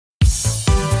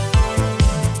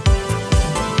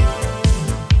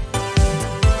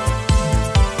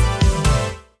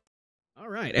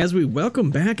Alright, as we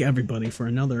welcome back everybody for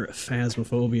another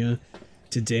Phasmophobia,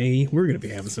 today we're going to be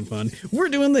having some fun. We're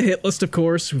doing the hit list, of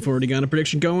course. We've already got a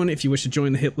prediction going. If you wish to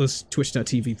join the hit list,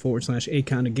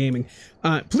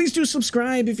 twitch.tv/acondongaming. Please do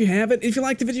subscribe if you haven't. If you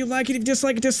like the video, like it. If you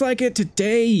dislike it, dislike it.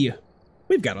 Today,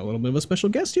 we've got a little bit of a special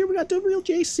guest here. We got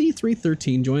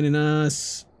DaRealJayC313 joining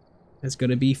us. It's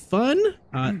going to be fun.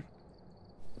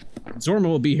 Zorma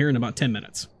will be here in about 10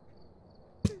 minutes.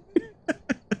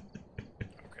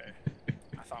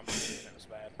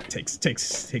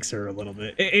 Takes her a little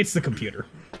bit. It's the computer.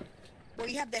 Well,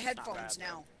 you have the headphones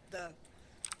now. The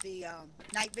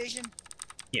night vision.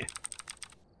 Yeah.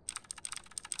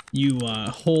 You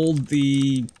hold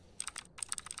the.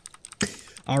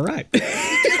 All right.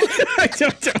 I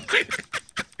don't know.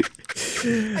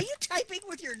 Are you typing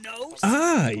with your nose?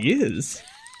 Ah, yes.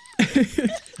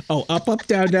 Oh, up,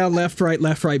 down, down, left, right,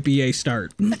 BA,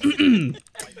 start.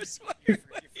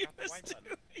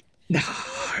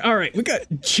 All right, we got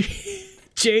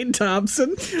Jane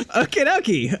Thompson.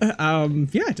 Okay.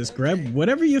 Yeah, just grab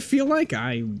whatever you feel like.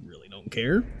 I really don't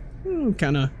care.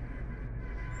 Kind of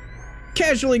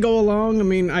casually go along. I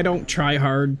mean, I don't try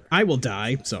hard. I will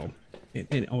die, so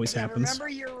it always happens. Remember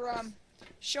your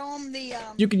show them the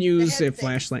you can use a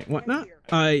flashlight, whatnot.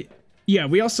 Yeah,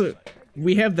 we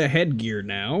have the headgear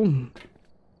now.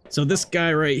 So this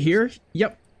guy right here.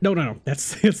 Yep. No.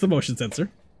 That's the motion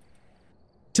sensor.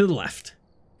 To the left.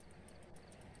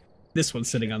 This one's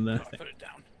sitting on the thing. Put it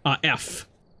down. F.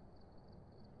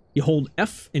 You hold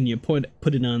F and you put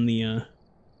it on the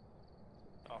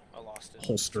oh, I lost it.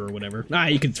 Holster or whatever.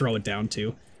 You can throw it down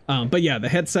too. But yeah, the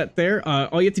headset there.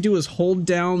 All you have to do is hold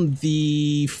down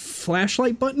the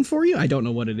flashlight button for you. I don't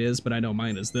know what it is, but I know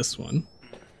mine is this one.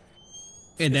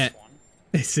 And that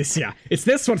it's this, yeah. It's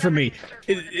this one for me.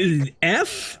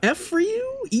 F for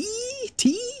you? E?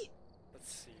 T?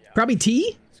 Probably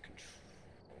T?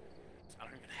 I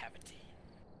don't even have a T.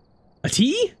 A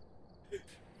T? Yeah,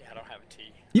 I don't have a T.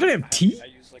 You don't have T? I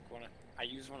use like I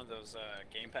use one of those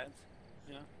gamepads.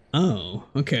 You know? Oh,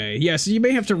 okay. Yeah, so you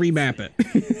may have to remap it. Yeah,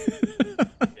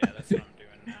 that's what I'm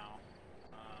doing now.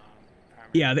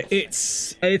 Yeah,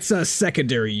 it's a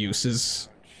secondary use is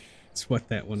what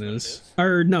that one is.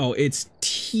 Or no, it's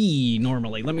T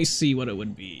normally. Let me see what it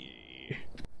would be.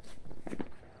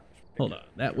 Hold on,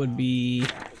 that would be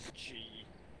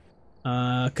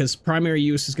because primary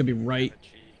use is gonna be right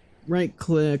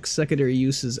click, secondary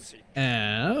use is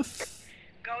F.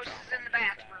 Ghost is in the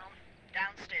bathroom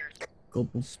downstairs.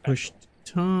 Global push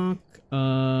talk.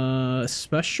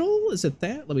 Special? Is it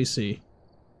that? Let me see.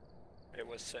 It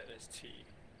was set as T.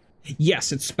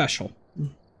 Yes, it's special.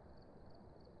 Alright,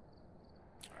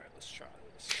 let's try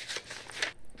this.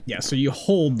 Yeah, so you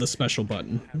hold the special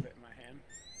button. Have it in my hand.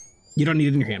 You don't need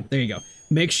it in your hand. There you go.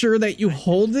 Make sure that you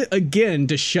hold it again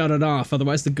to shut it off,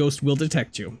 otherwise the ghost will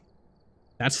detect you.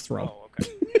 That's throw. Oh, okay.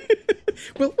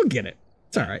 We'll get it.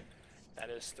 It's alright. That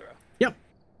is throw.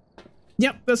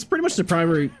 Yep, that's pretty much the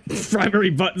primary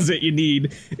buttons that you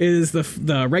need is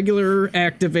the regular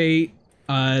activate,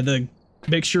 the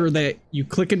make sure that you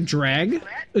click and drag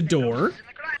the door.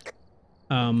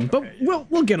 But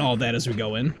we'll get all that as we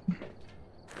go in.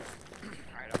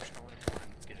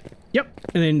 Yep,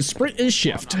 and then sprint is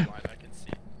shift.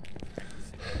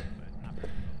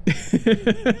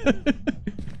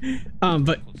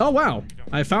 But oh wow,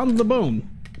 I found the bone.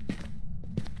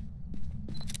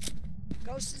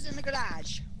 Ghost is in the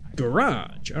garage.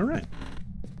 Garage, all right.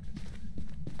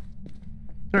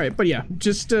 All right, but yeah,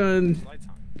 just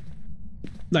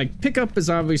like pickup is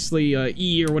obviously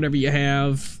E or whatever you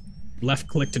have. Left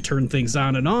click to turn things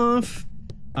on and off.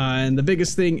 And the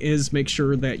biggest thing is make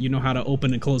sure that you know how to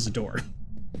open and close the door.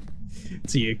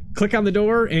 So you click on the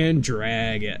door and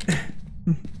drag it.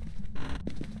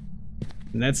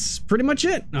 And that's pretty much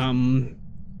it.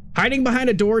 Hiding behind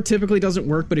a door typically doesn't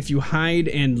work, but if you hide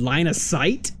and line of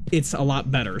sight, it's a lot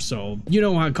better. So you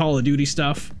know how Call of Duty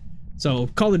stuff. So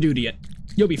Call of Duty it.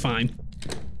 You'll be fine.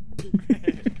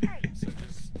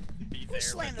 Who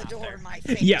slammed the door in my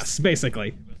face? Yes,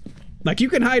 basically. Like, you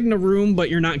can hide in a room, but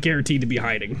you're not guaranteed to be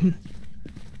hiding.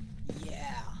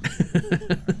 Yeah.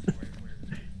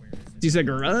 You said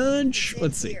garage?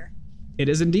 Let's see. Here. It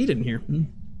is indeed in here.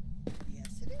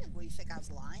 Yes, it is. Well, you think I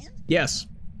was lying? Yes.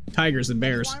 Tigers and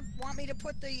bears. Want me to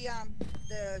put the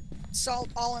salt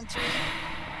all in three?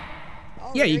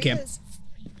 Oh, yeah, you can.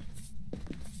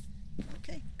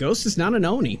 Okay. Ghost is not an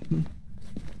Oni.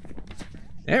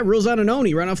 That rules out an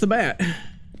Oni right off the bat.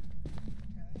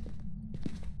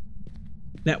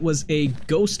 That was a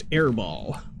ghost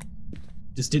airball.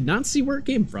 Just did not see where it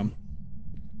came from.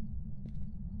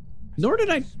 Nor did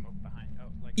I.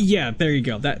 Yeah, there you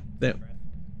go. That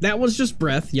that was just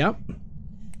breath, yep.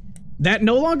 That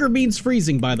no longer means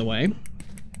freezing, by the way.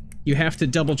 You have to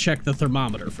double check the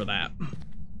thermometer for that.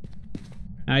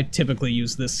 I typically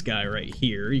use this guy right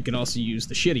here. You can also use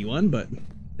the shitty one, but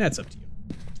that's up to you.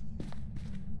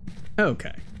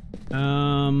 Okay.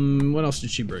 What else did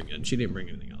she bring in? She didn't bring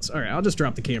anything else. Alright, I'll just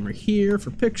drop the camera here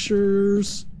for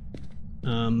pictures.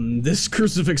 This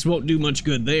crucifix won't do much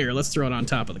good there. Let's throw it on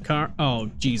top of the car.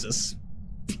 Oh, Jesus.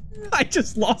 I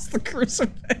just lost the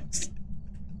crucifix.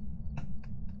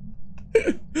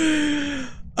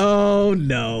 Oh,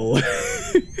 no.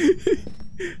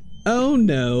 Oh,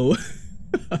 no.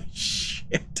 Oh,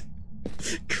 shit.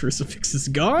 Crucifix is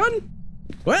gone?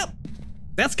 Well,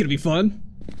 that's gonna be fun.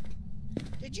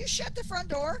 Did you shut the front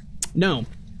door? No.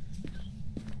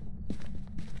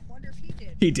 I wonder if he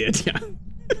did. He did, yeah.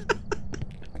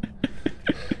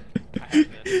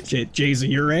 Jay's a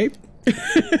Ure.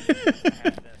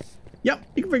 Yep,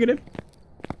 you can bring it in.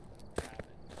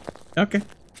 Okay.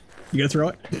 You gonna throw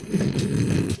it?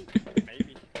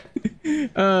 Maybe.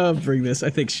 Bring this. I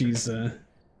think she's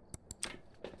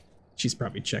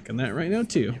probably checking that right now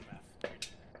too.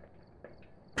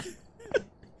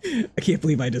 I can't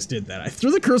believe I just did that. I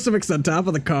threw the crucifix on top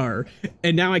of the car,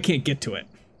 and now I can't get to it.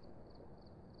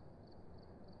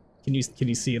 Can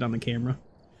you see it on the camera?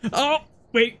 Oh,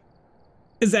 wait.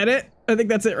 Is that it? I think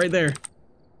that's it right there.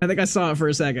 I think I saw it for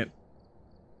a second.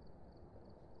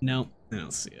 No, I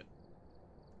don't see it.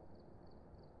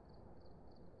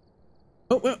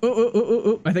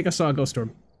 Oh, I think I saw a ghost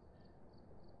orb.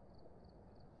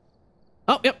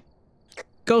 Oh, yep.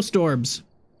 Ghost orbs.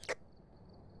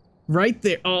 Right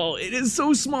there. Oh, it is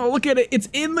so small. Look at it. It's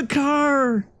in the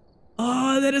car.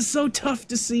 Oh, that is so tough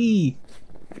to see.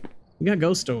 We got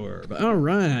ghost orb. All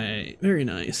right. Very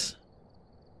nice.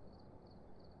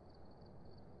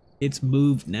 It's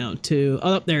moved now, too.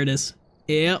 Oh, there it is.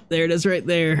 Yep, there it is right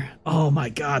there. Oh, my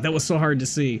God. That was so hard to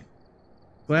see.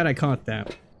 Glad I caught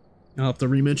that. I'll have to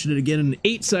re-mention it again in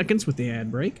 8 seconds with the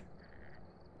ad break.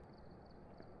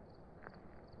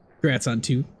 Congrats on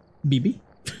 2, BB.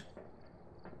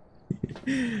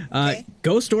 Okay.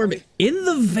 Ghost orb in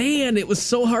the van. It was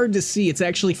so hard to see. It's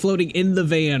actually floating in the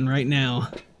van right now.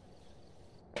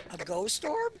 A ghost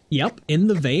orb? Yep, in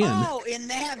the van. Oh, in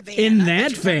that van. In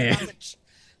that van.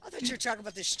 I thought you were talking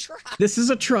about this truck. This is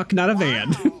a truck, not a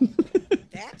van.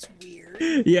 That's weird.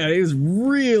 Yeah, it is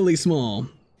really small.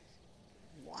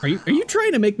 Wow. Are you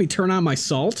trying to make me turn on my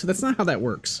salt? That's not how that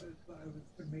works.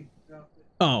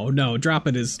 Oh no, drop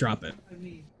it is drop it.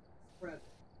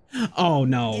 Oh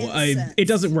no, it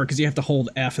doesn't work because you have to hold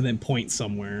F and then point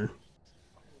somewhere.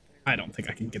 I don't think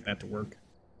I can get that to work.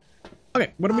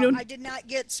 Okay, what are we doing? I did not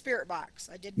get spirit box.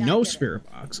 I did not. No get spirit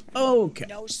box. Okay.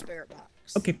 No spirit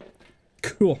box. Okay.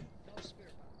 Cool. No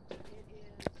spirit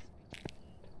box.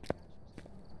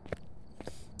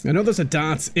 I know there's a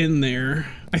dots in there.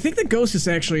 I think the ghost is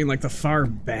actually in like the far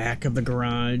back of the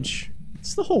garage.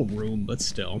 It's the whole room, but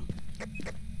still.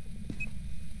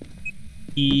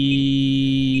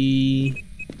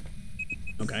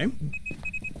 Okay.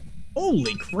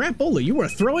 Holy crapola, you are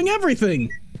throwing everything!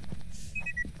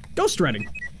 Ghost riding.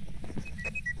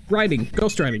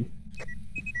 Ghost riding.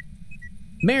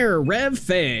 Mare Rev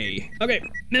Faye. Okay,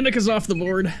 Mimic is off the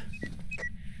board.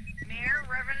 Mare,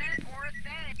 Revenant, or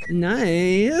Faye.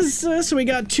 Nice. So we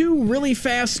got 2 really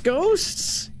fast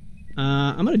ghosts.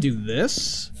 I'm gonna do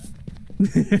this.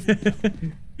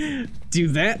 Do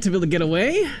that to be able to get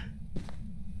away.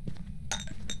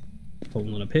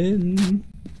 Pulling a pin.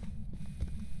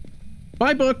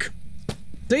 Bye, book.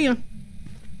 See ya.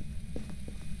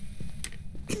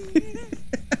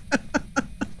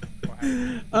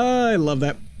 I love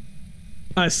that.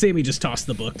 Sammy just tossed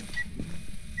the book.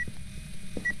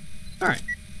 Alright,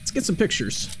 let's get some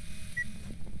pictures.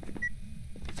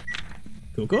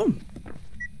 Cool, cool.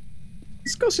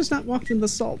 This ghost is not walking in the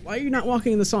salt. Why are you not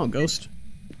walking in the salt, ghost?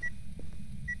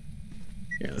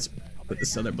 Here, let's put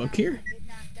this other book here. It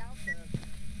knocked out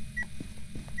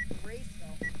the Wraith,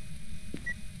 though.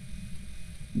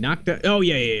 Knocked out. Oh,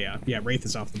 yeah. Yeah, Wraith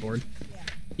is off the board. Yeah.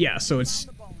 Yeah, so it's.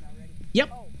 Found the bone already. Yep.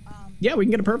 Oh, Yeah, we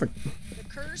can get it perfect.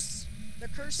 the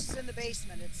curse is in the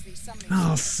basement. It's the summoning.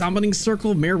 Oh, summoning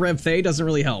circle, Mare Rev Faye doesn't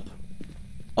really help.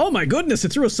 Oh my goodness,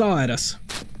 it threw a saw at us.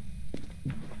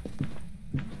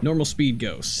 Normal speed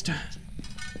ghost.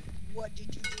 What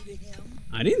did you do to him?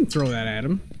 I didn't throw that at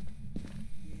him.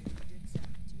 You did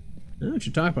something to Oh, him. what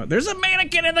you talking about? There's a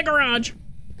mannequin in the garage.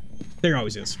 There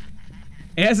always is.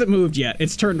 It hasn't moved yet.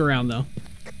 It's turned around though.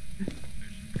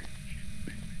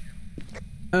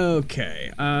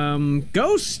 Okay.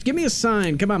 Ghost, give me a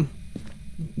sign. Come on.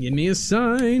 Give me a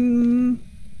sign.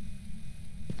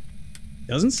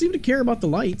 Doesn't seem to care about the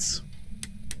lights.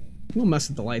 We'll mess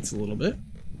with the lights a little bit.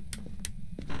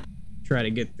 Try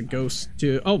to get the ghost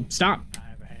to... Oh, stop. I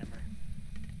have a hammer.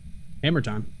 Hammer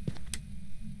time.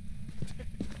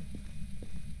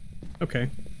 Okay.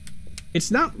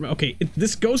 It's not... Okay,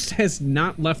 this ghost has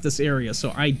not left this area,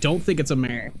 so I don't think it's a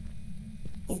mare.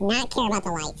 Does not care about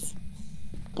the lights.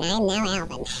 And I'm now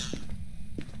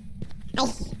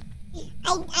Alvin.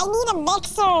 I need a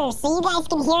mixer so you guys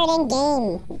can hear it in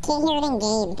game. You can't hear it in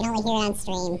game. You can only hear it on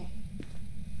stream.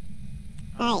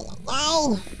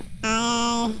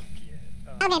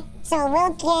 Okay, so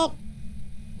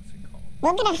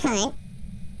we'll get a hunt,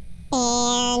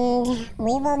 and we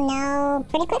will know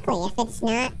pretty quickly if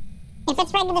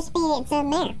it's regular speed, it's a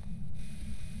mare.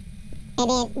 And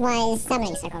it was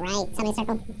summoning circle, right? Summoning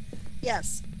circle?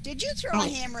 Yes. Did you throw a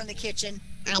hammer in the kitchen?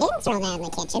 I didn't throw that in the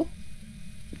kitchen.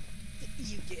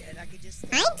 You did. I could just...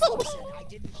 I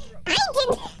did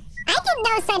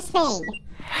no such thing.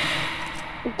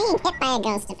 Being hit by a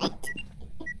ghost event.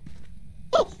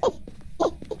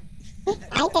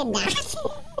 I did not.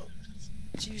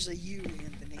 It's usually you,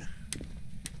 Anthony.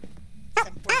 Oh.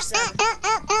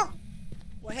 747.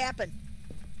 What happened?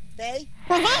 They?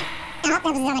 Was that? Oh, that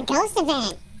was on a ghost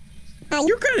event.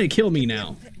 You're gonna kill me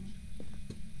now.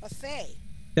 A fae.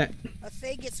 That... A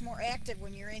fae gets more active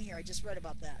when you're in here. I just read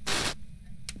about that.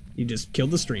 You just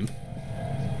killed the stream.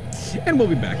 And we'll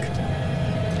be back. Oh,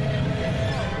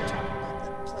 we're talking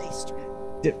about the play stream.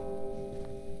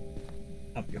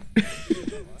 Help you.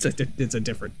 It's a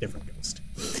different ghost.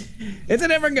 It's a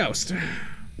different ghost.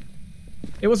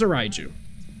 It was a Raiju.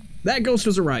 That ghost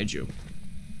was a Raiju.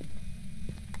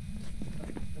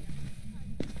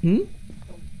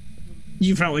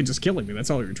 You felt like just killing me. That's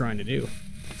all you're trying to do.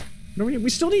 No, we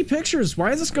still need pictures.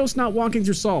 Why is this ghost not walking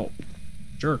through salt?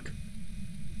 Jerk.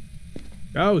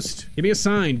 Ghost, give me a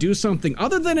sign. Do something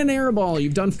other than an air ball.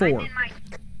 You've done 4.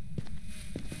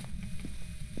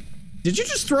 Did you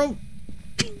just throw...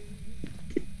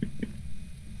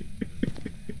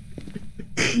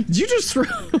 Did you just throw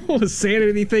a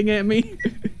sanity thing at me?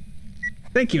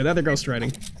 Thank you, another ghost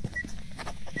writing.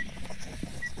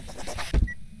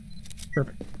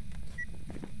 Perfect.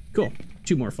 Cool.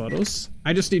 2 more photos.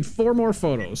 I just need 4 more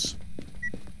photos.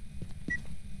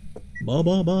 Ba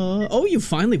ba ba. Oh, you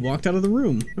finally walked out of the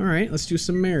room. Alright, let's do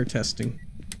some mirror testing.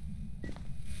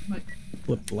 Might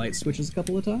flip the light switches a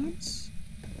couple of times.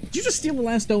 Did you just steal the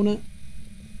last donut?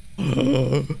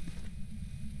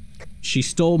 She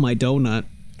stole my donut.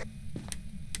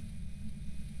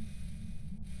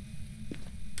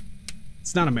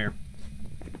 It's not a mare.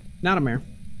 Not a mare.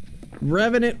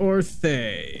 Revenant or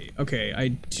Thay. Okay, I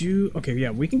do... Okay, yeah,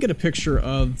 we can get a picture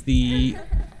of the...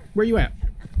 Where you at?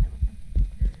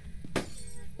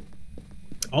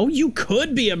 Oh, you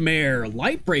could be a mare.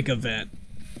 Light break event.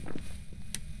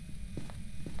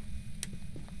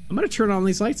 I'm gonna turn on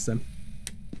these lights then.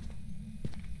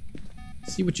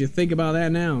 See what you think about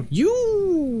that now.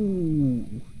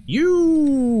 You!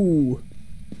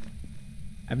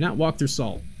 I've not walked through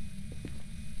salt.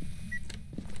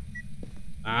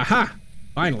 Aha!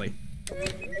 Finally.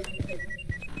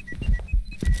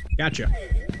 Gotcha.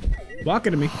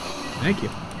 Walking to me. Thank you.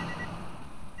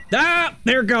 Ah!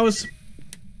 There it goes.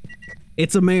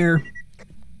 It's a mare.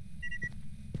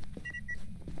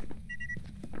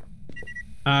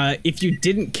 If you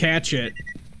didn't catch it,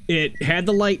 it had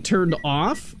the light turned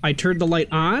off. I turned the light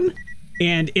on,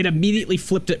 and it immediately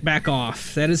flipped it back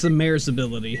off. That is the mare's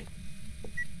ability.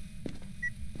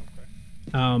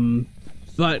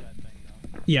 But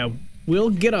yeah, we'll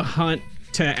get a hunt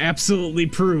to absolutely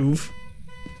prove.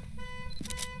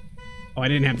 Oh, I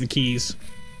didn't have the keys.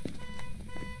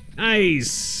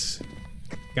 Nice.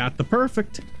 Got the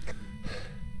perfect.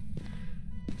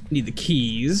 Need the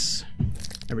keys.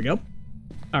 There we go.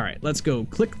 All right, let's go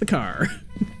click the car.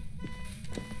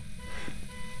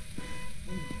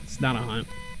 It's not a hunt.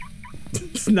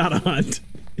 It's not a hunt.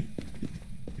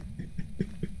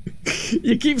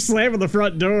 You keep slamming the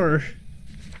front door.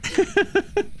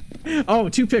 Oh,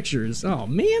 2 pictures. Oh,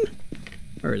 man.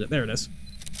 Where is it? There it is.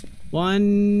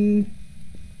 1...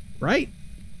 Right?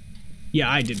 Yeah,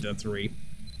 I did the 3.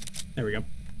 There we go.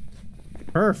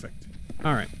 Perfect.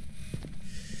 All right.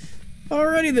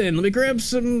 Alrighty then, let me grab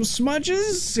some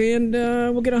smudges and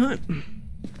we'll get a hunt.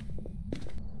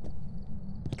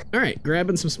 Alright,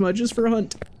 grabbing some smudges for a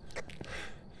hunt.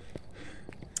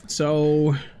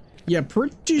 So, yeah,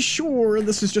 pretty sure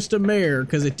this is just a mare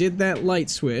because it did that light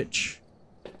switch.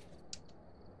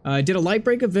 I did a light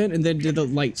break event and then did a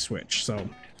light switch, so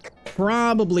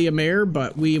probably a mare,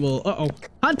 but we will... Uh-oh.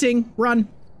 Hunting! Run!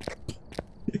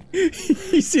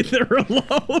 He's in there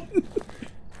alone.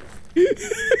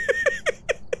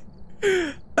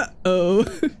 Uh-oh.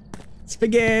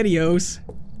 SpaghettiOs.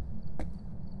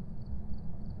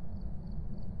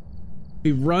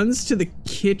 He runs to the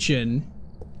kitchen.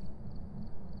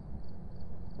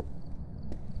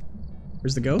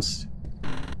 Where's the ghost?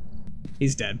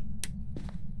 He's dead.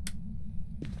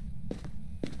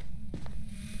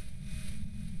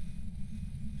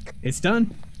 It's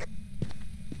done.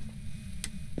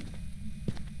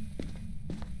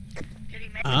 Did he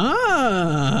make it?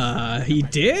 Ah, he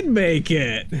did make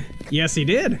it. Yes, he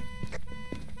did.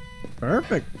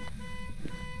 Perfect.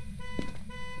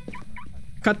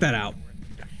 Cut that out.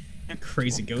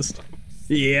 Crazy ghost.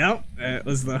 Yep, that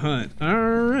was the hunt.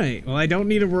 Alright, well I don't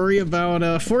need to worry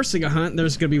about forcing a hunt.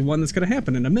 There's gonna be one that's gonna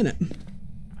happen in a minute.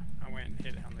 I went and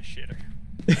hit it on the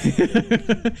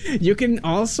shitter. You can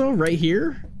also, right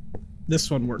here, this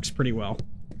one works pretty well.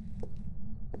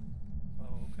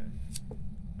 Oh, okay.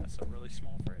 That's a really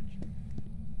small fridge.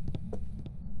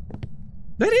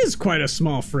 That is quite a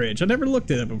small fridge. I never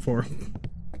looked at it before.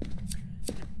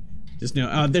 Just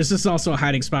know, there's just also a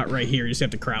hiding spot right here. You just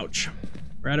have to crouch.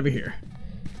 Right over here.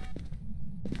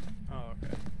 Oh,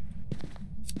 okay.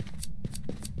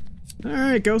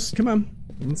 Alright, ghost, come on.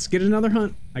 Let's get another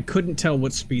hunt. I couldn't tell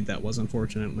what speed that was,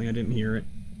 unfortunately. I didn't hear it.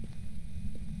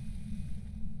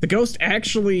 The ghost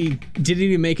actually didn't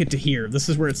even make it to here. This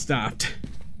is where it stopped.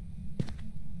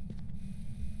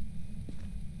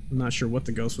 I'm not sure what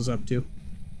the ghost was up to.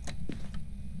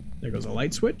 There goes a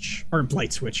light switch. Or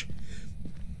light switch.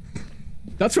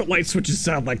 That's what light switches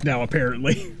sound like now,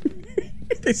 apparently.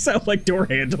 They sound like door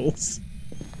handles.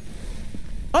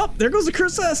 Oh, there goes the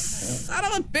crucifix. Son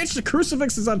of a bitch, the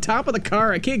crucifix is on top of the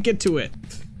car. I can't get to it.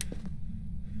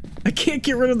 I can't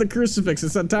get rid of the crucifix.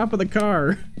 It's on top of the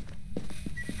car.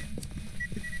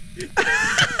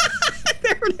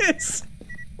 There it is.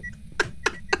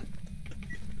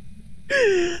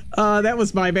 That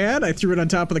was my bad. I threw it on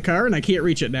top of the car and I can't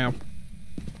reach it now.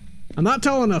 I'm not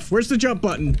tall enough. Where's the jump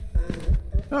button?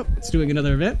 Oh, it's doing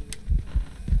another event.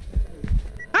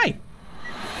 Hi.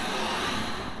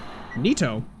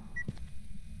 Neato.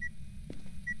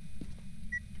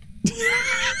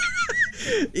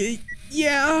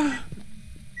 Yeah.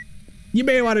 You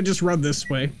may want to just run this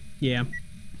way. Yeah.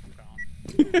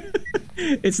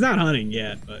 It's not hunting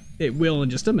yet, but it will in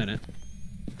just a minute.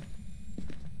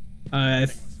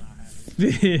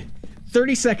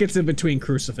 30 seconds in between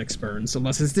crucifix burns.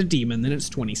 Unless it's the demon, then it's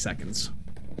 20 seconds.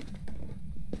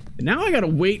 And now I gotta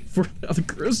wait for the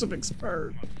crucifix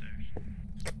burn.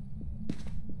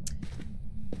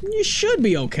 You should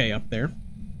be okay up there.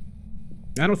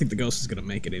 I don't think the ghost is gonna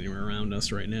make it anywhere around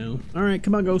us right now. Alright,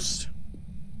 come on, ghost.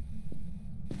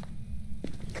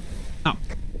 Oh.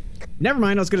 Never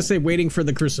mind, I was gonna say waiting for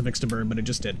the crucifix to burn, but it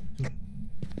just did.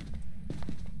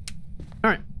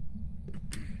 Alright.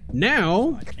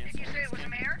 Now... Did you say it was a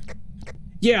mare?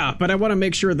 Yeah, but I want to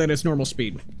make sure that it's normal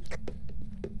speed.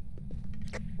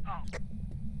 Oh.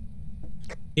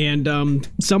 And,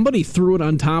 somebody threw it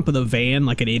on top of the van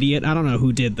like an idiot. I don't know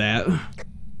who did that. Threw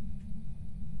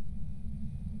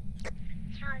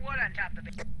what on top of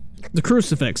it? The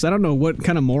crucifix. I don't know what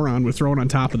kind of moron would throw it on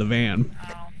top of the van.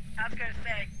 Oh, I was gonna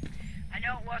say, I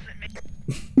know it wasn't me.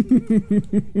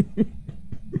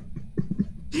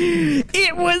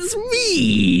 It was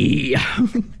me!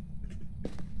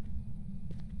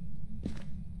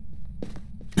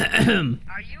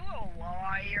 Are you a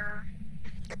liar?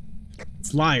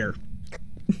 It's liar.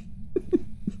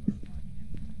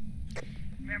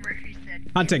 Remember he said,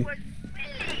 Hunting. It was me.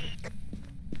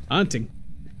 Hunting.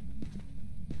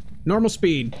 Normal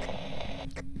speed.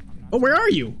 Oh, where are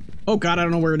you? Oh god, I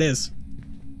don't know where it is.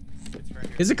 It's right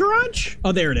here. Is it garage?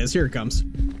 Oh, there it is. Here it comes.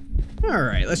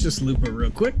 Alright, let's just loop it real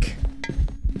quick.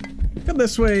 Come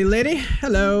this way, lady.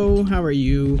 Hello, how are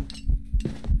you?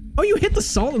 Oh, you hit the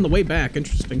salt on the way back.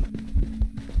 Interesting.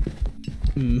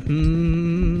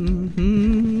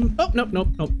 Oh, nope, nope,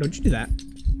 nope. Don't you do that.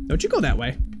 Don't you go that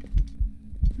way.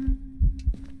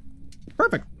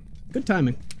 Perfect. Good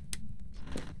timing.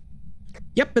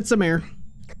 Yep, it's a mare.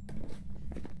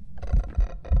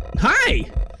 Hi!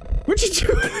 What'd you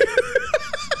do?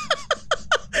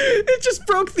 It just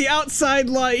broke the outside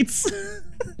lights.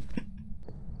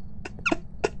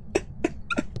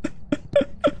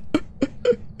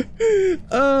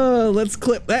 Let's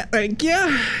clip that. Thank ya.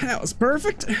 That was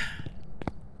perfect.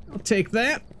 I'll take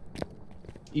that.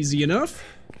 Easy enough.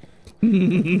 She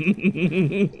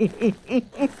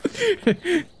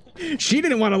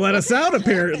didn't want to let us out,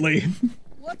 apparently.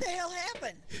 What the hell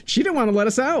happened? She didn't want to let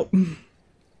us out. Was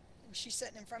she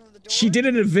sitting in front of the door? She did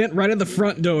an event right at the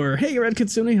front door. Hey, Red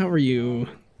Kitsune, how are you?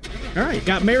 All right,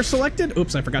 got mayor selected?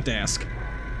 Oops, I forgot to ask.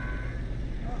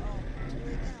 Uh-oh. Too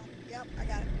late now.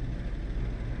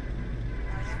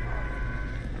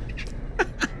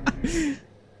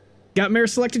 Got mayor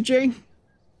selected, Jay?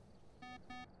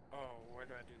 Oh, where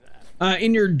do I do that?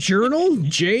 In your journal,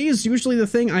 J is usually the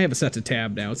thing. I have it set to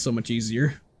tab now. It's so much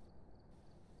easier.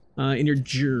 In your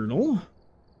journal,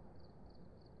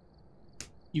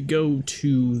 you go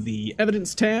to the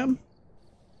evidence tab,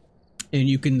 and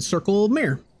you can circle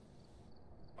mayor.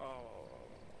 Oh,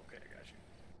 okay, I got you.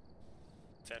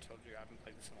 See, I told you I haven't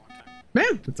played this in a long time.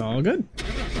 Man, it's all good. I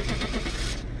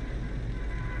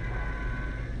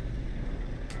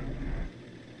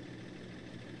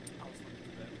was looking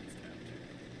for that evidence tab too.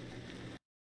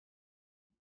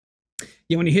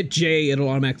 Yeah, when you hit J, it'll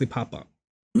automatically pop up.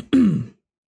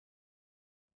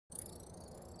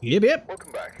 Yep.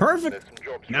 Welcome back. Perfect.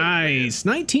 Nice.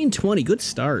 1920. Good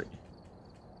start.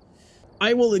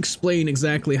 I will explain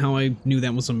exactly how I knew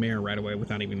that was a mayor right away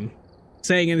without even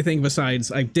saying anything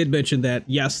besides I did mention that,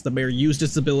 yes, the mayor used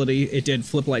its ability. It did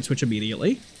flip light switch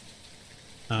immediately.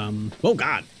 Oh,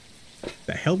 God.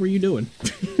 The hell were you doing?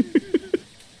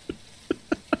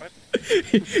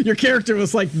 Your character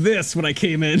was like this when I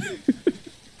came in.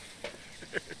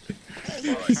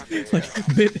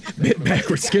 Like, bit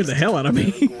backwards, scared the hell out of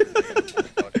me.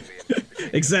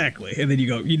 Exactly. And then you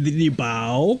go, you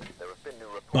bow.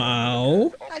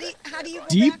 Bow. How do you go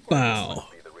Deep backwards? bow.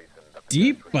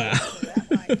 Deep bow.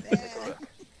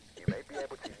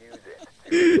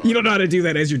 You don't know how to do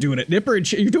that as you're doing it. Nipper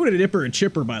and you're doing it nipper and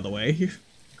chipper, by the way. You're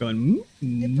going,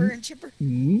 Nipper and chipper.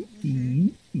 Do,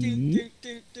 do, do,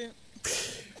 do.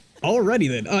 Alrighty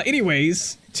then.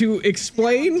 Anyways, to Now I'm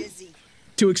explain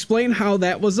dizzy. how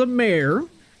that was a mayor,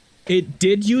 it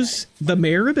did use the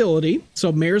mayor ability.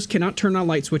 So mayors cannot turn on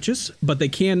light switches, but they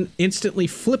can instantly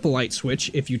flip a light switch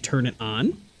if you turn it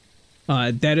on.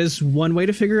 That is one way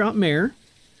to figure out mayor.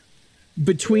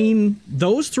 Between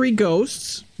those three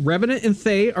ghosts, Revenant and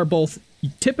Thay are both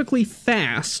typically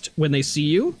fast when they see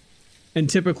you, and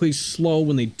typically slow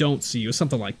when they don't see you,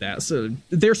 something like that. So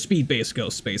they're speed-based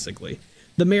ghosts, basically.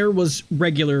 The mayor was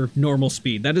regular, normal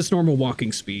speed. That is normal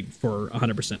walking speed for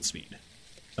 100% speed.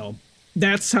 So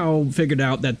that's how I figured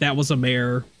out that that was a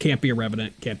mayor, can't be a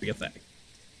Revenant, can't be a Thay.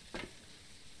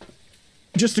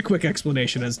 Just a quick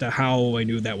explanation as to how I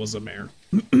knew that was a mayor.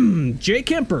 Jay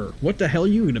Kemper, what the hell are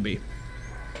you gonna be?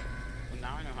 Well,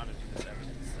 now I know how to do this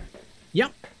evidence thing.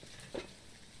 Yep.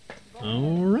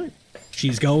 Alright.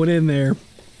 She's going in there.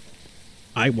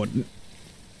 I wouldn't.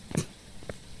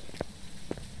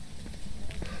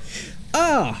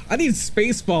 Ah, I need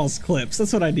Spaceballs clips.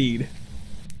 That's what I need.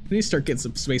 I need to start getting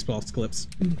some Spaceballs clips.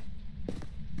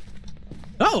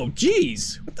 Oh,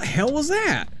 jeez. What the hell was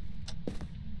that?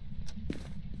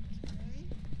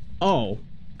 Oh,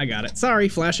 I got it. Sorry,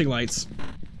 flashing lights.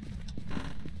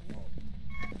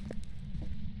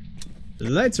 The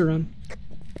lights are on.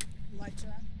 Lights are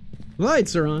on.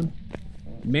 Lights are on.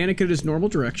 Mannequin is normal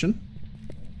direction.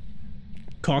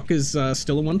 Caulk is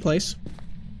still in one place.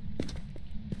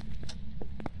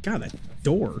 God, that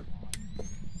door.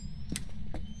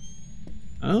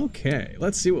 Okay,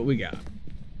 let's see what we got.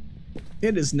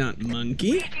 It is not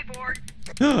monkey. Ouija board.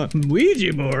 Oh,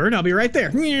 Ouija board. I'll be right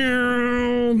there. All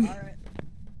right.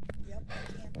 Yep.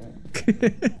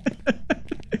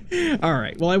 All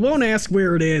right. Well, I won't ask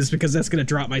where it is because that's going to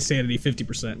drop my sanity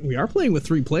 50%. We are playing with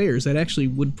 3 players. That actually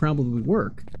would probably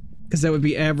work because that would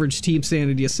be average team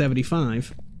sanity of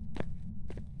 75.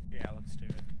 Yeah, let's do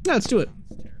it. Yeah, let's do it.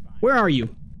 It's terrifying. Where are you?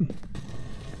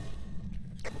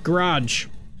 Garage.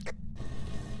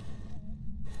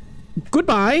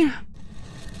 Goodbye.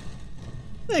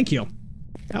 Thank you.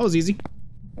 That was easy.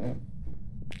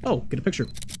 Oh, get a picture.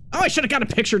 Oh, I should have got a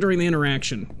picture during the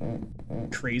interaction.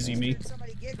 Crazy me. I heard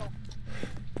somebody giggle.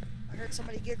 I heard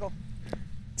somebody giggle.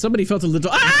 Somebody felt a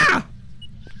little. Ah!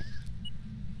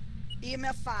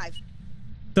 EMF 5.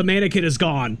 The mannequin is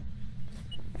gone.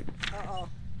 Uh-oh.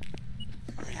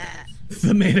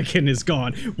 The mannequin is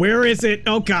gone. Where is it?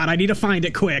 Oh God, I need to find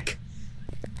it quick.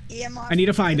 EMF, I need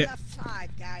to find it. EMF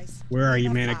 5, guys. Where are you,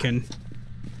 EMF mannequin? 5.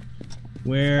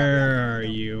 Where are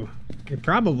you? It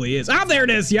probably is. Oh, there it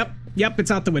is. Yep. Yep,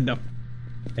 it's out the window.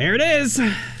 There it is.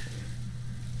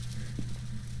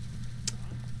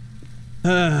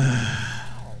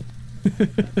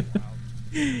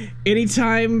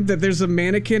 Anytime that there's a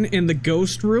mannequin in the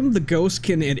ghost room, the ghost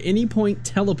can at any point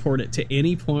teleport it to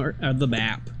any part of the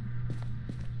map.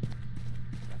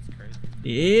 That's crazy.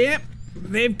 Yep,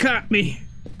 they've caught me.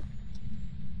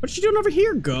 What you doing over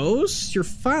here, ghost? You're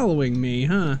following me,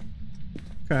 huh?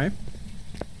 Okay.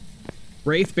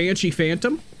 Wraith, Banshee,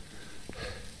 Phantom.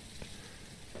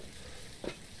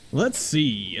 Let's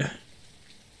see.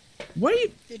 What are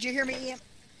you... Did you hear me? Did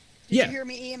Yeah. you hear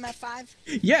me? EMF 5?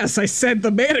 Yes, I said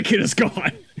the mannequin is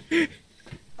gone.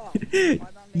 Oh, well,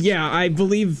 Yeah, I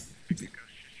believe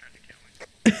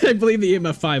I believe the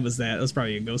EMF 5 was that. That was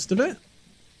probably a ghost of it.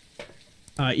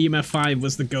 EMF 5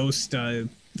 was the ghost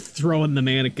throwing the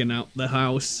mannequin out the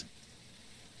house.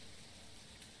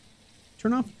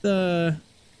 Turn off the...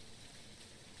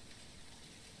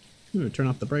 Ooh, turn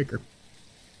off the breaker.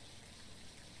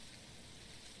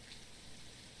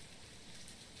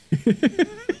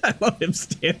 I love him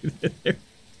standing there.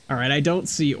 Alright, I don't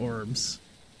see orbs.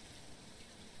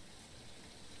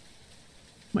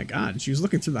 Oh my god, she was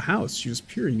looking through the house. She was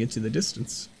peering into the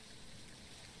distance.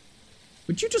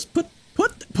 Would you just put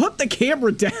the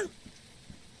camera down?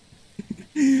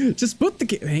 Just put the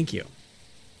thank you.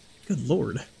 Good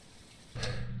lord.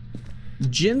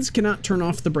 Jins cannot turn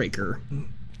off the breaker.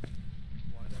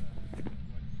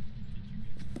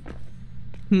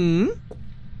 Hmm?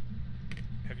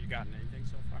 Have you gotten anything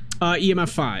so far? EMF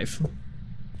 5. Okay.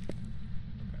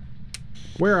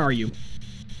 Where are you?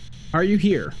 Are you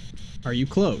here? Are you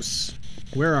close?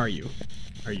 Where are you?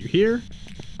 Are you here?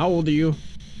 How old are you?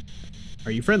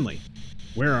 Are you friendly?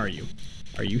 Where are you?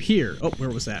 Are you here? Oh, where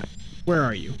was that? Where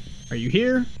are you? Are you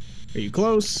here? Are you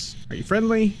close? Are you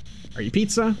friendly? Are you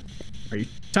pizza? Are you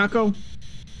taco?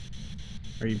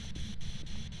 Are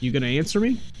you gonna answer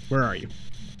me? Where are you?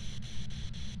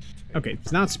 Okay,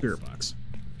 it's not spirit box.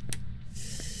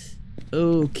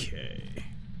 Okay.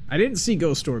 I didn't see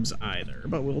ghost orbs either,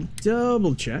 but we'll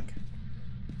double check.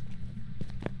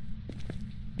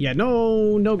 Yeah,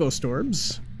 no ghost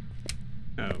orbs.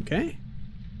 Okay.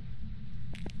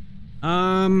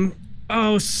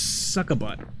 Oh, suck a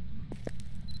butt.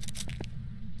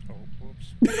 Oh,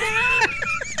 whoops.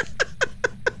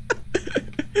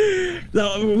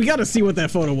 No, we gotta see what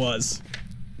that photo was.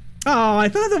 Oh, I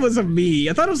thought that was a me.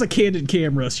 I thought it was a candid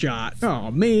camera shot.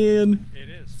 Oh, man. It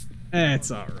is.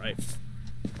 That's alright.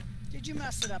 Did you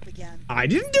mess it up again? I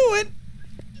didn't do it!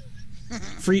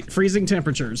 Freezing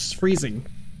temperatures. Freezing.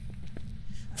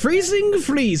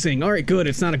 Freezing. Alright, good.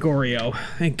 It's not a Goreo.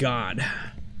 Thank God.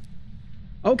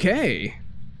 Okay.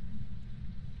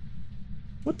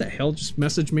 What the hell just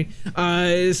messaged me?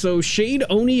 So Shade,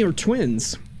 Oni, or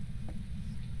twins?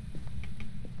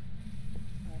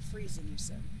 Freezing, you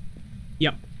said.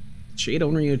 Yep. Shade,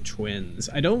 Oni, or twins.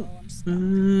 I don't... Oh, I'm stuck.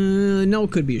 No,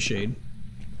 it could be a Shade.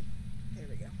 There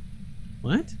we go.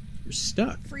 What? You're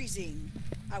stuck. Freezing.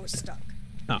 I was stuck.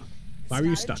 Oh. Why It's were you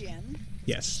not a stuck? gin.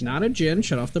 Yes, not a Jin.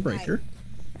 Shut off the breaker.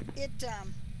 It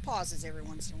pauses every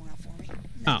once in a while for me.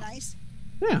 Isn't Oh. that nice?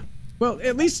 Yeah. Well,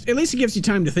 at least it gives you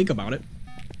time to think about it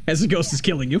as the ghost is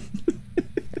killing you.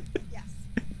 Yes.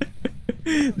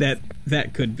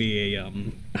 that could be a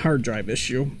hard drive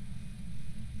issue.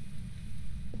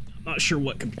 I'm not sure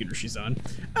what computer she's on.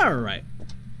 All right.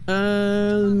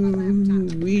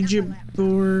 Ouija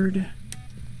board.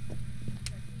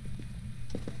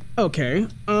 Okay.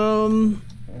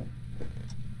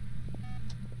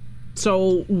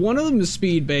 So one of them is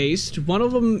speed based. One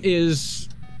of them is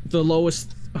the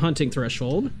lowest hunting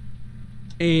threshold.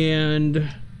 And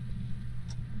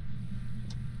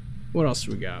what else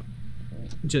do we got?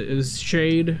 Is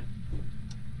Shade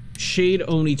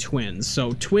Oni, twins.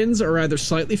 So twins are either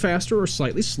slightly faster or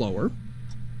slightly slower.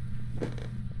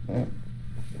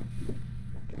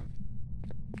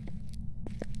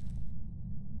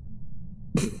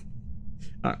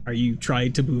 Are you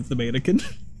trying to move the mannequin?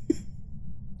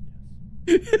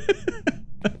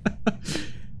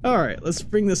 Alright, let's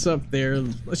bring this up there.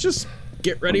 Let's just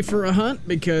get ready for a hunt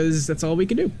because that's all we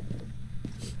can do.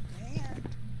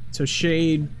 So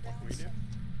Shade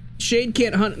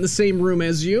can't hunt in the same room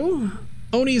as you.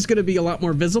 Oni is going to be a lot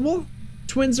more visible.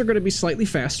 Twins are going to be slightly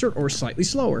faster or slightly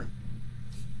slower.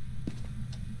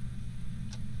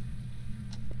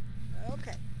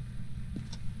 Okay.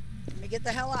 Let me get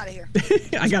the hell out of here.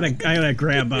 I gotta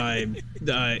grab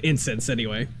incense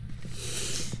anyway.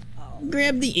 Oh.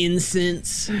 Grab the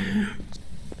incense.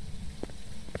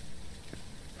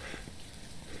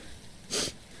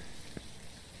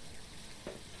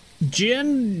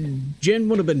 Jin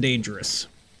would have been dangerous.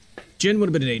 Jin would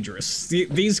have been dangerous.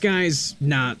 These guys,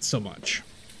 not so much.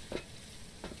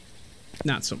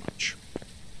 Not so much.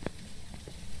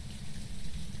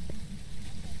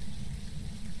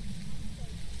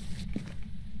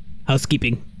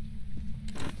 Housekeeping.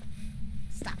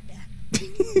 Stop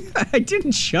that. I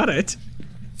didn't shut it.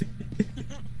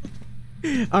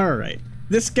 All right.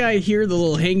 This guy here, the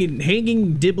little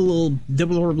hanging dibble,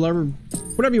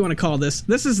 whatever you want to call this.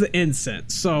 This is the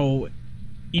incense. So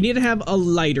you need to have a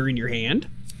lighter in your hand.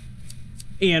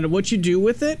 And what you do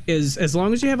with it is, as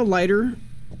long as you have a lighter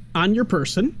on your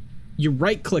person, you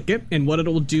right click it, and what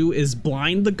it'll do is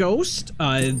blind the ghost.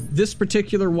 This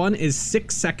particular one is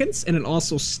 6 seconds, and it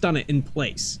also stun it in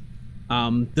place.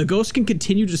 The ghost can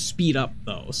continue to speed up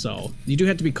though, so you do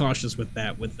have to be cautious with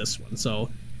that with this one. So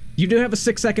you do have a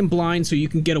 6-second blind, so you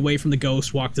can get away from the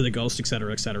ghost, walk to the ghost,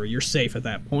 etc., etc. You're safe at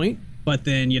that point, but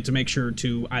then you have to make sure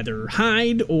to either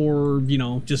hide or, you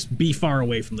know, just be far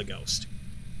away from the ghost.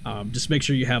 Just make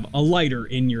sure you have a lighter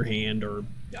in your hand or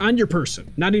on your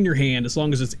person, not in your hand. As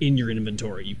long as it's in your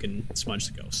inventory, you can smudge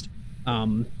the ghost.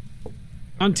 On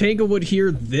Tanglewood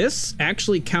here, this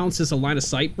actually counts as a line of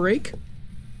sight break.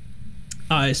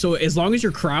 So as long as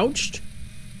you're crouched,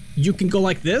 you can go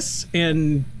like this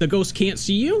and the ghost can't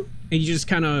see you, and you just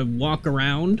kind of walk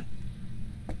around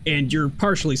and you're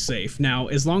partially safe. Now,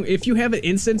 if you have an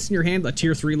incense in your hand, a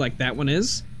tier 3 like that one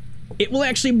is, it will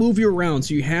actually move you around,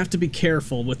 so you have to be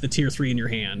careful with the tier 3 in your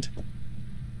hand.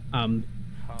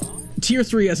 Tier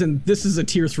 3 as in this is a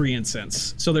tier 3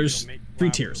 incense, so there's 3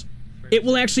 tiers. It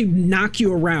will actually knock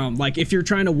you around. Like if you're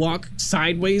trying to walk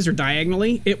sideways or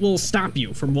diagonally, it will stop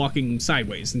you from walking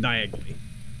sideways and diagonally.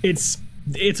 It's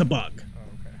a bug. Oh,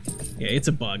 okay. Yeah, it's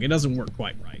a bug. It doesn't work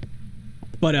quite right.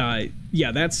 But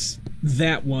yeah, that's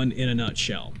that one in a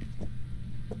nutshell.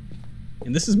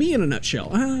 And this is me in a nutshell.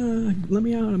 Let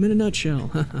me out. I'm in a nutshell.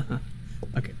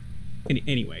 Okay.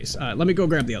 Anyways, let me go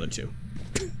grab the other 2.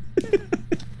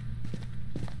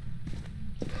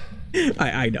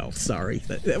 I know. Sorry.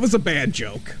 That was a bad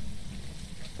joke.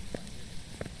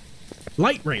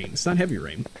 Light rain. It's not heavy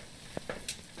rain.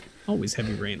 Always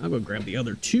heavy rain. I'll go grab the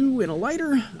other 2 and a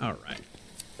lighter. All right.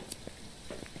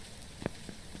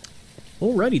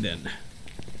 Alrighty then.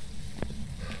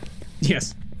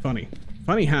 Yes. Funny.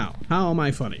 Funny how? How am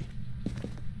I funny?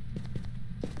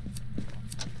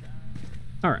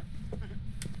 All right.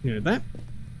 You know that.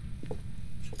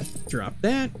 Drop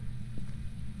that.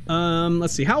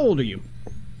 Let's see. How old are you?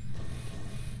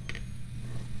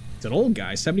 It's an old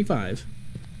guy, 75.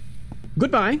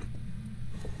 Goodbye.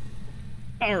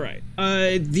 All right.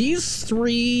 These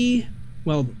 3.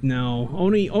 Well, no.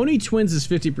 Only twins is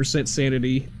 50%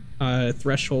 sanity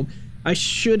threshold. I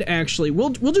should actually. We'll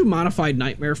do modified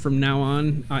nightmare from now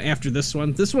on. After this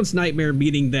one. This one's nightmare,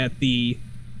 meaning that the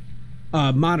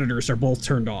monitors are both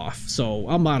turned off. So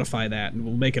I'll modify that, and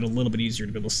we'll make it a little bit easier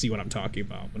to be able to see what I'm talking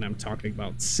about when I'm talking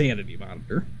about sanity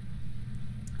monitor.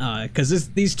 Because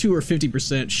these 2 are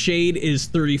 50%. Shade is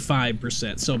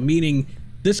 35%. So meaning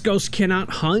this ghost cannot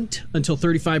hunt until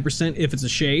 35% if it's a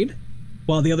shade,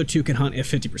 while the other 2 can hunt at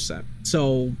 50%.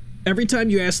 So every time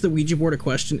you ask the Ouija board a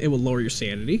question, it will lower your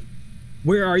sanity.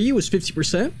 Where are you is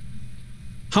 50%.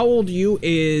 How old are you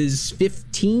is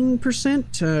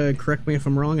 15%. Correct me if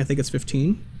I'm wrong. I think it's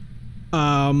 15.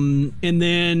 And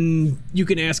then you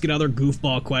can ask it other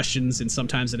goofball questions, and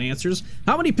sometimes it answers.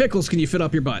 How many pickles can you fit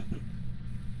up your butt?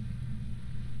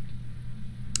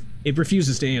 It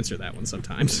refuses to answer that one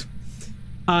sometimes.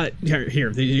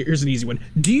 Here's an easy one.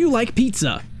 Do you like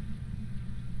pizza?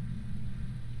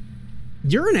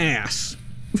 You're an ass.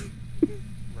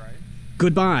 Right.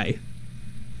 Goodbye.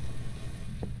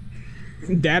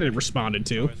 That it responded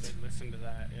to. Listen to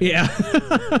that. Yeah.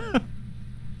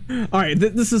 All right,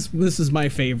 this is my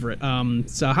favorite.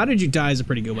 So how did you die is a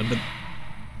pretty good one, but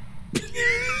dude,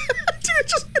 I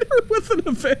just hit her with an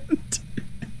event.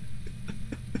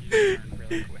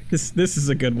 Really quick. This is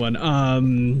a good one.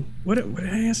 What did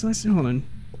I ask last time? Hold on.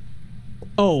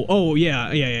 Oh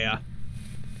yeah.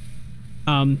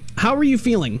 How are you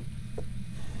feeling?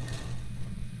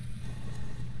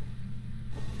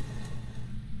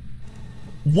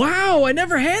 Wow, I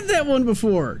never had that one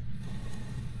before.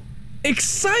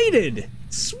 Excited.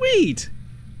 Sweet.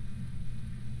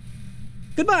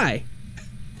 Goodbye.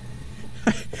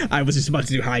 I was just about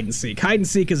to do hide and seek. Hide and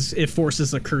seek is it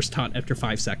forces a cursed hunt after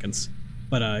 5 seconds.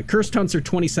 But cursed hunts are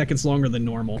 20 seconds longer than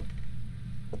normal.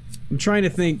 I'm trying to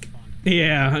think.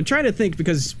 Yeah, I'm trying to think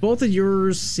because both of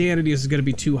your sanity is going to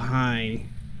be too high.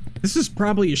 This is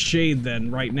probably a shade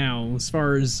then right now as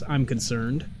far as I'm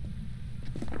concerned.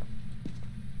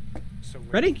 So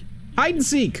Ready? Hide and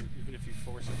seek. Even if you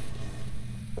force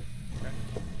it. Okay.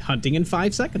 Hunting in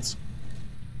 5 seconds.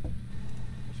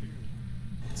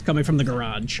 It's coming from the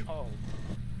garage. Oh.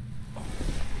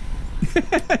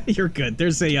 You're good.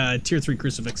 There's a tier 3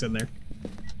 crucifix in there.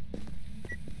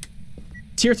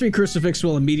 Tier 3 crucifix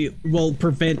will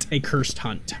prevent a cursed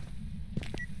hunt.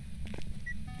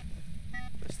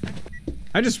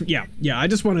 I just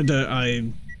wanted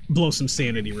to blow some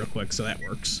sanity real quick, so that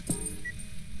works.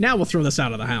 Now we'll throw this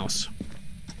out of the house.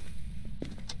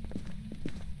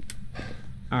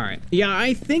 All right. Yeah,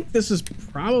 I think this is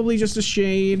probably just a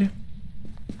shade.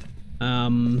 We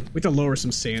have to lower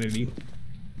some sanity.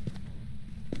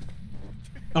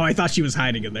 Oh, I thought she was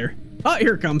hiding in there. Oh,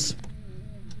 here it comes.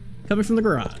 Coming from the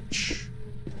garage.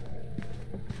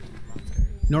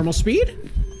 Normal speed?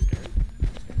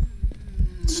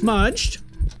 Smudged.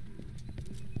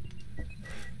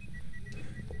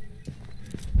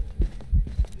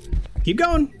 Keep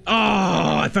going.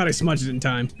 Oh, I thought I smudged it in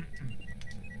time.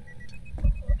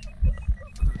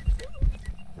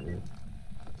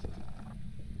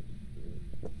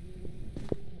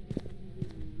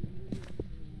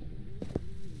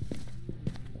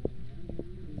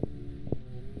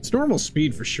 It's normal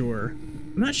speed for sure.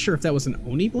 I'm not sure if that was an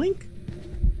Oni blink.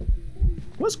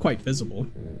 It was quite visible.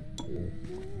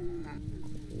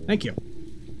 Thank you.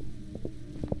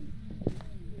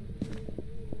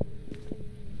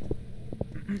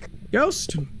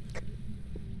 Ghost.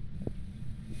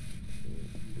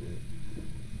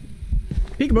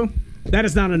 Peekaboo. That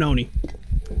is not an Oni.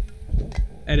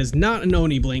 That is not an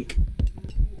Oni blink.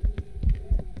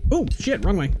 Oh, shit,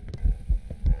 wrong way.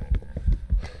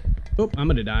 Oh, I'm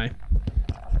gonna die.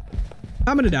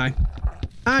 I'm gonna die.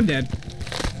 I'm dead.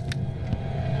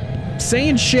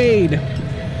 Saying shade.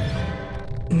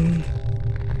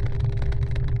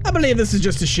 I believe this is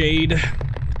just a shade.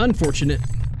 Unfortunate.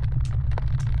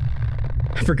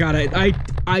 I forgot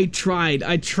I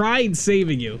tried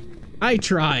saving you. I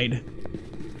tried.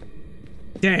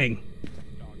 Dang.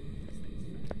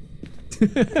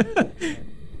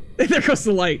 There goes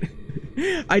the light.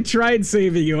 I tried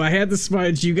saving you. I had the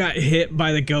smudge. You got hit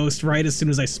by the ghost right as soon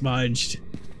as I smudged.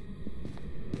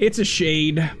 It's a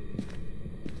shade.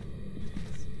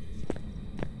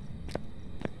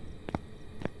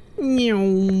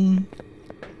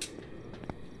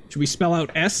 Should we spell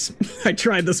out S? I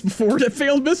tried this before and it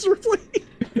failed miserably.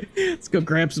 Let's go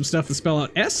grab some stuff to spell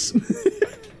out S.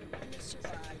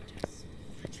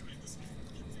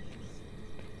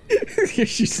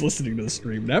 She's listening to the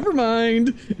stream. Never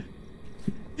mind.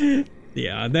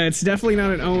 Yeah, that's definitely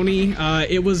not an Oni.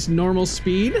 It was normal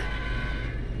speed.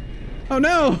 Oh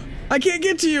no! I can't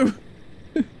get to you!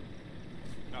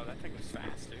 No, that thing was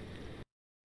fast,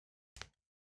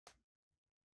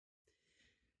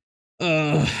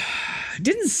 dude.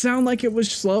 Didn't sound like it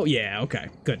was slow. Yeah, okay,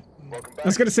 good. I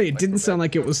was gonna say, it didn't sound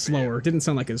like it was slower. It didn't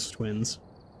sound like it was twins.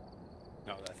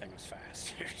 No, that thing was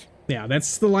fast, dude. Yeah,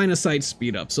 that's the line of sight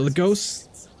speed up. So the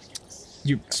ghosts...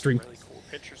 You stream... Really cool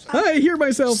pictures. I hear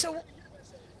myself! So what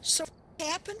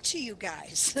happened to you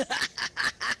guys?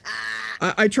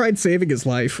 I tried saving his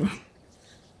life.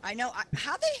 I know.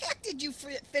 How the heck did you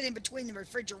fit in between the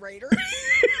refrigerator?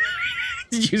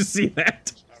 Did you see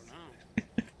that? I don't know.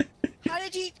 How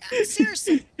did he...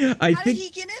 seriously, I how think did he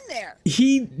get in there?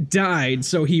 he died,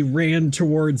 so he ran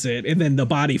towards it, and then the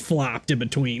body flopped in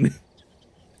between.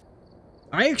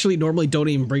 I actually normally don't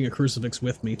even bring a crucifix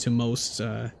with me to most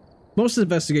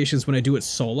investigations when I do it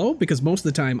solo, because most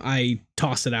of the time I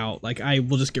toss it out. Like, I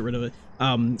will just get rid of it.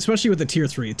 Especially with the tier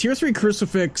 3. Tier 3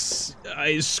 crucifix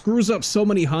screws up so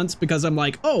many hunts because I'm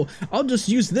like, oh, I'll just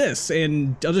use this,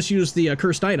 and I'll just use the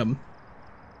cursed item,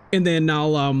 and then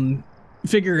I'll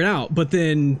figure it out. But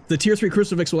then the tier 3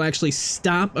 crucifix will actually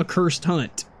stop a cursed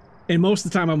hunt. And most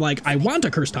of the time I'm like, I want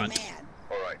a cursed hunt.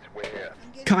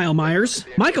 Kyle Myers.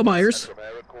 Michael Myers.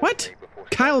 What?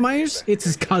 Kyle Myers? It's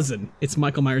his cousin. It's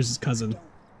Michael Myers' cousin.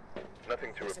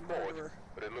 Nothing to report,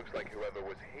 but it looks like whoever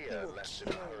was here left in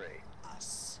a hurry.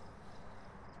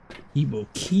 He will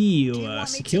kill Do you want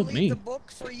us. me He to killed leave me. the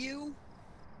book for you?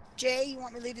 Jay, you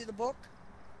want me to leave you the book?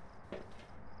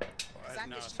 'Cause I'm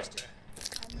No, just it's used to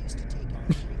okay. taking 3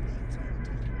 things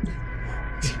all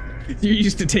the time. You're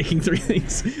used to taking 3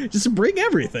 things. Just bring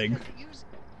everything.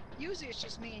 Usually it's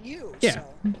just me and you. Yeah.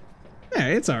 So. Yeah,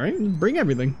 it's alright. Bring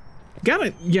everything.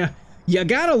 You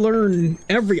gotta learn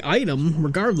every item,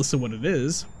 regardless of what it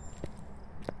is.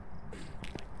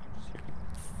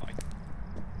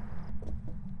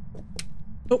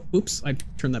 Oh, oops, I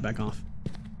turned that back off.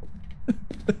 Nope,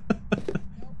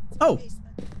 it's in Oh. the basement.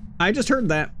 I just heard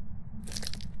that.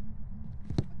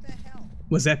 What the hell?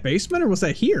 Was that basement or was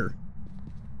that here?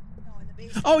 No, in the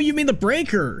basement. Oh, you mean the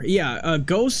breaker? Yeah,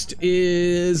 ghost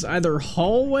is either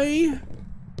hallway...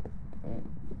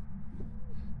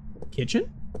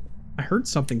 Kitchen? I heard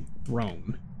something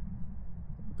thrown.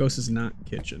 Ghost is not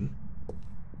kitchen.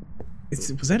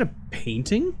 Was that a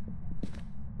painting?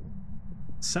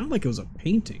 It sounded like it was a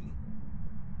painting.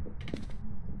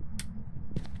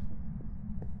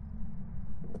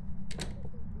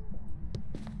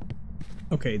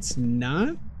 Okay, it's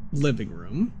not living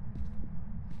room.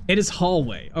 It is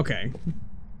hallway. Okay.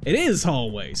 It is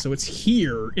hallway, so it's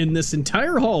here in this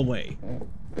entire hallway.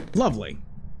 Lovely.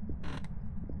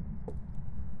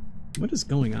 What is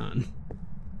going on?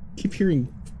 Keep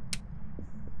hearing...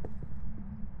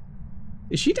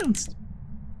 Is she downstairs?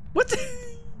 What the...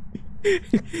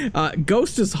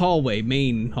 Ghost is hallway,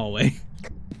 main hallway.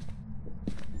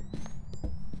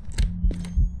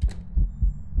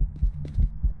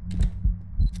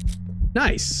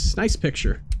 Nice. Nice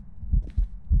picture.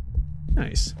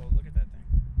 Nice. Oh, look at that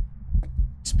thing.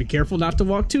 Just be careful not to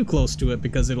walk too close to it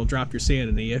because it'll drop your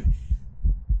sanity.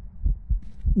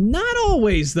 Not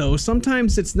always, though.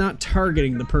 Sometimes it's not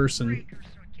targeting the person.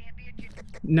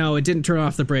 No, it didn't turn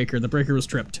off the breaker. The breaker was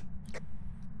tripped.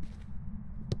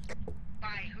 By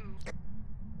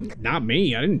who? Not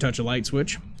me. I didn't touch a light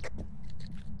switch.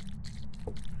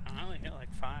 I only hit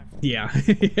like 5. Yeah.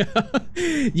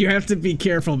 You have to be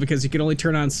careful because you can only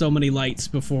turn on so many lights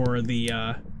before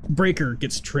the breaker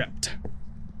gets tripped.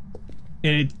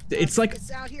 And it's like... It's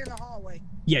out here in the hallway.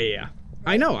 Yeah.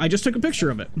 I know. I just took a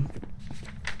picture of it. Oh,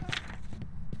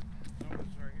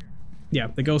 it's right here. Yeah,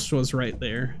 the ghost was right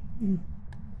there.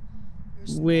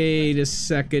 There's Wait a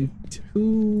second.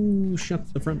 Who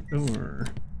shut the front door?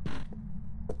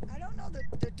 I don't know.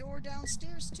 The door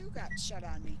downstairs too got shut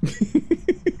on me.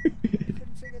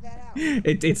 Couldn't figure that out.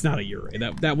 It's not a U-ray.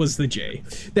 That was the J.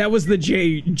 That was the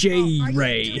J Oh, are you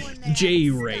ray. doing that?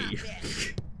 J-ray. Stop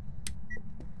it.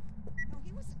 No,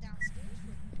 he wasn't downstairs.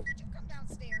 Did you come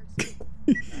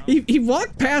downstairs? He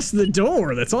walked past the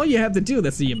door. That's all you have to do.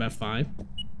 That's the EMF 5.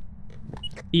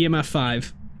 EMF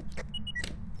 5.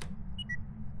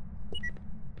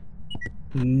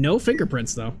 No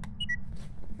fingerprints though.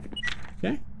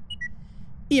 Okay.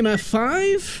 EMF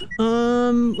 5.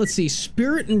 Let's see.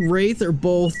 Spirit and Wraith are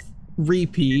both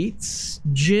repeats.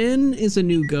 Jin is a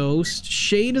new ghost.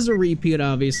 Shade is a repeat,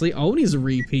 obviously. Oni's a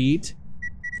repeat.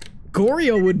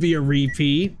 Goryo would be a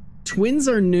repeat. Twins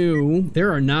are new.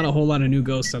 There are not a whole lot of new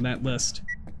ghosts on that list.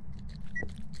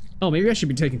 Oh, maybe I should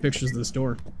be taking pictures of this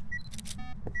door.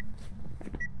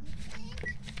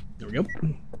 There we go.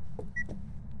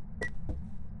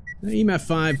 EMF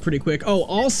 5 pretty quick. Oh,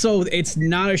 also, it's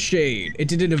not a shade. It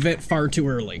did an event far too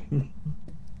early.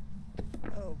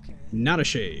 Okay. Not a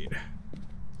shade.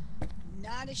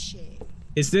 Not a shade.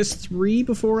 Is this 3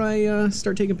 before I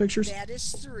start taking pictures? That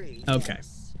is 3. Okay.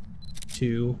 Yes.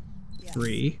 2, Yes.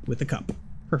 3 with a cup.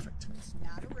 Perfect. It's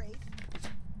not a wraith.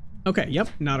 Okay, yep.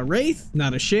 Not a wraith,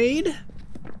 not a shade.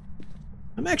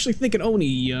 I'm actually thinking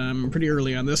Oni pretty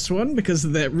early on this one because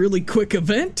of that really quick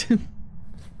event.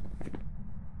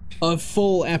 A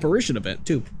full apparition event,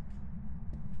 too.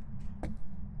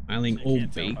 Eiling So you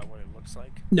can't tell Oldby. by what it looks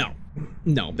like. No.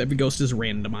 No, every ghost is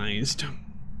randomized.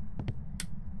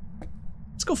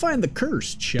 Let's go find the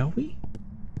cursed, shall we?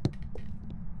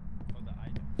 Oh, the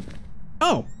item.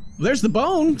 Oh, there's the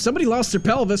bone. Somebody lost their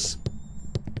pelvis.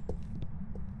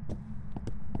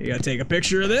 You gotta take a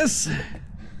picture of this.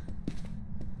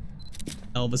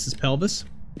 Elvis's pelvis.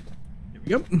 There we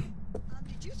go. Did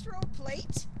you throw a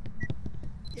plate?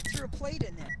 It threw a plate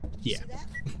in there. Did you Yeah. see that?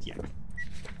 Yeah.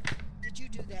 Did you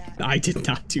do that? I did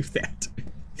not do that.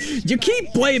 You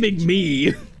keep blaming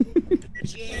me.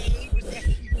 Jay, was that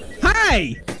you?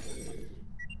 Hi!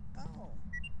 Oh,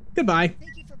 Goodbye.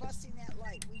 thank you for busting that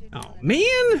light. We didn't Oh, want it man.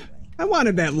 anyway. I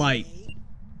wanted that light. D8.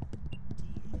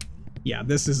 Yeah,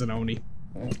 this is an Oni.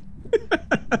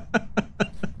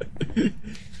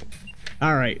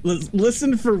 Alright,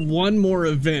 listen for one more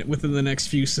event within the next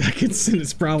few seconds, and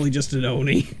it's probably just an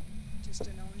Oni. Just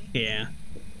an Oni. Yeah.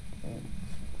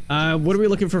 What are we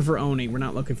looking for Oni? We're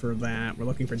not looking for that. We're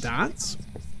looking for dots.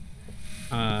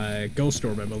 Ghost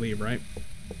orb, I believe, right?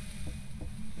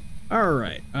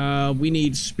 Alright, we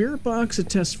need spirit box to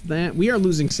test for that. We are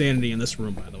losing sanity in this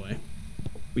room, by the way.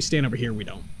 We stand over here, we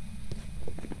don't.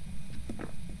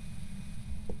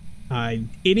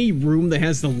 Any room that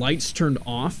has the lights turned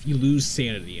off, you lose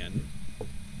sanity in.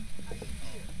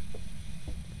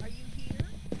 Are you here?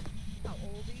 How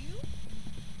old are you?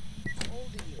 How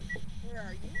old are you? Where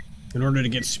are you? In order to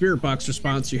get spirit box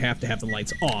response, you have to have the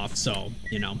lights off, so,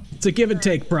 you know, it's a give and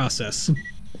take process.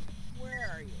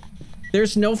 Where are you?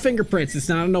 There's no fingerprints, it's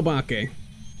not a Nobake.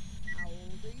 How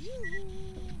old are you?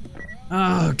 Where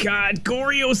Oh are god,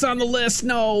 Goryo's on the list,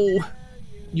 no! you?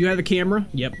 You have a camera?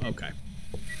 Yep, okay.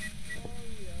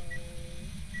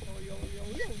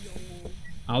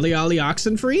 Ollie Ollie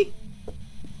oxen free?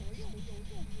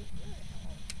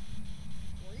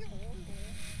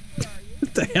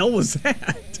 What the hell was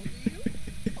that?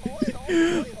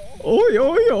 Oi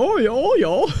oi oi oi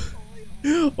oi.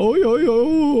 Oi oi oi.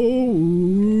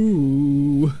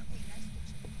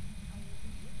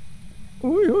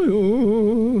 Oi oi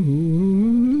oi.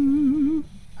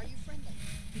 Are you friendly?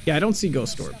 Yeah, I don't see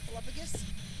Ghost Orb. Snuffleupagus?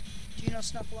 Do you know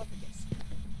Snuffleupagus?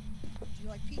 Do you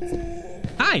like pizza?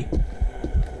 Hi!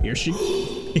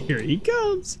 Here he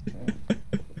comes.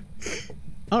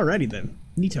 Alrighty then.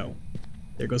 Neato.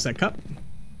 There goes that cup.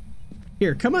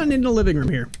 Here, come on in the living room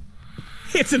here.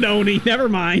 It's an Oni, never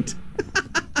mind.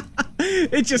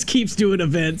 It just keeps doing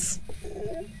events.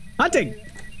 Hunting!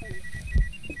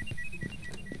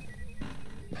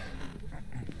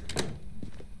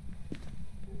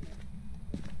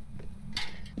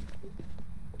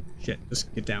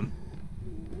 get down.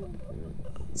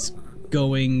 It's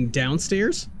going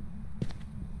downstairs.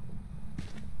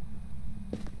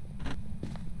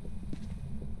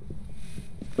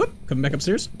 Whoop, coming back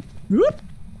upstairs. Whoop.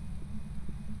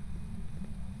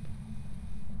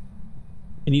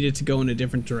 I need it to go in a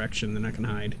different direction, then I can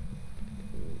hide.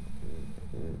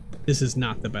 This is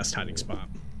not the best hiding spot.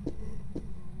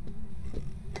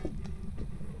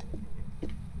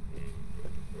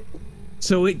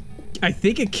 So I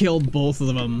think it killed both of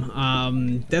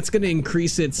them. That's gonna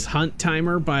increase its hunt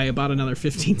timer by about another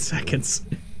 15 seconds.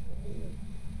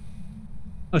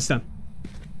 Oh, it's done.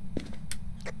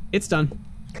 It's done.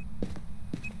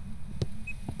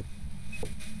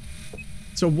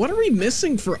 So what are we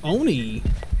missing for Oni?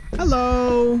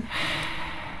 Hello.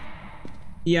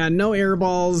 Yeah, no air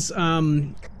balls.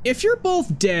 If you're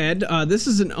both dead, this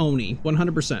is an Oni,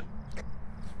 100%.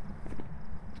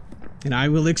 And I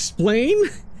will explain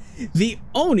the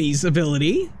Oni's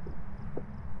ability.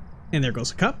 And there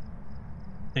goes a cup.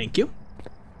 Thank you.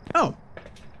 Oh.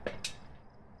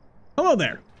 Hello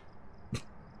there.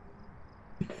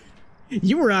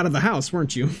 You were out of the house,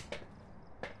 weren't you?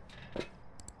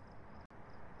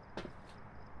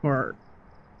 Or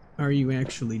are you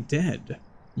actually dead?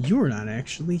 You're not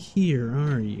actually here,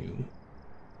 are you?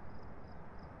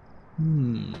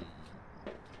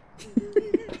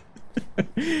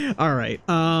 Alright,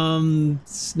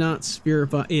 it's not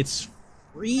Spirifa, it's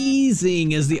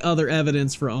freezing as the other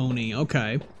evidence for Oni.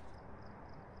 Okay.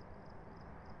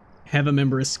 Have a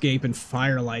member escape and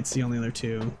Firelight's the only other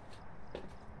two.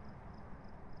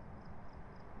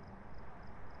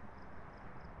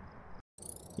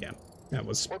 Yeah, that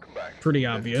was pretty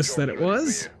obvious that it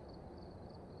was.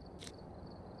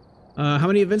 How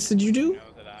many events did you do?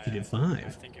 You did 5. I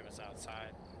think it was outside,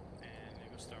 and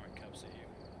it was throwing cups at you.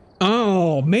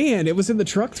 Oh man, it was in the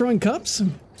truck throwing cups?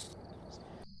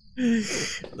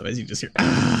 Otherwise you just hear,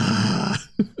 ah!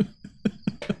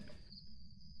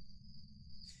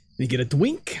 You get a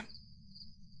twink.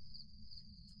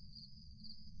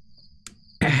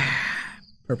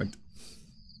 Perfect.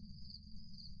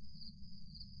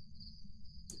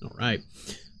 All right.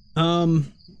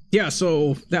 Yeah,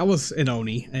 so that was an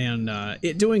Oni, and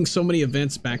it doing so many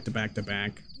events back to back to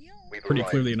back, pretty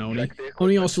clearly an Oni.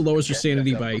 Oni also lowers your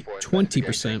sanity by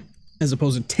 20%, as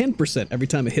opposed to 10% every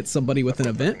time it hits somebody with an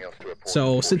event.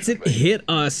 So since it hit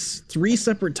us 3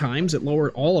 separate times, it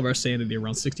lowered all of our sanity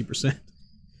around 60%.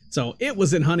 So it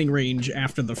was in hunting range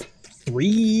after the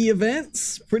 3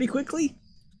 events pretty quickly.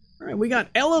 All right, we got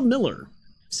Ella Miller,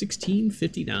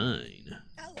 1659.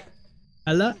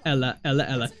 Ella.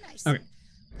 Nice, Okay.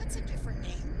 that's a different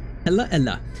name.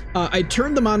 Ella. I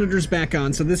turned the monitors back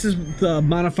on, so this is the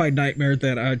modified nightmare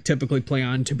that I typically play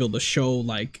on to be able to show,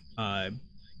 like,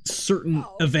 certain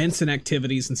events and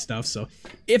activities and stuff. So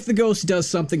if the ghost does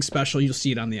something special, you'll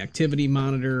see it on the activity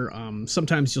monitor.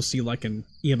 Sometimes you'll see, like, an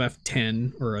EMF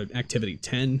 10 or an activity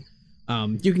 10.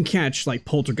 You can catch, like,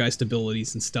 poltergeist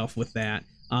abilities and stuff with that.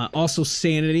 Also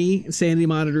sanity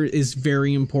monitor is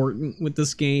very important with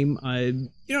this game.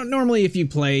 You know, normally if you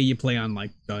play on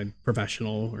like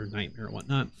professional or nightmare or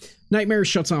whatnot. Nightmare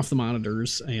shuts off the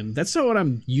monitors, and that's not what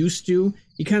I'm used to.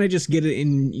 You kind of just get it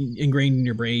ingrained in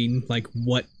your brain, like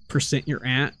what % you're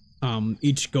at.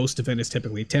 Each ghost event is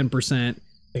typically 10%.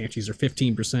 Banshees are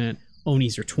 15%.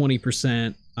 Onis are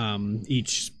 20%.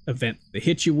 Each event they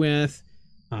hit you with.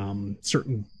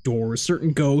 Certain doors,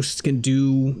 certain ghosts can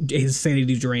do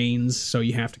insanity drains, so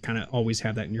you have to kind of always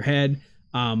have that in your head.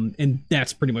 And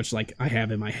that's pretty much like I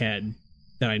have in my head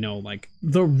that I know like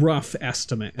the rough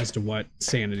estimate as to what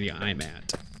sanity I'm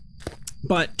at.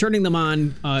 But turning them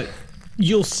on,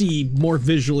 you'll see more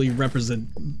visual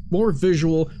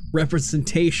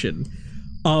representation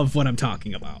of what I'm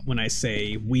talking about when I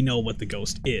say we know what the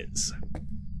ghost is.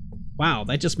 Wow,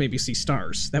 that just made me see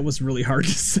stars. That was really hard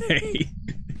to say.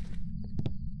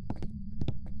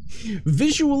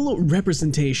 Visual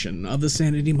representation of the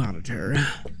sanity monitor.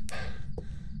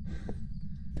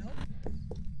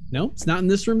 No, it's not in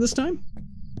this room this time.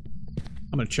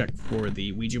 I'm gonna check for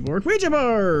the Ouija board. Ouija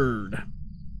board!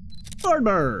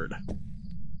 Bird!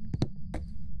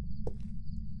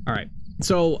 Alright,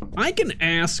 so I can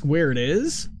ask where it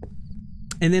is,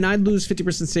 and then I'd lose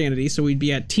 50% sanity, so we'd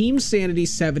be at team sanity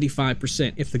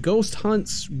 75%. If the ghost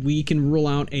hunts, we can rule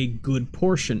out a good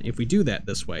portion if we do that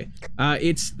this way.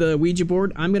 It's the Ouija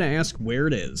board. I'm gonna ask where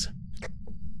it is.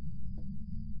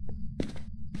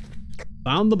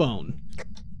 Found the bone.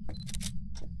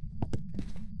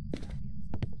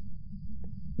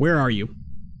 Where are you?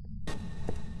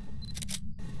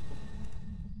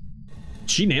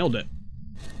 She nailed it.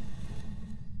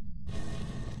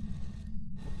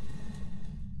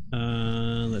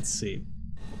 let's see.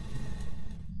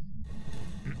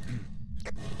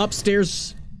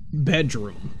 Upstairs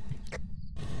bedroom.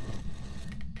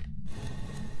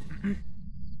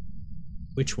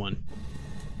 Which one?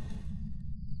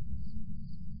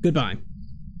 Goodbye.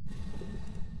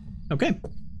 Okay,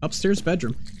 upstairs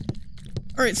bedroom.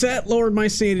 All right, so that lowered my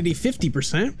sanity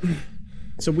 50%.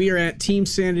 So we are at team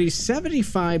sanity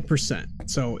 75%.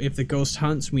 So if the ghost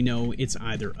hunts, we know it's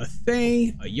either a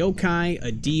Thay, a yokai,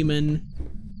 a demon.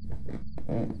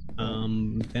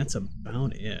 That's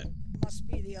about it. Must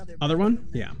be the other one?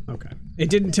 Yeah, okay. It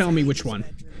didn't tell me which one.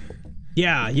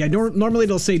 Yeah, normally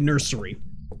it'll say nursery.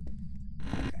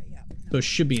 So it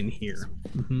should be in here.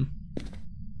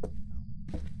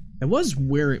 That was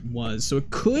where it was, so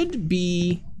it could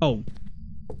be... Oh.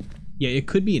 Yeah, it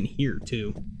could be in here,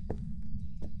 too.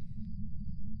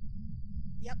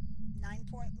 Yep,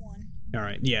 9.1.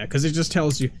 Alright, yeah, because it just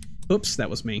tells you... Oops, that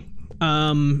was me.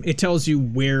 It tells you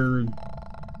where...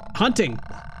 Hunting!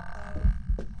 Oh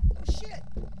shit!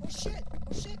 Oh shit!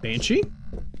 Oh shit! Banshee?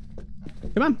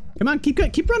 Come on, keep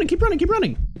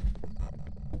running!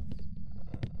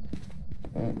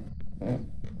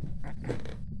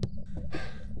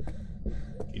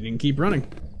 You didn't keep running.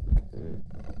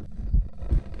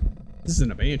 This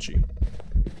isn't a banshee.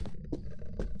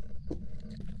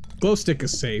 Glow stick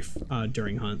is safe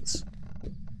during hunts.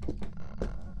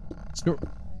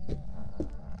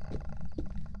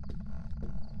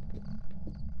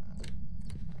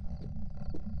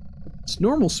 It's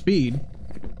normal speed.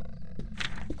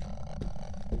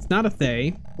 It's not a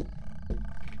Thay.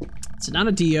 It's not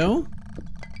a Dio.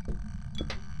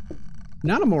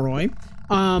 Not a Moroi.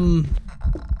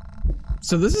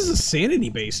 So this is a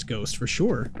sanity-based ghost for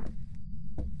sure.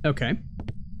 Okay.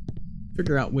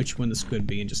 Figure out which one this could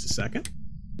be in just a second.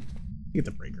 Get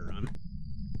the breaker on.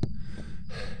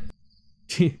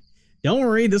 Don't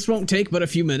worry, this won't take but a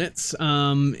few minutes.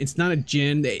 It's not a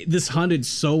Jinn. This hunted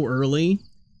so early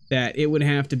that it would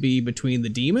have to be between the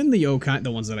demon, the yokai, the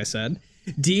ones that I said.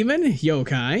 Demon,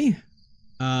 yokai.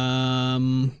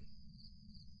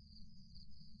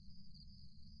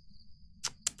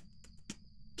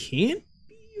 Can't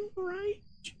be right.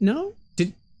 No?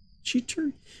 Did she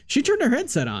turn? She turned her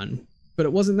headset on, but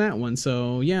it wasn't that one.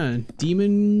 So yeah,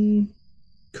 demon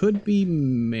could be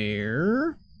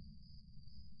mare.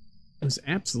 It was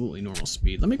absolutely normal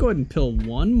speed. Let me go ahead and pill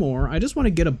one more. I just want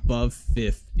to get above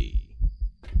 50.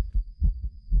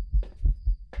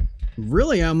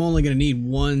 Really, I'm only going to need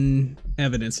one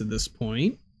evidence at this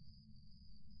point.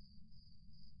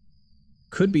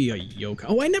 Could be a yokai.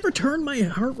 Oh, I never turned my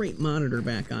heart rate monitor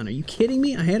back on. Are you kidding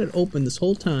me? I had it open this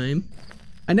whole time.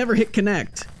 I never hit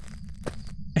connect.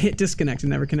 I hit disconnect and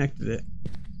never connected it.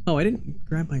 Oh, I didn't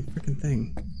grab my freaking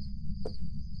thing.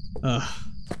 Ugh.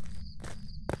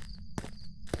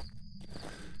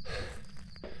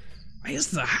 Why is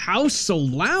the house so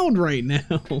loud right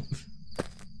now?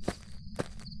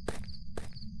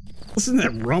 Listen to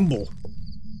that rumble.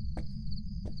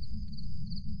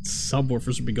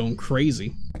 Subwoofers would be going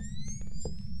crazy.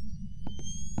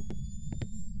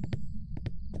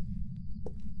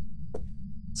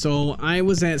 So I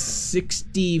was at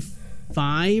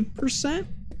 65%.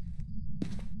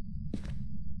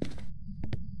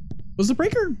 Was the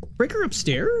breaker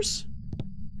upstairs?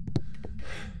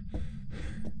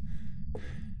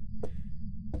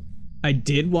 I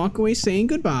did walk away saying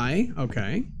goodbye.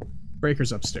 Okay.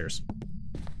 Breaker's upstairs.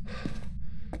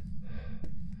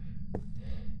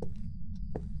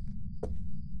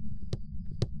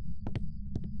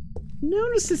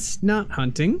 Notice it's not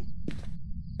hunting.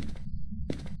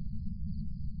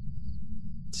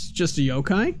 It's just a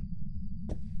yokai.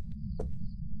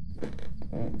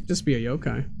 Just be a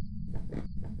yokai. Oh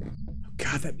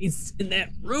god, that means it's in that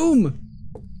room!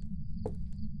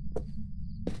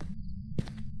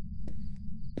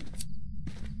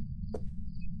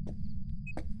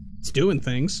 It's doing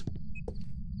things.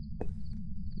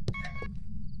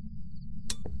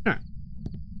 Alright.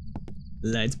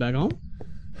 Lights back on.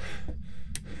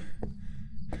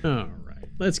 Alright,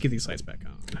 let's get these lights back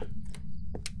on.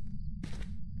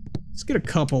 Let's get a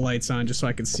couple lights on just so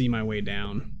I can see my way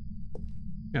down.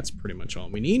 That's pretty much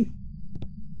all we need.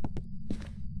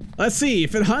 Let's see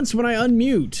if it hunts when I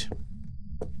unmute.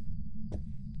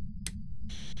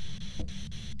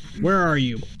 Where are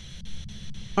you?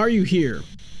 Are you here?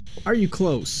 Are you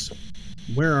close?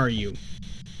 Where are you?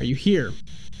 Are you here?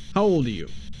 How old are you?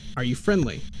 Are you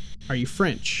friendly? Are you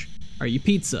French? Are you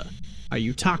pizza? Are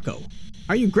you taco?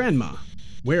 Are you grandma?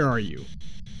 Where are you?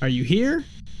 Are you here?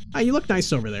 Ah, you look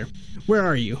nice over there. Where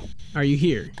are you? Are you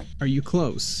here? Are you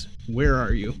close? Where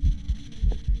are you?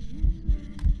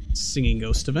 Singing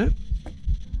ghost event.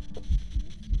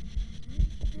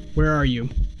 Where are you?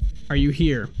 Are you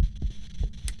here?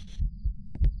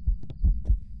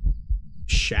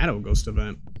 Shadow ghost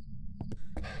event.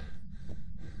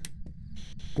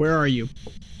 Where are you?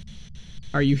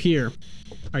 Are you here?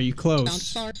 Are you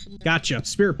close? Gotcha.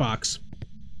 Spirit box.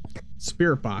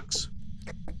 Spirit box.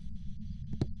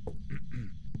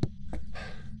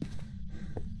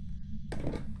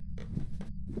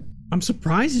 I'm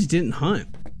surprised he didn't hunt.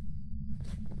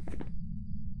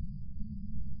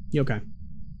 Yokai.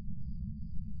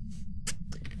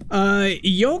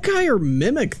 Yokai or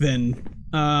Mimic then?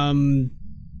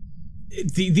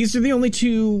 These are the only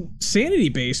two sanity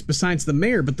based besides the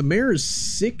mayor, but the mayor is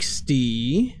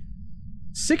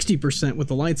 60% with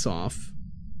the lights off.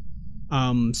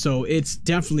 So it's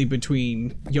definitely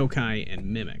between Yokai and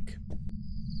Mimic.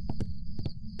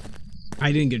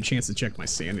 I didn't get a chance to check my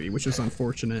sanity, which was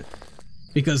unfortunate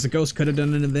because the ghost could have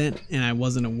done an event and I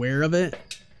wasn't aware of it.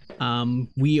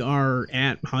 We are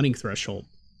at hunting threshold,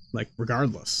 like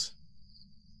regardless.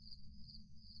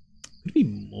 Could it be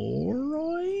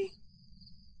Moroi?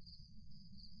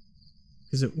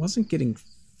 Because it wasn't getting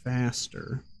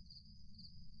faster.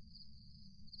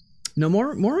 No,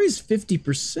 Moroi's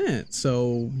 50%,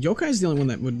 so Yokai's the only one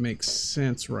that would make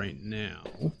sense right now.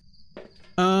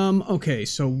 Okay,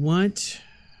 so what?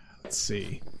 Let's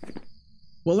see.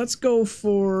 Well, let's go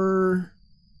for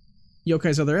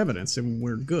Yokai's other evidence, and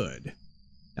we're good.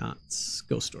 Dots,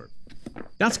 Ghost Orb.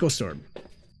 Dots, Ghost Orb.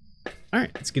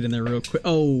 Alright, let's get in there real quick.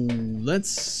 Oh,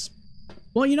 let's...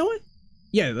 Well, you know what?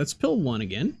 Yeah, let's pill one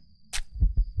again.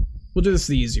 We'll do this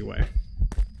the easy way.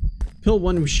 Pill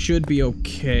one should be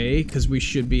okay, because we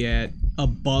should be at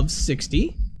above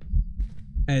 60.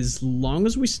 As long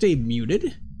as we stay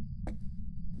muted,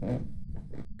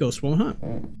 ghost won't hunt.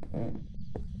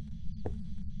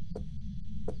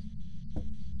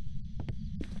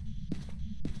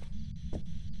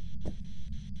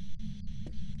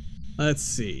 Let's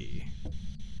see.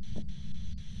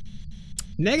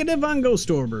 Negative on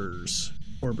ghost orbers.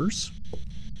 Orbers.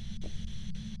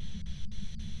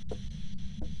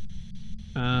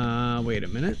 Wait a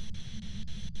minute.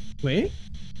 Wait.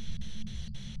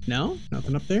 No?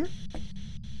 Nothing up there?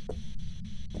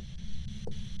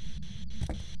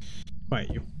 Quiet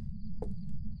you.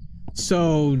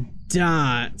 So,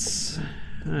 dots.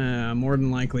 More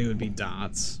than likely it would be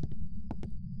dots.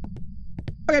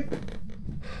 Okay.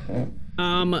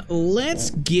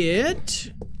 Let's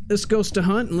get this ghost to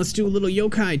hunt and let's do a little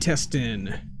yokai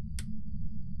testing.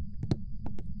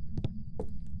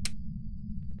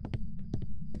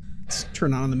 Let's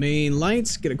turn on the main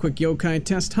lights, get a quick yokai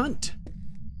test hunt,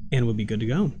 and we'll be good to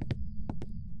go.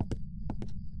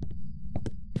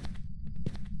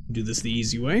 Do this the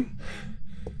easy way.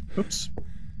 Oops.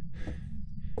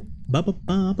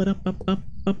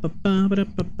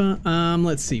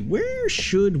 Let's see. Where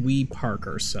should we park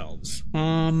ourselves?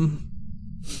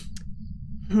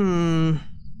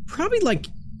 Probably like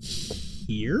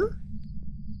here?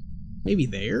 Maybe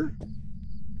there?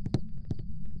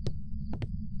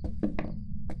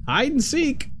 Hide and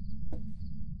seek.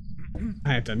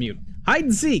 I have to unmute. Hide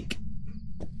and seek.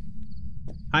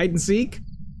 Hide and seek.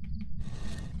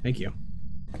 Thank you.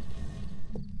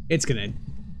 It's gonna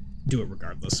do it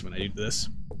regardless when I do this.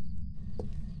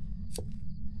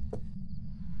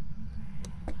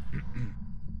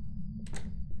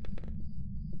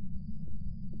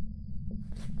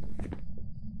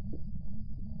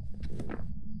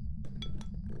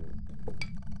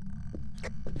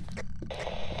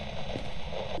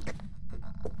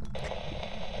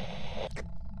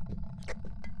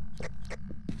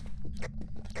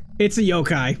 It's a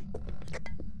yokai.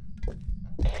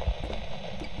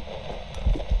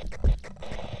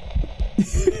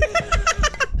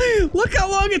 Look how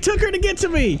long it took her to get to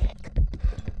me!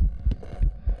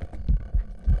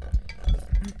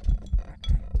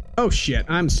 Oh shit,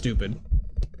 I'm stupid.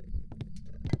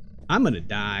 I'm gonna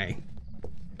die.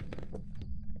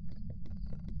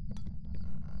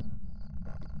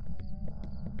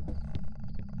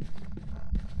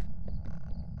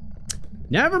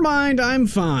 Never mind, I'm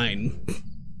fine.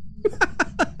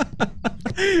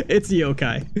 It's a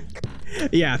yokai.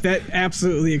 Yeah, that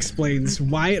absolutely explains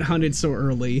why it hunted so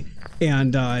early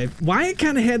and why it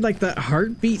kind of had like that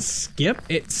heartbeat skip.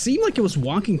 It seemed like it was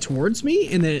walking towards me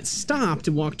and then it stopped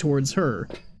and walked towards her.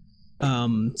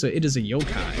 So it is a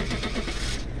yokai.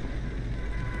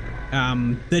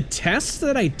 The test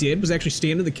that I did was actually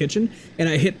stand in the kitchen and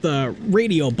I hit the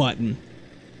radio button.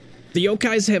 The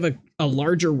yokais have a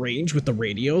larger range with the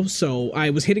radio, so I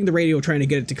was hitting the radio trying to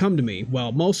get it to come to me.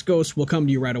 Well, most ghosts will come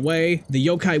to you right away. The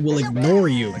yokai will ignore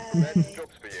you.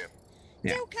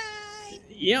 Yeah. Yokai!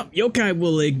 Yep, yokai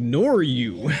will ignore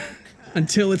you.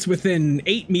 until it's within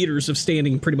 8 meters of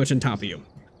standing pretty much on top of you.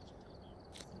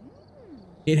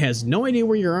 It has no idea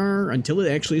where you are until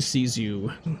it actually sees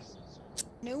you.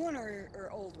 New one or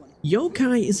old one?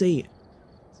 Yokai is a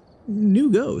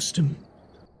new ghost.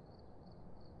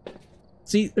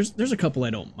 See, there's a couple I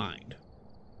don't mind.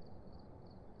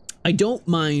 I don't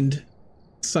mind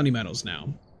Sunny Meadows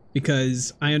now,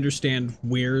 because I understand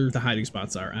where the hiding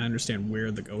spots are. I understand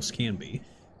where the ghosts can be.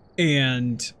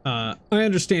 And I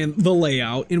understand the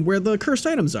layout and where the cursed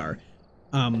items are.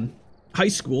 High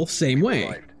school, same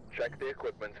way. Check the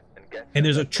equipment and get And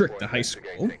there's a trick to high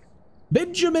school.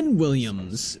 Benjamin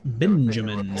Williams.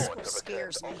 Benjamin.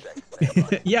 Scares me.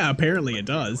 Yeah, apparently it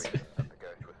does.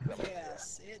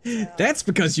 Yes, it That's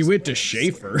because you went to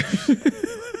Schaefer.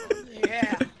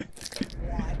 Yeah.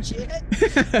 Watch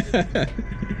it.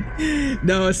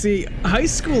 No, see, high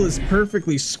school is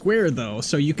perfectly square though,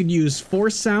 so you can use 4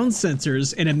 sound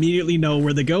sensors and immediately know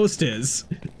where the ghost is.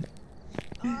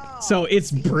 Oh, So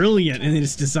it's brilliant in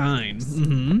its design.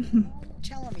 Mm-hmm.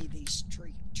 telling me these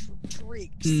treeks.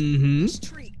 Mm-hmm. These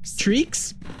treeks.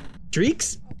 Treeks?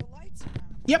 Treeks? Oh, the lights are on.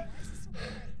 Yep. Why is it so bright?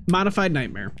 Modified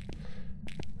nightmare.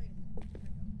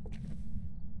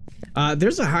 Wait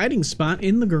There's a hiding spot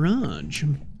in the garage.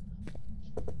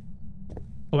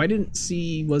 Oh, I didn't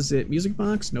see, was it music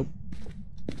box? Nope.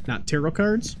 Not tarot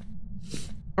cards?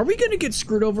 Are we gonna get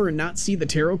screwed over and not see the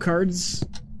tarot cards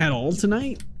at all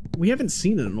tonight? We haven't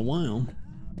seen it in a while.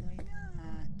 Probably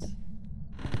not.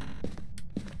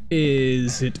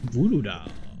 Is it Voodoo Doll?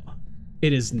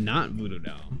 It is not Voodoo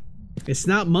Doll. It's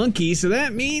not Monkey, so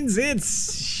that means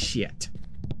it's shit.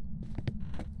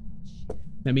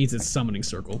 That means it's Summoning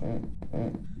Circle.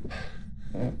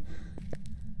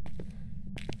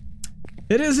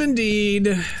 It is indeed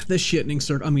the shitting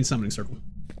circle. I mean, Summoning Circle.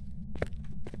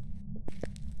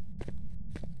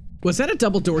 Was that a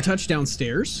double door touch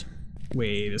downstairs?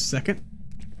 Wait a second.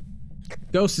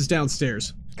 Ghost is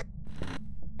downstairs.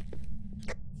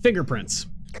 Fingerprints.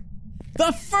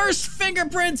 The first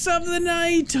fingerprints of the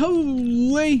night!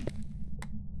 Holy!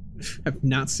 I've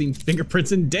not seen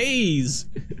fingerprints in days.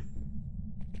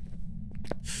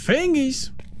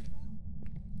 Fingies.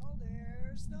 Oh,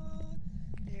 there's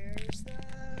the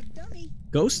dummy.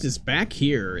 Ghost is back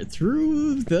here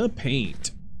through the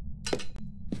paint.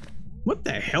 What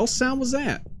the hell sound was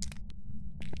that?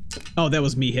 Oh, that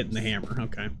was me hitting the hammer.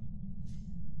 Okay.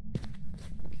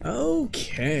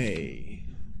 Okay.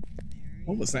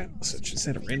 What was that message? Is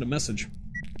that a random message?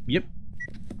 Yep.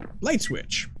 Light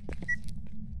switch.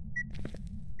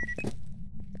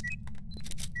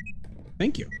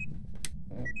 Thank you.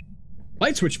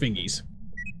 Light switch fingies.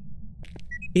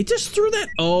 It just threw that.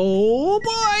 Oh boy,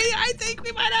 I think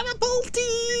we might have a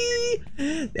bolty.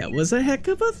 That was a heck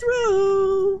of a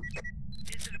throw. Is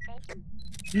it a pulse?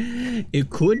 It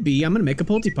could be. I'm gonna make a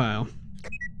bolty pile.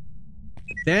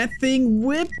 That thing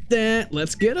whipped that.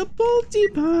 Let's get a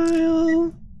bolty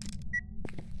pile.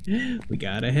 We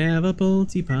gotta have a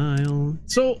bolty pile.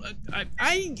 So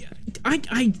I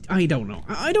don't know.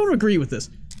 I don't agree with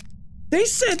this. They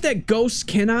said that ghosts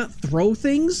cannot throw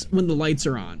things when the lights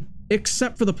are on,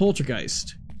 except for the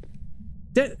poltergeist.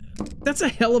 That's a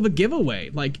hell of a giveaway,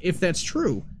 like, if that's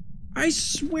true. I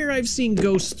swear I've seen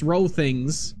ghosts throw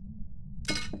things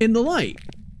in the light,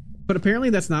 but apparently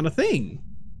that's not a thing.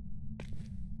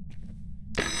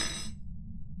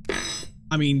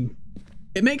 I mean,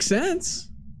 it makes sense,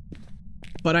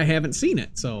 but I haven't seen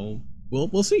it, so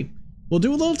we'll see. We'll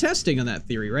do a little testing on that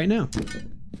theory right now.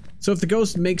 So if the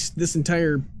ghost makes this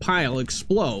entire pile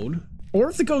explode,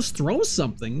 or if the ghost throws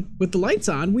something with the lights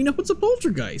on, we know it's a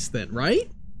poltergeist then,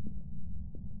 right?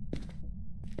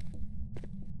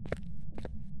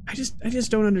 I just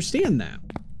don't understand that.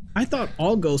 I thought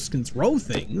all ghosts can throw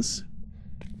things.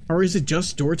 Or is it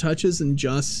just door touches and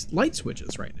just light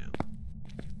switches right now?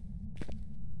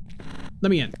 Let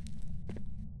me in.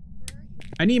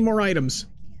 I need more items.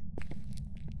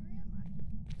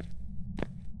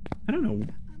 I don't know.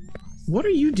 What are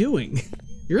you doing?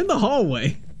 You're in the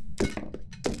hallway.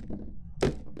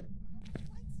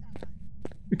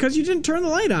 Because you didn't turn the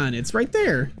light on. It's right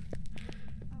there.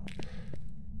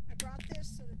 I brought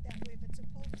this so that way if it's a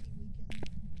polty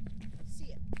we can see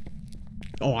it.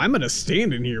 Oh, I'm gonna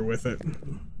stand in here with it. There we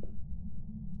go.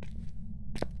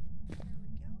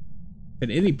 At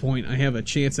any point I have a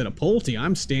chance at a polty,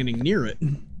 I'm standing near it.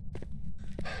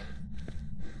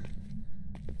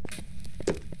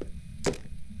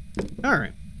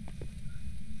 Alright.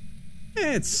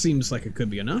 It seems like it could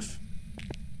be enough.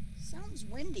 Sounds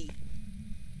windy.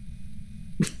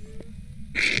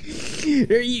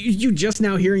 Are you just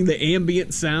now hearing the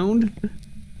ambient sound?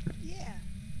 Yeah.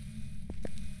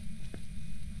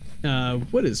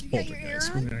 What is You got your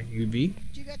poltergeist? air on? UV.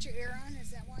 You got your air on?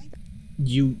 Is that why?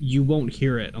 You won't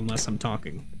hear it unless I'm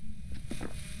talking.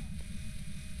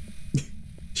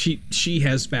 She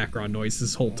has background noise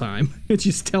this whole time. And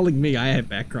she's telling me I have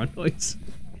background noise.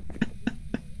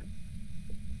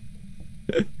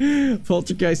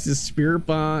 Poltergeist is spirit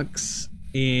box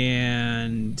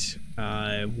and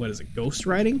what is it? Ghost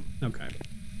writing? Okay.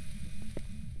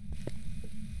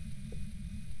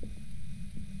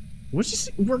 What's this?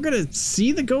 We're gonna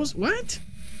see the ghost? What?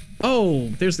 Oh,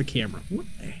 there's the camera. What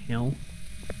the hell?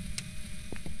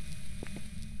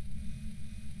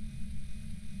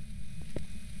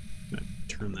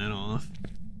 Turn that off.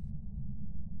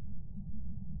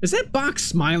 Is that box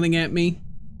smiling at me?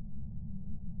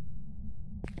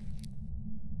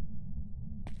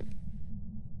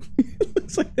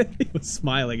 Looks like that thing was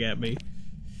smiling at me.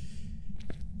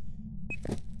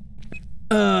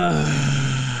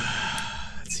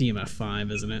 It's EMF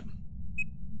 5, isn't it?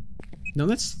 No,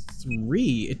 that's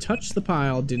 3. It touched the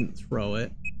pile, didn't throw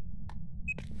it.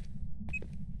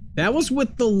 That was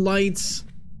with the lights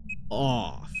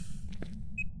off.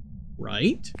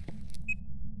 Right?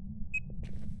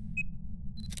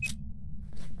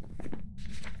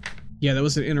 Yeah, that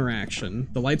was an interaction.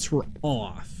 The lights were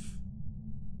off.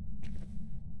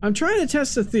 I'm trying to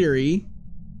test the theory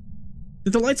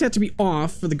that the lights had to be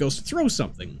off for the ghost to throw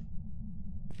something.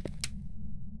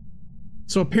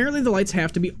 So apparently the lights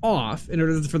have to be off in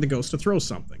order for the ghost to throw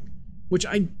something, which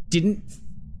I didn't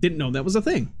know that was a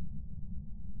thing.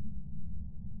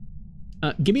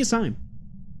 Give me a sign.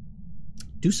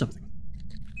 Do something.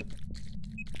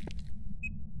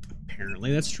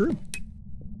 Apparently that's true.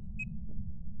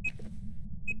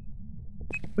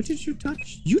 What did you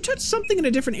touch? You touched something in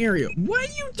a different area. Why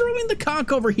are you throwing the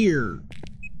cock over here?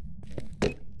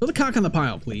 Throw the cock on the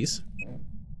pile, please.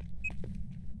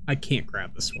 I can't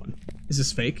grab this one. Is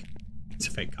this fake? It's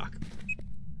a fake cock.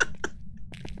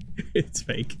 It's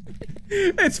fake.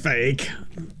 It's fake.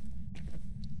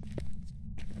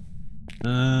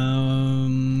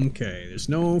 Okay, there's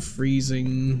no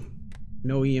freezing,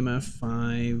 no EMF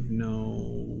 5,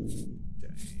 no...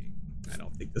 Dang, I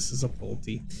don't think this is a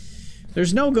Pulte.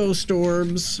 There's no ghost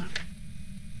orbs.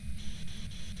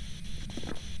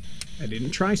 I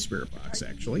didn't try Spirit Box,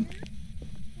 actually.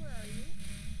 Where are you?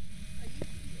 Are you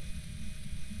here?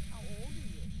 How old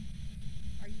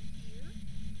are you? Are you here?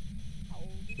 How old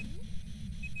are you?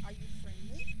 Are you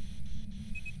friendly?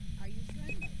 Are you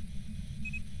friendly?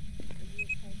 Are you a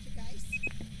poltergeist?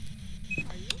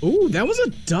 Are you? Ooh, that was a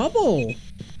double!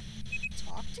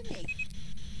 Talk to me.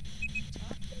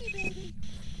 Talk to me, baby.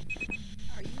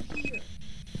 Are you here?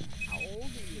 How old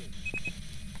are you?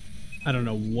 I don't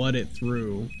know what it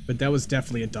threw, but that was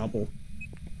definitely a double.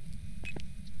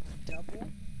 Double?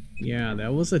 Yeah,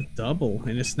 that was a double,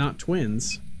 and it's not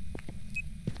twins.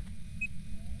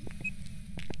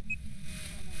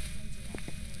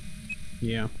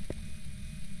 Yeah.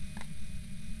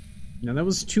 Now that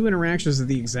was 2 interactions at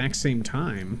the exact same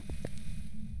time.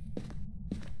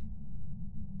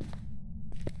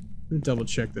 Double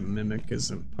check that mimic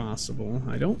isn't possible.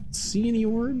 I don't see any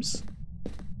orbs.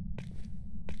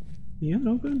 Yeah,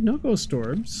 no ghost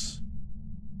orbs.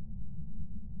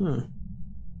 Huh.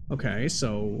 Okay,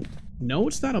 so no,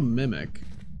 it's not a mimic.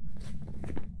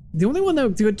 The only one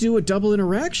that would do a double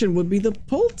interaction would be the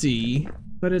Pulte,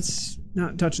 but it's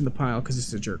not touching the pile because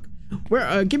it's a jerk.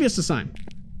 Where? Give us a sign.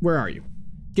 Where are you?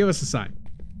 Give us a sign.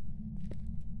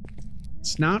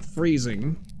 It's not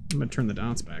freezing. I'm gonna turn the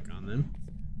dots back on then.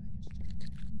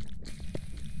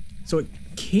 So it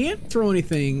can't throw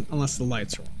anything unless the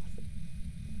lights are off.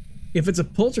 If it's a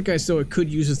poltergeist, though, it could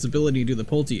use its ability to do the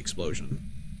Pulte explosion.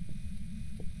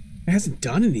 It hasn't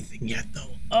done anything yet, though.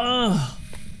 Ugh.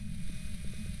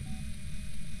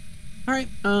 Alright,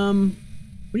 what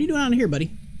are you doing on here,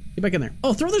 buddy? Get back in there.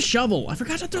 Oh, throw the shovel! I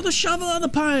forgot to throw the shovel on the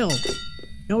pile!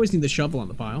 You always need the shovel on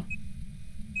the pile.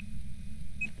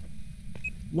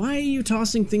 Why are you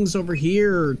tossing things over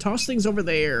here? Toss things over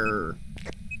there.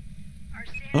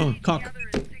 Oh, cock.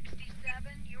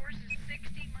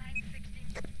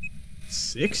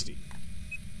 60?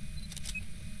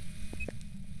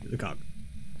 The cock.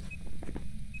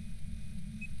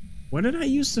 What did I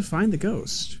use to find the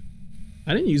ghost?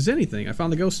 I didn't use anything. I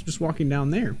found the ghost just walking down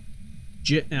there.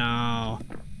 Oh,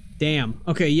 damn.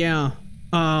 Okay, yeah.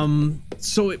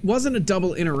 So it wasn't a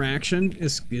double interaction.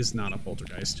 This is not a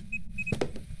poltergeist.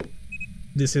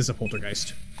 This is a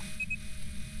poltergeist.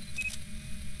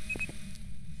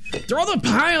 Throw the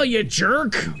pile, you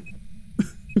jerk! Did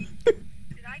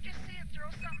I just see it throw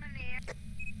something in the air?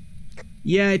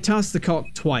 Yeah, I tossed the cock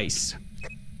twice.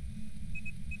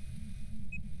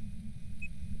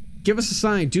 Give us a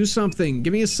sign. Do something.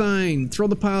 Give me a sign. Throw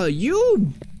the pile.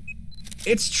 You!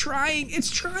 It's trying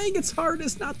its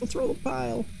hardest not to throw the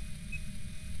pile.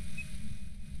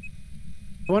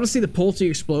 I want to see the Pulte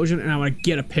explosion, and I want to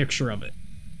get a picture of it.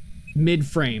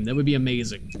 Mid-frame. That would be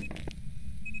amazing.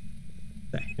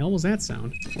 What the hell was that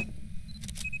sound?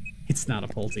 It's not a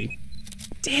Pulte.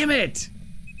 Damn it!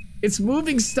 It's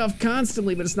moving stuff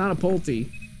constantly, but it's not a Pulte.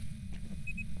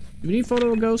 Do we need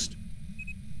photo of a ghost?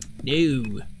 No.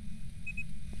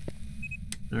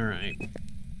 Alright.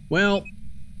 Well,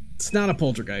 it's not a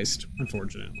poltergeist,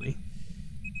 unfortunately.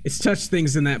 It's touched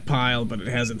things in that pile, but it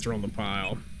hasn't thrown the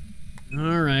pile.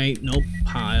 Alright, nope,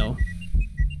 pile.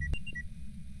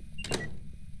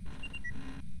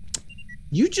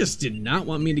 You just did not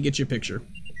want me to get your picture.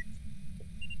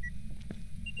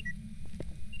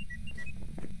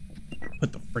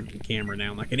 Put the freaking camera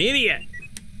down like an idiot!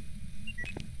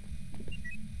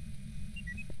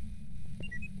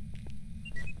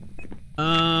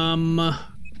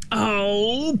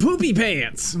 Oh, poopy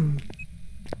pants!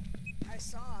 I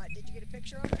saw it. Did you get a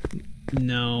picture of it?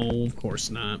 No, of course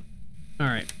not.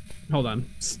 Alright, hold on.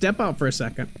 Step out for a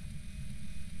second. Okay,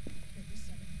 just a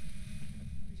second.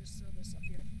 Let me just throw this up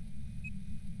here.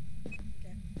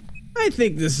 Okay. I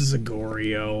think this is a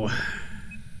Goryo. Oh,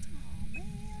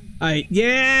 man.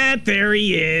 Yeah, there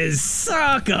he is.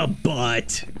 Suck a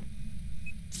butt.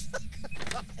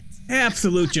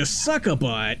 Absolute just suck a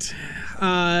butt.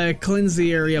 Cleanse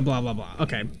the area, blah, blah, blah.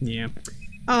 Okay, yeah.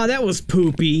 That was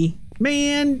poopy.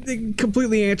 Man,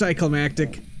 completely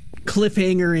anticlimactic.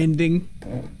 Cliffhanger ending.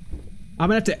 I'm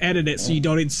gonna have to edit it so you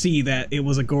don't even see that it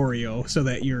was a Goryo, so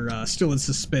that you're still in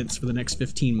suspense for the next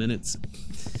 15 minutes.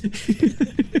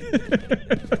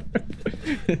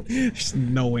 There's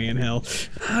no way in hell.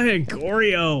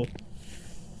 Goryo.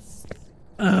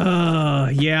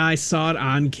 Yeah, I saw it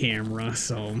on camera,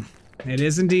 so it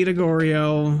is indeed a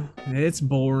Goryo. It's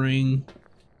boring.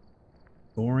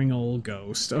 Boring old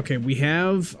ghost. Okay, we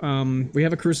have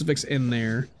a crucifix in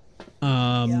there.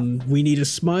 We need a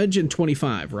smudge and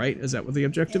 25, right? Is that what the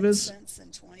objective is? Incense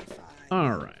and 25.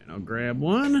 Alright, I'll grab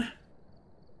one.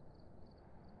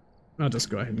 I'll just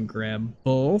go ahead and grab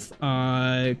both.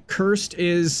 Cursed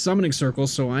is summoning circle,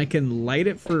 so I can light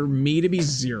it for me to be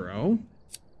 0.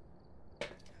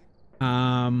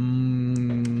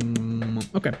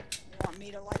 Okay. You want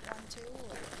me to light one too?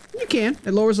 Or? You can.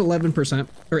 It lowers 11%,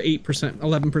 or 8%,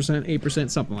 11%,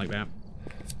 8%, something like that.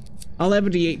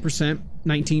 11% to 8%,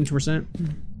 19%,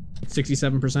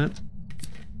 67%.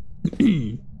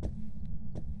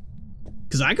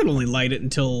 Because I could only light it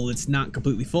until it's not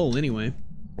completely full anyway.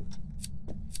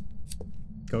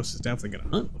 Ghost is definitely gonna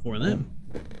hunt before then.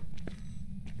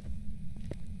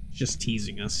 It's just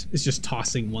teasing us. It's just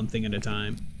tossing one thing at a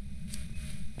time.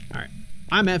 Alright.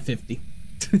 I'm at 50.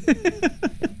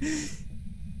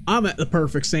 I'm at the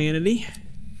perfect sanity.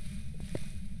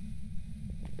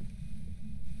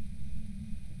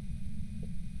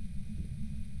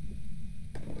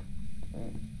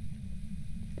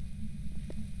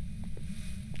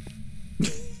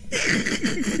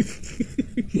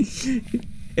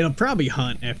 It'll probably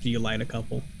hunt after you light a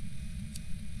couple.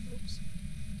 Oops.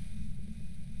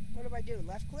 What do I do?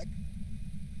 Left click?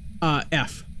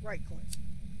 F. Right click.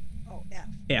 Oh, F.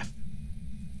 F.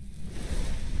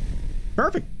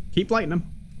 Perfect. Keep lighting them.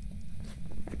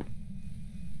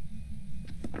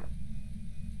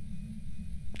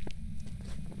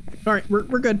 All right, we're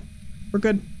good. We're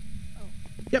good. Oh.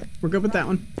 Yep, we're good with that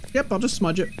one. Yep, I'll just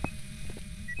smudge it.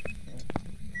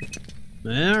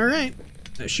 All right.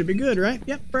 That should be good, right?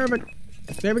 Yep, perfect.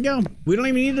 There we go. We don't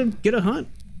even need to get a hunt.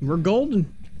 We're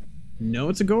golden. No,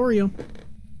 it's a Goryo.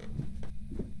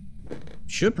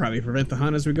 Should probably prevent the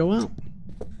hunt as we go out.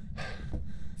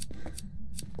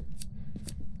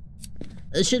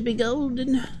 It should be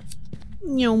golden.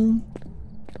 Yum.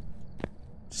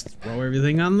 Just throw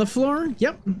everything on the floor.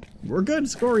 Yep, we're good.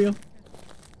 It's Goryo.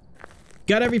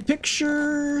 Got every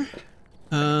picture.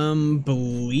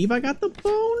 Believe I got the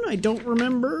bone. I don't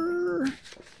remember.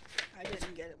 I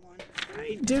didn't get it one.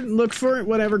 I didn't look for it.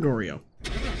 Whatever, Goryo.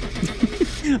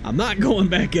 I'm not going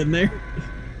back in there.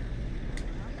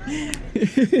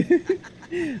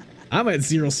 I'm at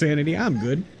 0 sanity. I'm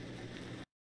good.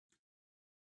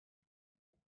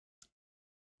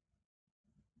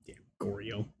 Yeah,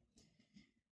 Goryo.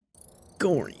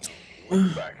 Goryo.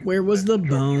 Where was the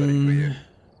bone?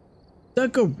 The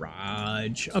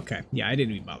garage. Okay. Yeah, I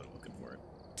didn't even bother looking for it.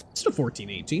 It's a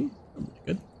 1418. I'm really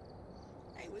good.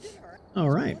 Hey, we did All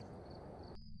right.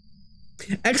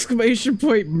 Exclamation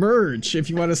point merch if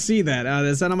you want to see that.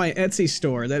 That's out on my Etsy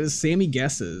store. That is Sammy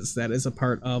Guesses. That is a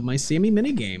part of my Sammy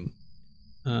minigame.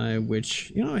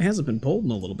 which, you know, it hasn't been pulled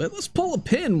in a little bit. Let's pull a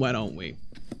pin, why don't we?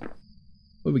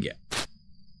 What do we get?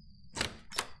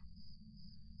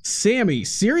 Sammy,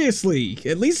 seriously,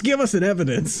 at least give us an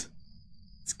evidence.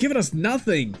 It's giving us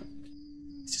nothing.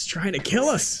 He's just trying to kill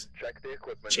us. Check the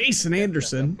equipment. Jason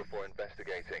Anderson. Before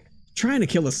investigating. Trying to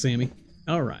kill us, Sammy.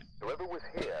 Alright. Whoever was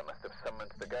here must have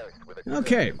summoned the ghost with a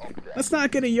Okay, object. let's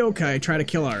not get a yokai try to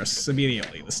kill us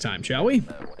immediately this time, shall we? Know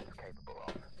what it's capable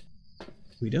of.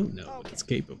 We don't know what it's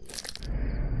capable.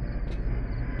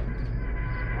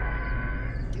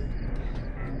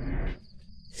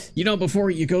 You know, before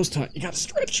you ghost hunt, you gotta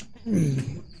stretch.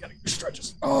 You gotta get your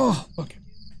stretches. Oh, okay.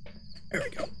 There we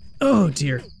go. Oh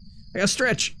dear. I gotta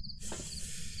stretch.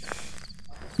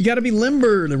 You gotta be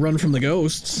limber to run from the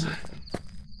ghosts.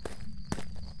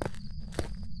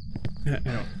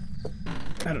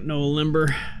 I don't know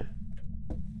limber.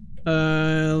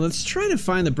 Let's try to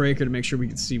find the breaker to make sure we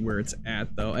can see where it's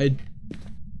at, though. I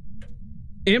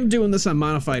am doing this on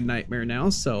Modified Nightmare now,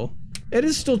 so it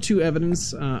is still 2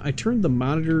 evidence. I turned the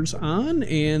monitors on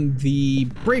and the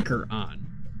breaker on,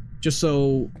 just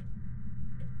so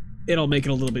it'll make it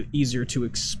a little bit easier to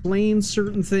explain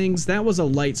certain things. That was a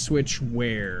light switch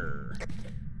where...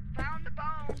 Found the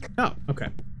bone. Oh, okay.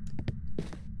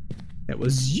 That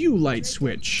was you, light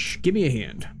switch. Give me a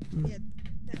hand. Yeah,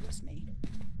 that was me.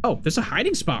 Oh, there's a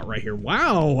hiding spot right here.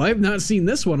 Wow, I've not seen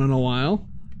this one in a while.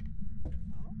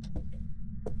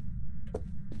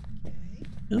 Oh.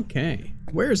 Okay. Okay.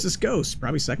 Where is this ghost?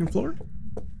 Probably 2nd floor?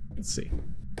 Let's see.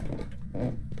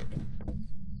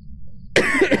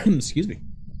 Excuse me.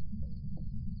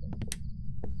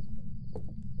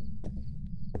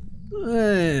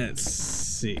 Let's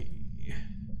see.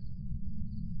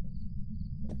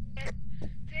 It's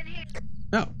in here.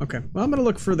 Oh, okay. Well, I'm gonna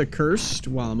look for the cursed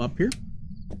while I'm up here.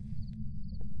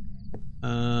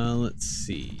 Let's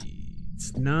see.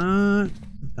 It's not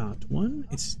that one.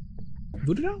 It's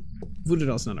Voodoo Doll? Voodoo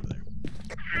Doll's not over there.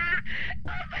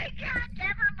 Oh my god,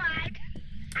 never mind.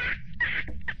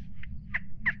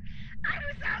 I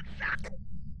was outside.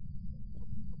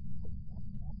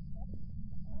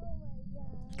 Oh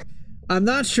my god. I'm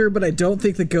not sure, but I don't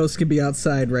think the ghost can be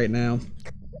outside right now.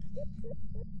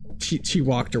 She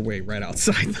walked her way right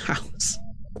outside the house.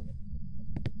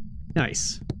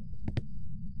 Nice.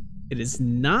 It is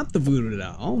not the Voodoo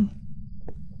Doll.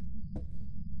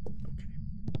 Okay.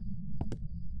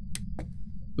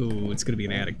 Ooh, it's gonna be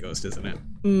an attic ghost, isn't it?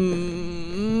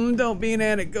 Don't be an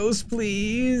attic ghost,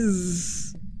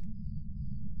 please.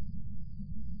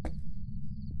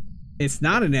 It's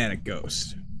not an attic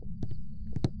ghost.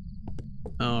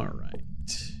 Alright.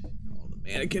 All the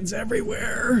mannequins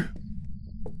everywhere.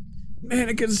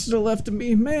 Mannequins to the left of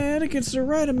me, mannequins to the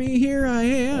right of me. Here I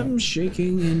am,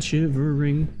 shaking and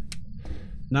shivering.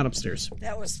 Not upstairs.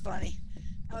 That was funny.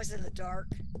 I was in the dark,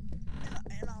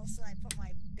 and all of a sudden I put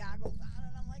my goggles on,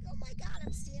 and I'm like, oh my god,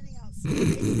 I'm standing outside.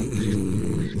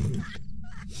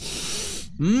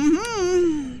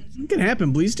 It can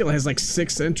happen. Bleasdale has like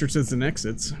 6 entrances and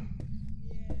exits.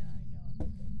 Yeah,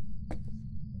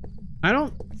 I know. I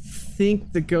don't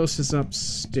think the ghost is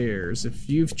upstairs. If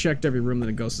you've checked every room, then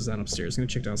the ghost is not upstairs. I'm gonna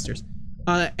check downstairs.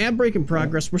 Ad break in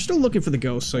progress. We're still looking for the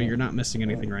ghost, so you're not missing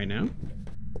anything right now.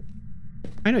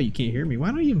 I know you can't hear me. Why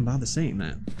don't you even bother saying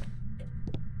that?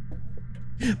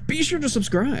 Be sure to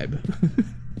subscribe.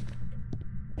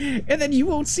 And then you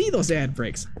won't see those ad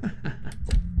breaks.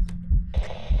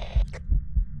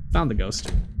 Found the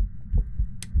ghost.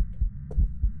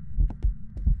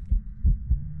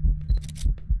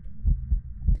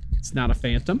 It's not a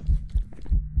phantom.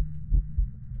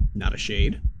 Not a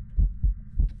shade.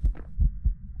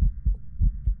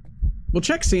 We'll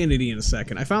check sanity in a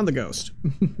second. I found the ghost. Oh,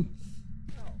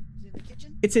 is it in the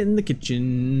kitchen? It's in the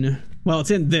kitchen. Well,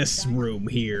 it's in this room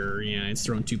here. Yeah, it's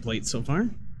thrown 2 plates so far.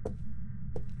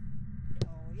 Oh,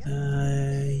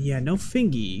 yeah. Yeah, no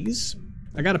fingies.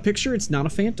 I got a picture. It's not a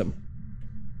phantom.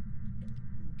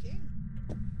 Okay.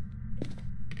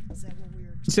 Is that what we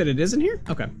were You said it isn't here?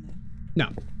 Okay.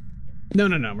 No. No,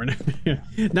 we're not,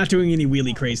 not doing any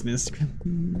wheelie craziness. Oh,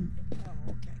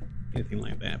 okay. Anything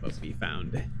like that, but we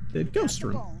found the ghost Got the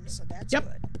room. bone, so that's Yep.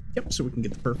 good. Yep, so we can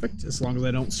get the perfect, as long as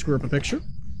I don't screw up a picture.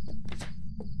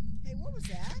 Hey, what was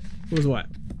that? What was what?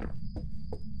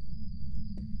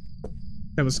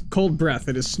 That was cold breath.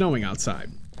 It is snowing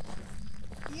outside.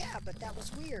 Yeah, but that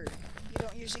was weird. You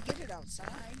don't usually get it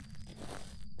outside.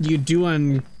 You do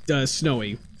on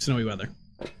snowy weather.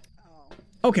 Oh.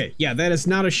 Okay, yeah, that is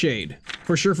not a shade.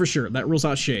 For sure, for sure. That rules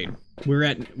out shade. We're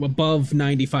at above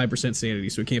 95% sanity,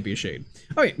 so it can't be a shade.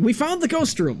 Okay, we found the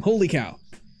ghost room. Holy cow.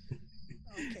 Okay,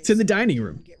 It's in the so dining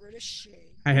room. get rid of shade.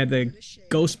 I had the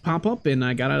ghost pop up and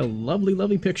I got a lovely,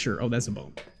 lovely picture. Oh, that's a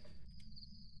bone. Okay.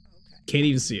 Can't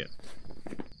even see it.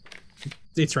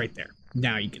 It's right there.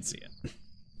 Now you can see it.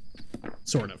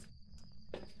 Sort of.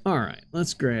 Alright,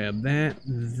 let's grab that,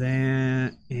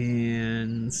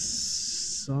 and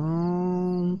salt.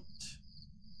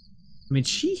 I mean,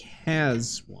 she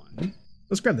has one.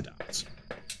 Let's grab the dots.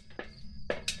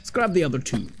 Let's grab the other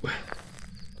two.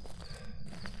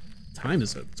 Time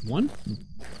is it? It's 1?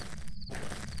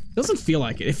 Doesn't feel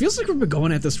like it. It feels like we've been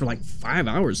going at this for like 5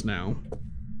 hours now.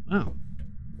 Wow.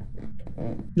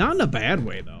 Not in a bad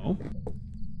way, though.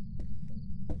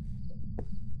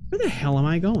 Where the hell am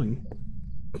I going?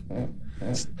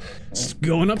 It's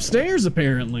going upstairs,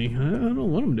 apparently. I don't know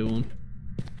what I'm doing.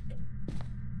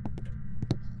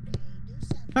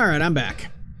 Alright, I'm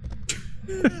back.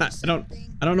 I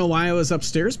don't know why I was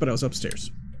upstairs, but I was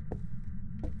upstairs.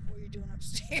 What are you doing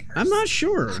upstairs? I'm not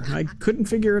sure. I couldn't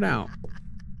figure it out.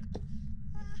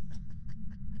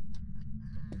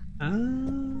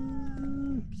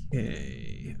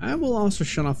 Okay. I will also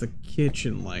shut off the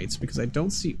kitchen lights because I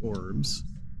don't see orbs.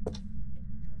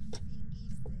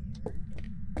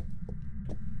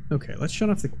 Okay, let's shut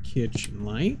off the kitchen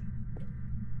light.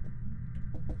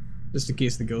 Just in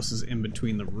case the ghost is in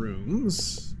between the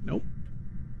rooms. Nope.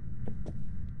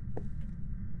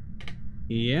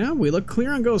 Yeah, we look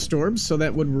clear on ghost orbs, so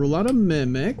that would rule out a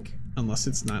mimic. Unless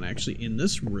it's not actually in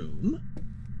this room.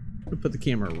 We'll put the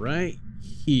camera right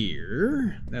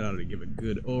here. That ought to give a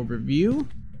good overview.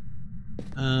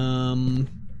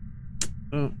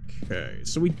 Okay,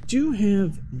 so we do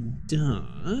have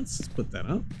dots. Let's put that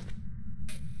up.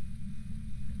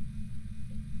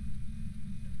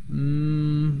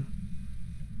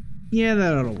 Yeah,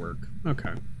 that ought to work.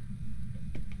 Okay.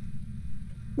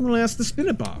 We'll ask the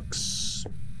spirit box.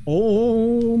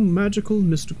 Oh, magical,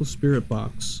 mystical spirit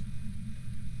box.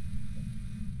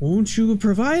 Won't you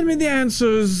provide me the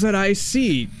answers that I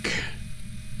seek?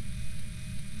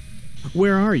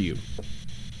 Where are you?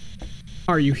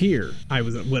 Are you here? I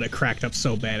would have cracked up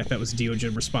so bad if that was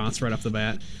Deogen response right off the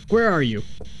bat. Where are you?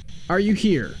 Are you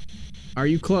here? Are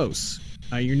you close?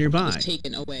 Are you nearby?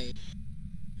 Taken away.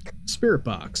 Spirit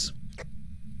box.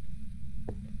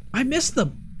 I missed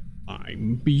the...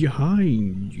 I'm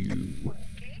behind you.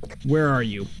 Where are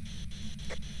you?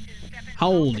 How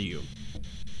old are you?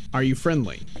 Are you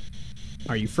friendly?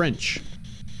 Are you French?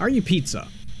 Are you pizza?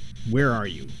 Where are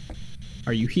you?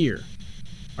 Are you here?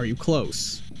 Are you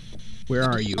close? Where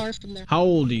are you? How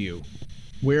old are you?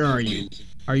 Where are you?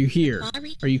 Are you here?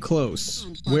 Are you close?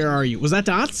 Where are you? Was that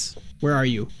dots? Where are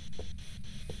you?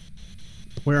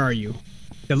 Where are you?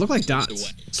 They look like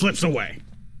dots. Slips away.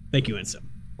 Thank you, Ensign.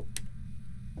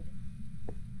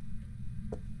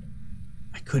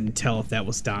 I couldn't tell if that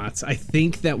was dots. I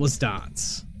think that was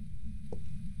dots.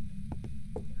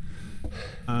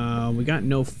 We got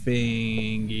no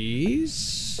fingies.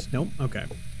 Nope, okay.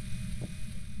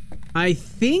 I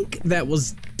think that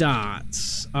was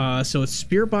dots. So it's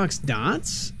Spirit Box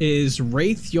dots is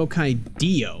Wraith Yokai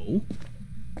Dio.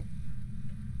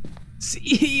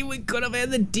 See, we could have had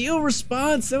the Dio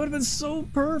response. That would have been so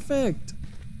perfect.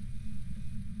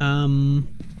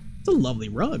 It's a lovely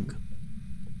rug.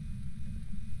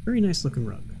 Very nice looking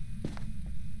rug.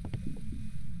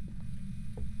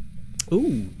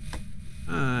 Ooh.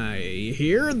 I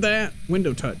hear that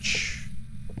window touch.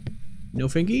 No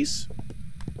fingies?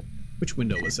 Which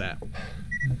window was that?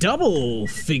 Double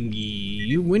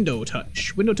fingy window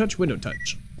touch. Window touch, window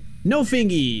touch. No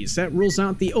fingies. That rules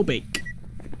out the obake.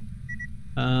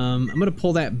 I'm gonna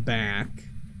pull that back.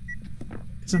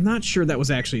 Because I'm not sure that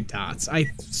was actually dots.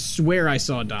 I swear I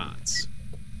saw dots.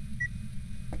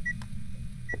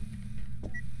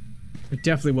 It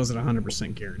definitely wasn't a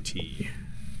 100% guarantee.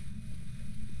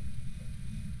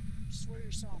 Swear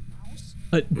you saw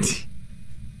a mouse?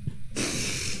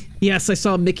 Yes, I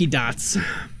saw Mickey dots.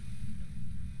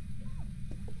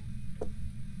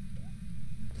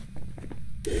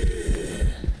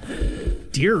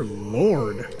 Dear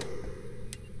Lord.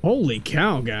 Holy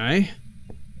cow, guy.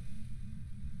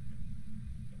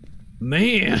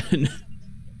 Man. Did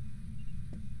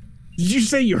you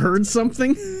say you heard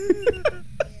something? Yeah.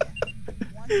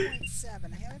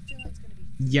 1.7. I have a feeling it's gonna be...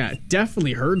 Yeah,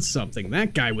 definitely heard something.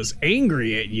 That guy was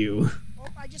angry at you. Oh,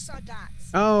 I just saw dots.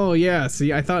 Oh, yeah,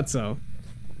 see, I thought so.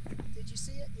 Did you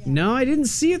see it? Yeah. No, I didn't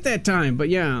see it that time, but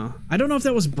yeah. I don't know if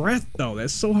that was breath, though.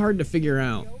 That's so hard to figure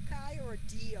out. Yokai or a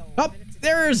Dio? Oh,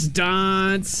 there's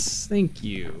dots. Thank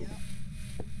you.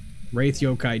 Wraith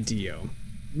Yokai Dio.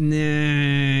 Nah,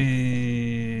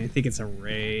 I think it's a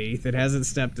Wraith. It hasn't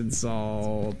stepped in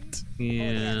salt.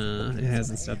 Yeah, it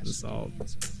hasn't stepped in salt.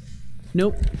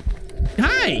 Nope.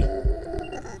 Hi!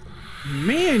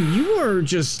 Man, you are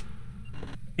just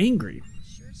angry.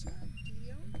 Sure it's not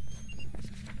Dio?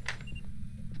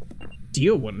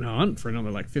 Dio wouldn't hunt for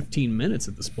another like 15 minutes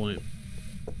at this point.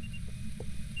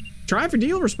 Try for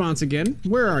Dio response again.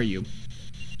 Where are you?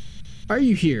 Are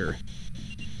you here?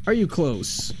 Are you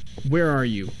close? Where are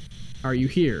you? Are you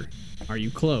here? Are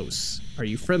you close? Are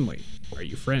you friendly? Are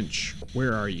you French?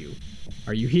 Where are you?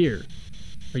 Are you here?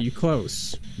 Are you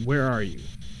close? Where are you?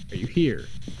 Are you here?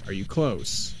 Are you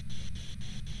close?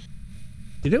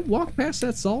 Did it walk past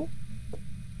that salt?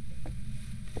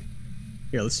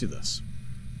 Here, let's do this.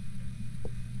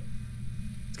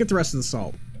 Let's get the rest of the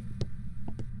salt.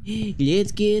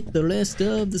 Let's get the rest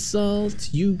of the salt.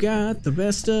 You got the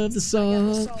rest of the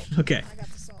salt. Okay. I got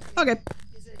the salt. Okay.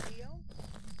 Is it a Dio?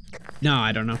 No,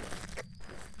 I don't know.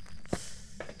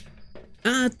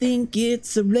 I think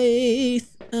it's a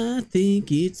wraith. I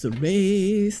think it's a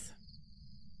wraith.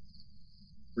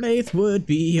 Wraith would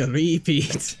be a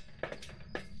repeat.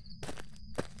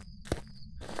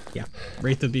 Yeah,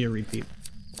 wraith would be a repeat.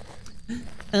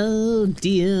 Oh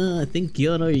dear, I think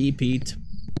you're a repeat.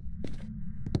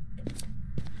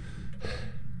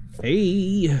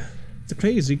 Hey, it's a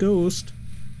crazy ghost.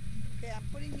 Okay, I'm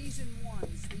putting these in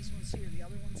ones. These ones here. The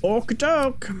other ones.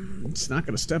 Okie-doke. It's not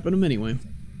gonna step in them anyway.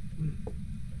 Oh,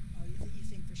 you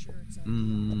think for sure it's a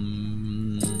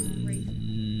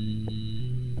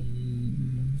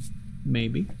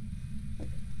Maybe.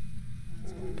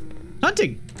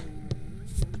 Hunting!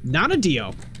 Not a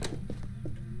Dio.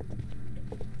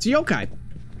 It's a yokai.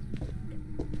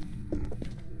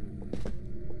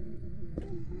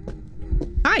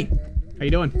 Hi! How you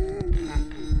doing?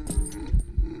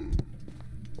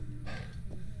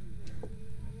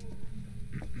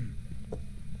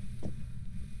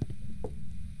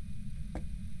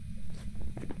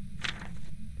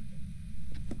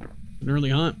 An early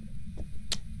hunt.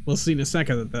 We'll see in a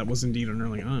second that that was indeed an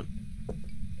early hunt.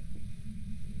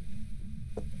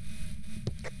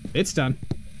 It's done.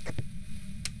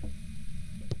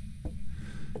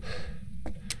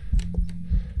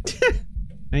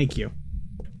 Thank you.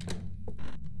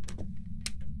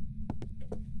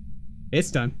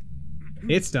 It's done.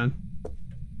 It's done.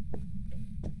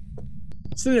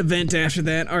 It's an event after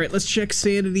that. Alright, let's check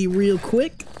sanity real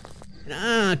quick.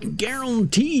 I can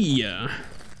guarantee ya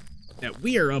that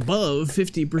we are above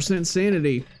 50%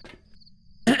 sanity.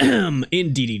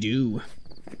 Indeedy-doo.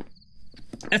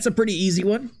 That's a pretty easy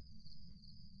one.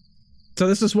 So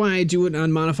this is why I do it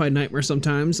on Modified Nightmare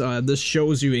sometimes. This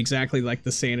shows you exactly like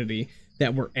the sanity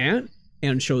that we're at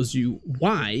and shows you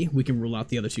why we can rule out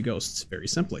the other two ghosts very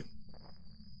simply.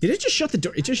 Did it just shut the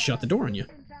door? It just shut the door on you. It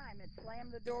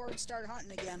slammed the door and started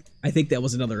hunting again. I think that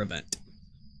was another event.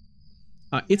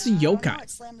 It's a yokai. No, it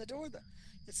slammed the door.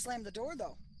 It slammed the door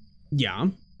though. Yeah,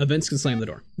 events can slam the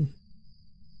door.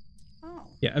 Oh.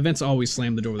 Yeah, events always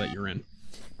slam the door that you're in.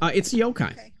 It's a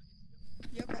yokai. Okay.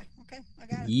 Yokai. Okay, I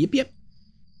got it. Yep, yep.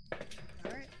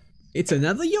 All right. It's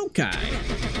another yokai.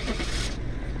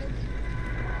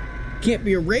 Can't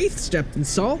be a wraith, stepped in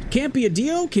salt. Can't be a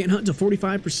Dio, can't hunt to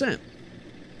 45%.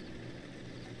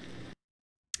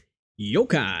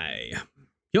 Yokai.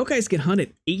 Yokais get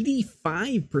hunted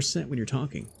 85% when you're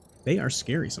talking. They are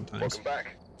scary sometimes. Welcome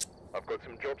back. I've got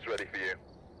some jobs ready for you.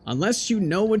 Unless you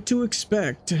know what to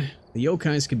expect, the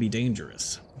yokais can be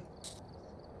dangerous.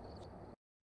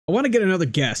 I want to get another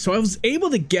guess. So I was able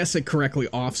to guess it correctly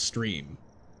off stream.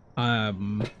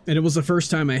 And it was the first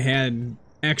time I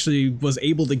actually was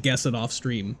able to guess it off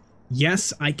stream.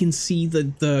 Yes, I can see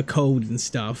the code and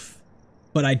stuff,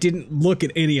 but I didn't look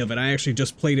at any of it. I actually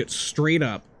just played it straight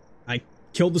up. I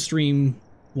killed the stream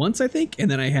once, I think,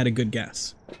 and then I had a good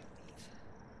guess.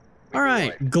 All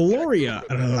right, Gloria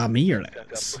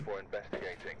Ramirez. Before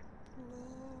investigating.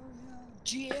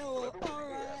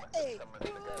 G-L-O-R-I-A.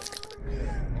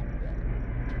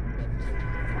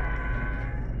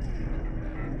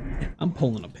 I'm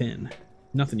pulling a pin.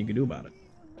 Nothing you can do about it.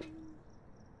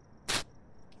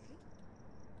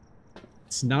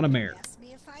 It's not a mare. Ask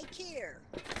me if I care.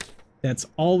 That's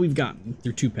all we've gotten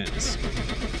through 2 pins.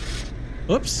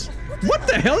 Oops. What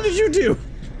the hell did you do?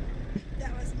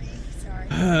 That was me. Sorry.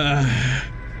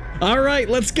 All right,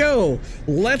 let's go.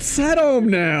 Let's head home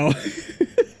now.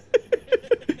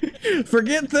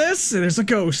 Forget this. There's a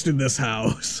ghost in this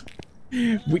house.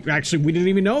 We didn't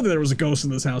even know that there was a ghost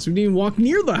in this house. We didn't even walk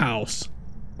near the house.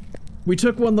 We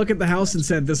took one look at the house and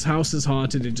said, this house is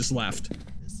haunted, and just left.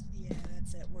 Yeah,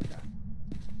 that's it. We're done.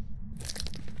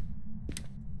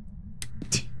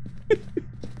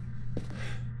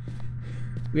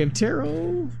 We have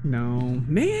tarot? No.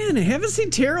 Man, I haven't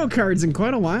seen tarot cards in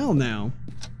quite a while now.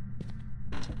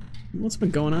 What's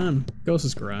been going on?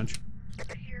 Ghost's Garage.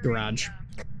 Here Garage.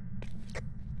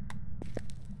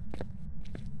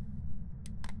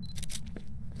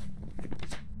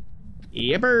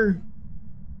 Yepper.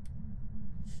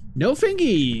 No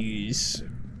fingies.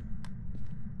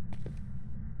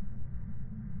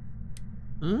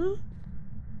 Huh?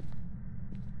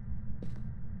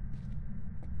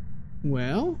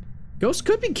 Well, ghost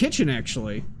could be kitchen,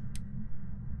 actually.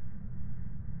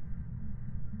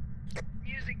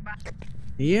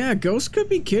 Yeah, ghost could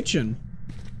be kitchen.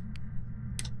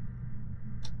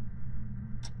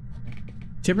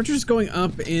 Temperature's going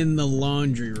up in the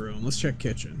laundry room. Let's check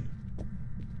kitchen.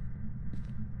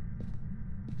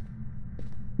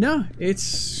 No,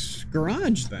 it's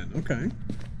garage then. Okay.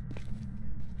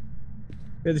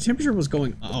 Yeah, the temperature was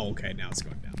going... Oh, okay, now it's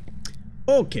going down.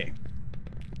 Okay.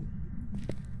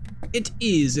 It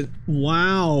is.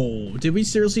 Wow. Did we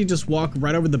seriously just walk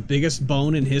right over the biggest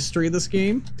bone in history of this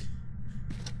game?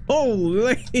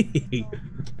 Holy! It's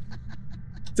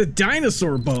a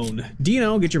dinosaur bone.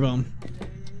 Dino, get your bone.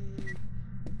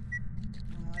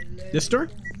 This door?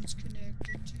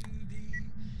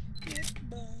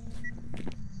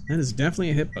 That is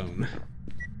definitely a hip bone.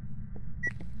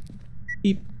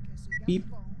 Beep. Beep.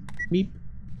 Beep.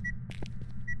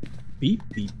 Beep,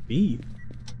 beep, beep.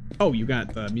 Oh, you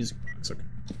got the music box. Okay.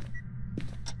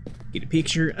 Get a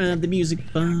picture of the music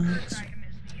box.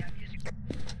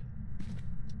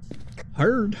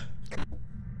 Heard.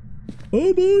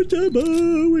 Oh boy,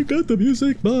 Taba, we got the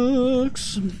music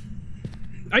box.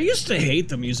 I used to hate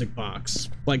the music box.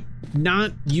 Like,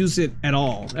 not use it at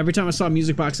all. Every time I saw a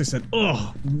music box, I said,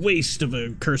 oh, waste of a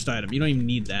cursed item. You don't even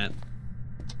need that.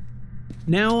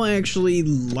 Now I actually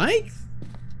like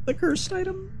the cursed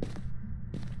item.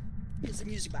 It's a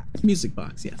music box. Music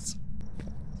box, yes.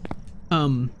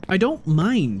 I don't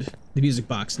mind the music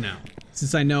box now,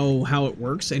 since I know how it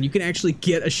works, and you can actually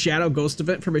get a shadow ghost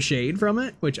event from a shade from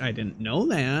it, which I didn't know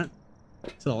that.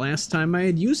 So the last time I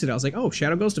had used it, I was like, oh,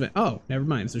 shadow ghost event. Oh, never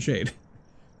mind, it's a shade.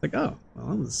 Like, oh, well,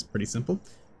 that was pretty simple.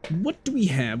 What do we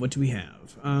have? What do we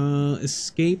have?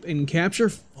 Escape and capture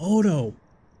photo.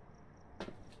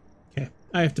 Okay,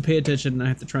 I have to pay attention and I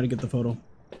have to try to get the photo.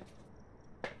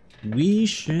 We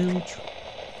shall try.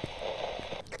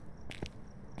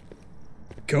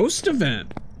 Ghost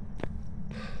event.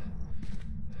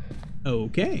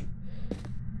 Okay.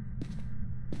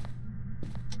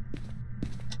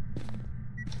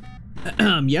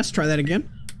 Yes, try that again.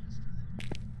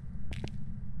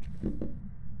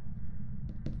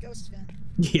 Ghost event.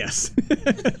 Yes.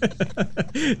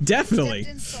 Definitely.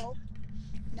 Stepped in salt,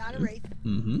 not a wraith.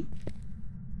 Mm-hmm.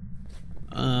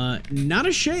 Not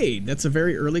a shade. That's a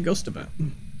very early ghost event.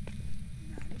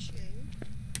 Not a shade.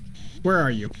 Where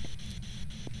are you?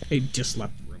 It just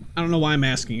left the room. I don't know why I'm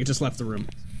asking. It just left the room.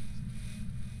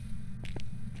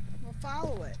 We'll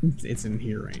follow it. It's in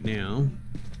here right now.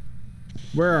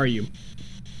 Where are you?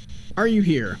 Are you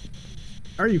here?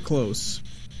 Are you close?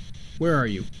 Where are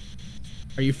you?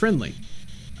 Are you friendly?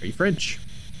 Are you French?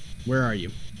 Where are you?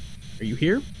 Are you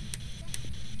here?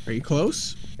 Are you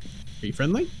close? Are you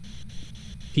friendly?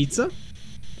 Pizza?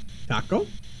 Taco?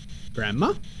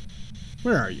 Grandma?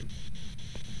 Where are you?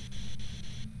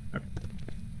 Okay.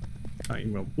 I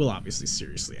mean, we'll obviously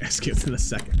seriously ask you in a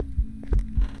second.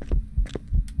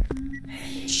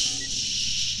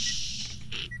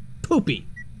 Poopy.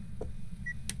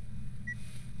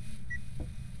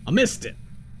 I missed it.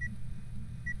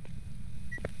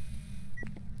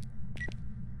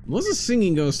 It was a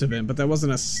singing ghost event, but that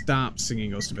wasn't a stop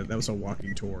singing ghost event. That was a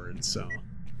walking toward, so.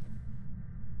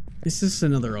 Is this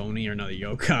another Oni or another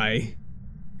yokai?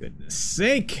 Goodness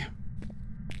sake.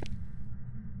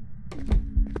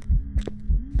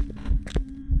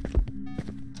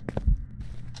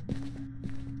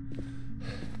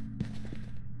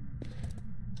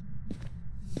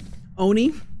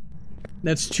 Oni,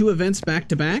 that's 2 events back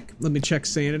to back. Let me check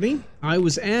sanity. I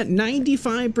was at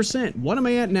 95%. What am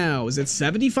I at now? Is it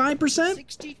 75%?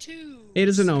 62. It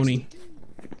is an Oni.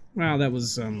 Wow, that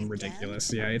was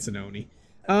ridiculous. Yeah, it's an Oni.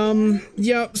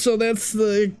 Yeah, so that's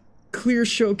the clear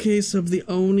showcase of the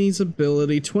Oni's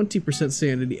ability. 20%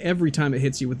 sanity every time it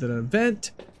hits you with an event.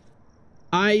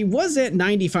 I was at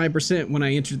 95% when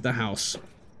I entered the house.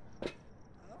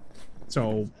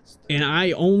 So, and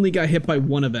I only got hit by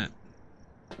 1 event.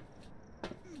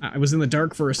 I was in the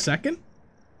dark for a second.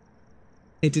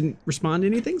 It didn't respond to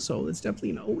anything, so it's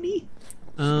definitely an Oni.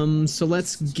 So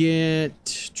let's get...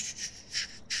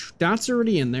 Dot's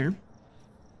already in there.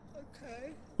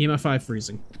 Okay. EMF 5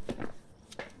 freezing.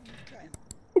 Okay.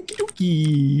 Okie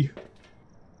dokie.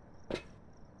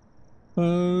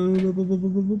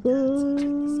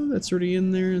 That's already in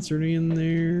there. It's already in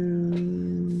there.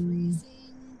 Freezing.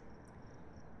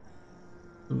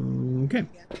 Okay.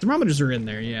 Thermometers are in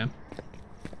there, yeah.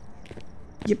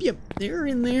 Yep, they're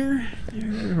in there.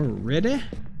 They're ready.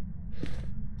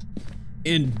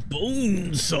 And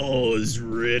bone saw's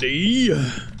ready.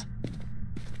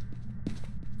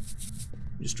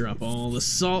 Just drop all the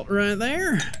salt right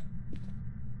there.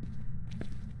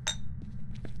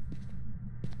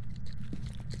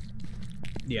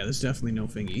 Yeah, there's definitely no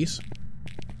fingies.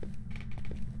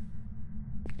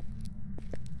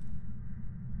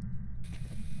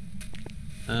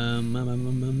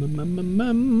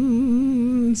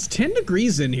 It's 10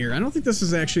 degrees in here. I don't think this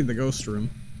is actually the ghost room.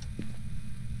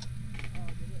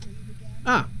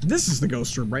 Ah, this is the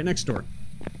ghost room right next door.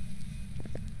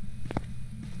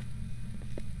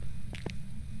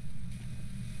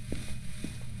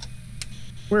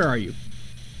 Where are you?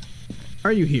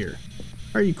 Are you here?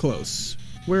 Are you close?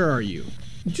 Where are you?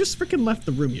 You just freaking left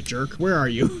the room, you jerk. Where are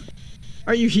you?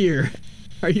 Are you here?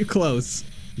 Are you close?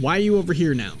 Why are you over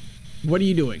here now? What are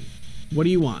you doing? What do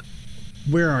you want?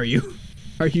 Where are you?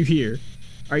 Are you here?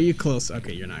 Are you close?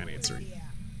 Okay, you're not gonna answer it.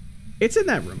 It's in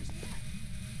that room.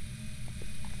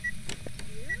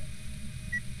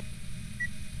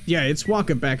 Yeah, it's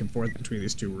walking back and forth between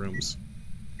these two rooms.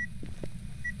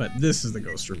 But this is the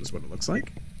ghost room is what it looks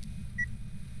like.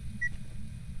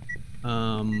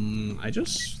 I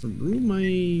just threw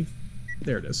my...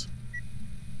 There it is.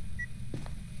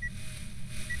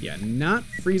 Yeah, not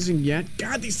freezing yet.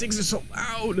 God, these things are so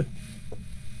loud.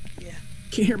 Yeah.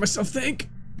 Can't hear myself think.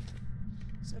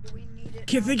 So do we need it?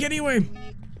 Can't think anyway. Do we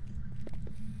need...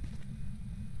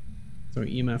 So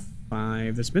EMF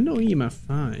 5. There's been no EMF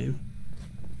 5.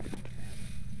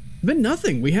 Been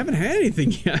nothing. We haven't had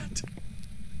anything yet.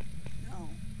 No.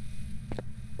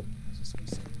 I was just gonna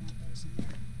say we want those in there.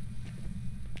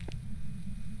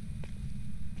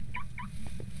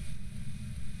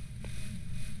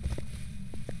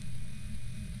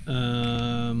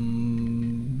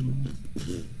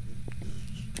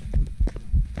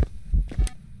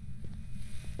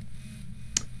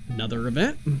 Another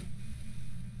event.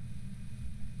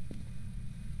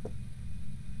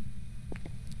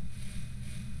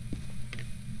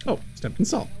 Oh, stepped in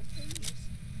salt. No thingies.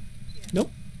 Yeah.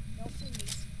 Nope. No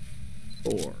thingies.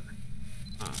 4,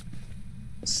 5,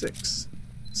 6,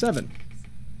 7.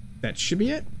 That should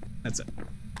be it. That's it.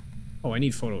 Oh, I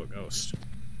need photo of ghost.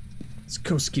 This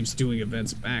ghost keeps doing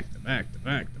events back to back to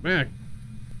back to back.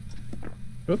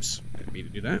 Oops, didn't mean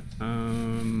to do that.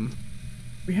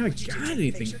 We haven't got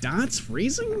anything. Dots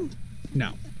freezing?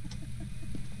 No.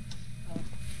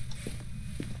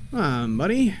 Come on,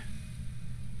 buddy.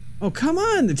 Oh, come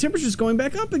on! The temperature's going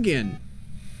back up again.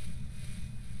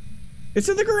 It's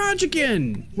in the garage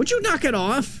again. Would you knock it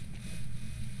off?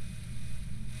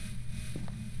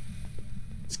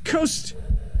 It's ghost.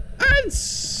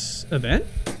 It's event.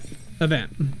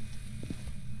 Event.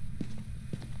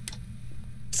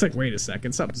 It's like, wait a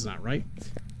second, something's not right.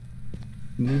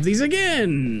 Move these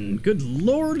again. Good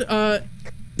lord.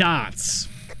 Dots.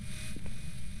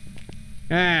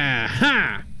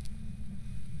 Aha.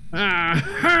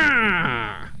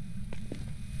 Aha.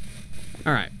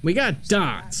 All right, we got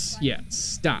dots.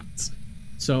 Yes, dots.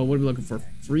 So what are we looking for?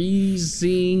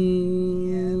 Freezing.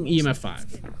 EMF It's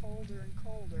 5. getting colder and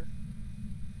colder.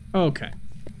 Okay.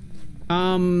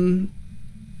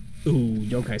 Ooh,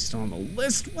 Yokai's still on the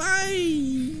list.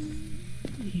 Why?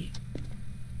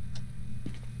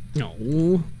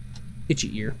 No.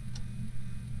 Itchy ear.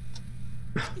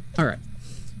 All right.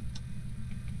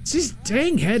 It's these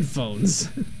dang headphones.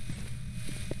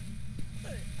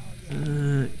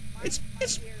 It's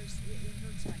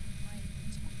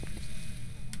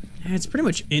it's pretty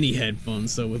much any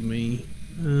headphones though with me.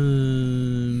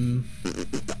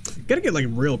 Gotta get like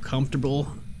real comfortable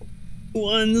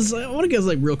ones. I want to get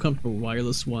like real comfortable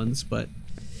wireless ones, but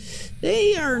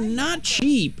they are not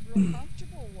cheap. Real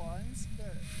comfortable ones,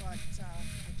 but I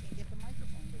can't get the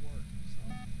microphone to work.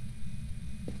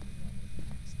 So.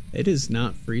 It is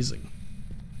not freezing.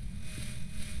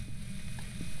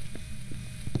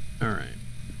 All right.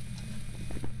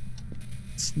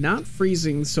 It's not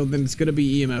freezing, so then it's gonna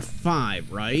be EMF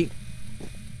 5, right?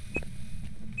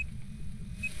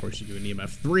 Of course you do an EMF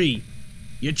 3.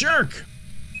 You jerk!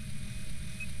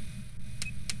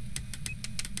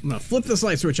 I'm gonna flip this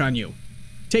light switch on you.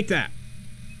 Take that.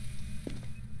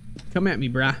 Come at me,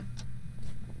 brah.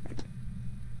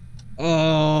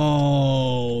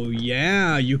 Oh,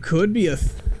 yeah, you could be a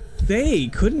Thay,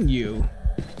 couldn't you?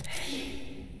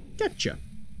 Gotcha.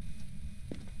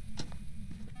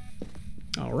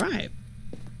 All right.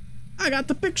 I got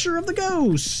the picture of the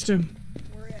ghost.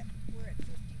 We're at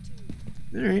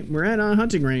 52. All right, we're at a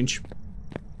hunting range.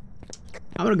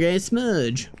 I'm gonna get a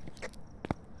smudge.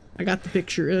 I got the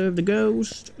picture of the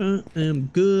ghost. I'm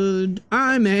good.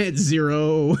 I'm at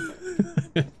 0.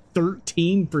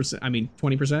 13%. I mean,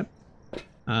 20%.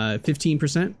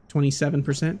 15%.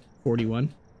 27%.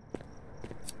 41.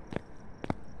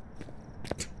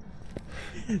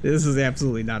 This is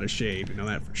absolutely not a shade. We know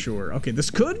that for sure. Okay, this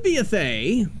could be a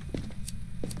Thay.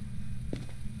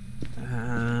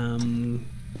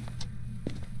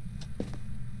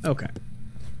 Okay.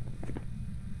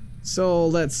 So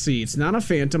let's see. It's not a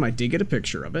phantom. I did get a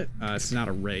picture of it. It's not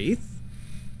a wraith.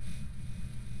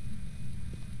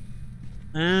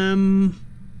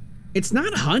 It's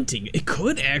not hunting. It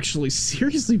could actually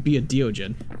seriously be a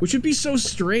Diogen, which would be so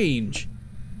strange.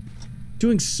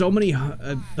 Doing so many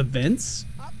events.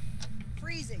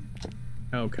 Freezing.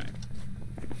 Okay.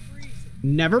 Freezing.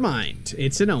 Never mind.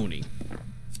 It's an Oni.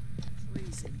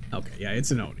 Freezing. Okay, yeah,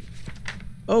 it's an Oni.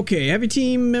 Okay, have your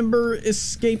team member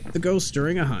escape the ghost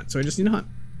during a hunt. So I just need a hunt.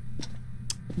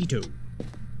 Me too.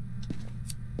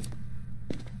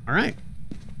 All right.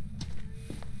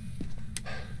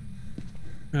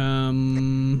 What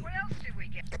else did we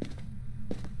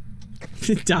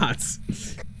get? Dots.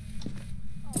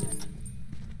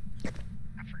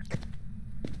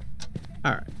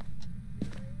 All right.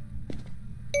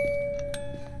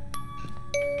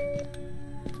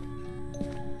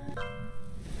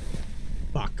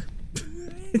 Fuck.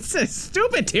 It's a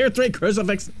stupid tier 3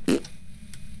 crucifix.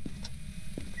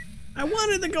 I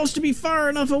wanted the ghost to be far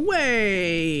enough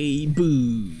away.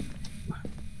 Boo.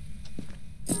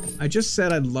 I just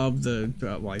said I love the.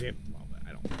 Well, I didn't love it.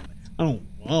 I don't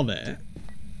love it.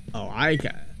 Oh, I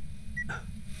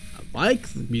like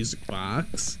the music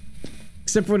box.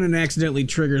 Except for when it accidentally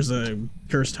triggers a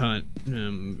cursed hunt.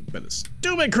 But a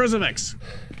stupid crucifix.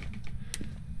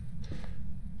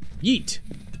 Yeet.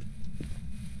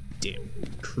 Damn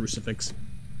crucifix.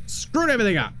 Screwed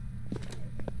everything up.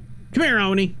 Come here,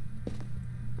 Oni.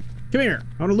 Come here.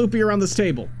 I want to loop you around this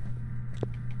table.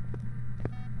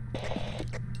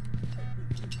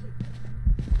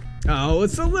 Oh,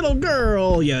 it's a little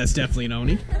girl. Yeah, that's definitely an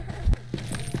Oni.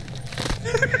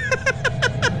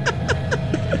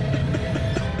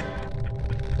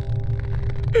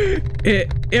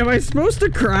 Am I supposed to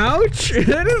crouch?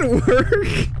 That didn't work.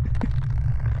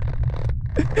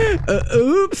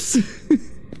 Oops.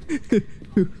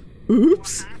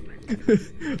 Oops.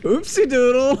 Oopsie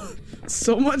doodle.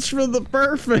 So much for the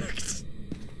perfect.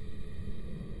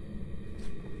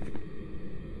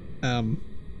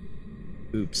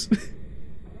 Oops.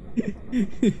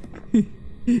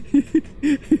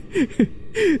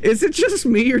 Is it just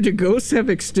me, or do ghosts have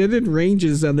extended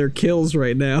ranges on their kills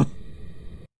right now?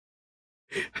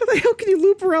 How the hell can you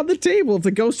loop around the table if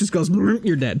the ghost just goes,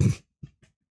 you're dead?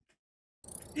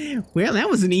 Well, that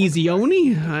was an easy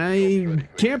Oni. I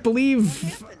can't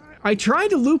believe I tried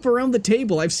to loop around the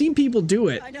table. I've seen people do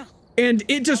it. I know. And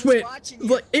it just went,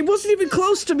 like, it wasn't even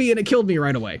close to me and it killed me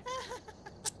right away.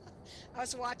 I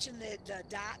was watching the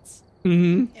dots,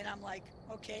 Mm-hmm. and I'm like,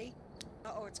 okay,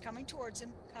 uh-oh, it's coming towards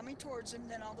him.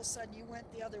 Then all of a sudden you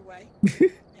went the other way,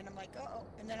 and I'm like, uh-oh,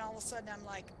 and then all of a sudden I'm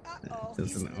like, uh-oh,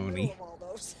 That's he's an in the Oni. middle of all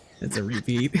those. That's a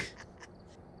repeat.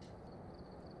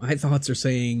 My thoughts are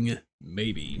saying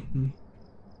maybe.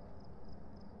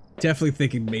 Definitely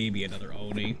thinking maybe another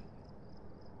Oni.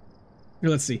 Here,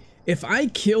 let's see. If I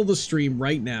kill the stream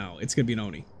right now, it's gonna be an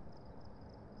Oni.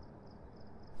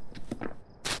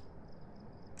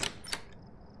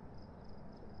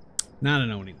 Not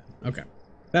an Oni then. Okay.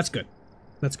 That's good.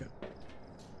 That's good.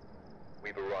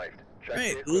 We've arrived. Check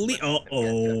Alright, the equipment and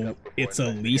get set up before it's a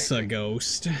Lisa investigating.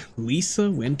 ghost. Lisa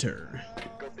Winter.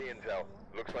 Got the intel.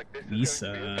 Looks like this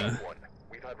Lisa. is going to be a tough one.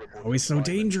 We've had reports Always of so violence.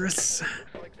 dangerous. Looks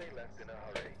like they left in a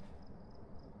hurry.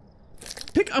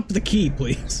 Pick up the key,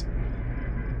 please.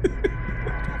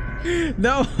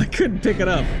 No, I couldn't pick it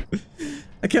up.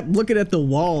 I kept looking at the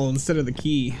wall instead of the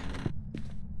key.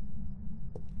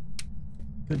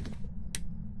 Good.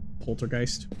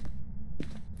 Poltergeist.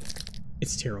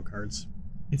 It's tarot cards.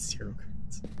 It's tarot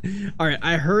cards. Alright,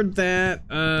 I heard that,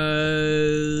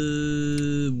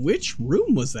 which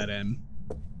room was that in?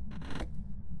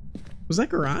 Was that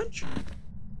garage?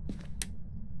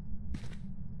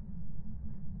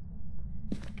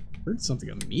 Heard something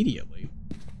immediately.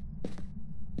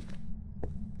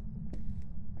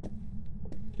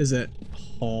 Is it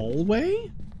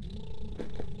hallway?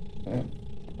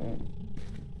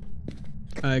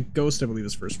 Ghost, I believe,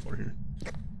 is first floor here.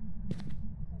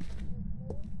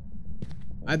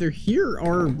 Either here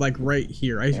or, like, right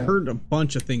here. I heard a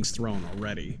bunch of things thrown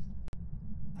already.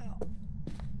 Oh,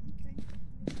 okay.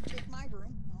 Take my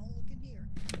room. I'll look in here.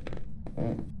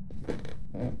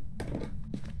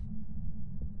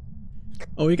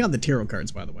 Oh, we got the tarot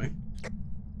cards, by the way.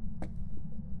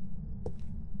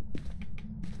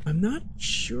 I'm not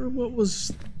sure what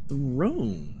was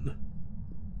thrown.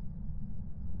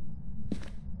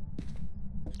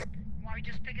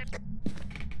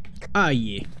 Ah,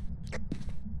 yeah.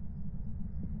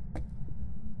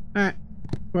 Alright,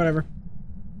 whatever.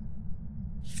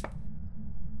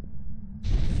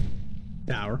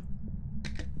 Tower.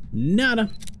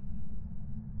 Nada.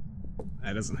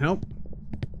 That doesn't help.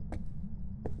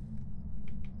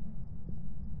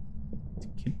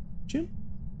 Kitchen?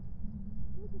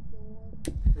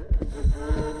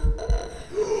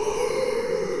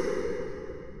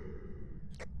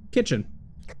 Kitchen.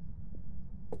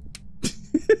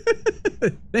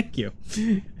 Thank you.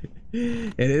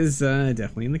 It is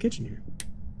definitely in the kitchen here.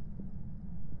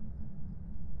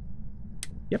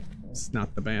 Yep, it's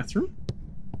not the bathroom.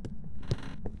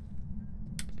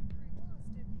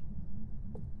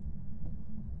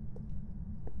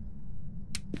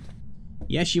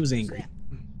 Yeah, she was angry.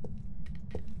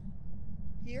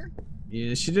 Here?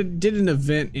 Yeah, she did an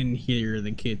event in here,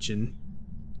 the kitchen.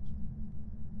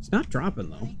 It's not dropping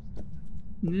though.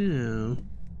 No.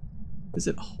 Is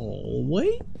it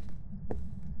hallway?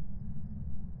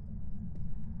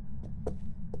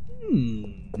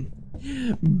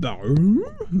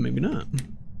 Maybe not.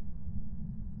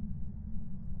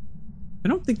 I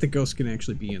don't think the ghost can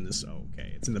actually be in this. Oh,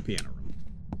 okay, it's in the piano room.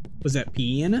 Was that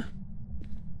piano?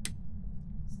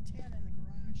 It's 10 in the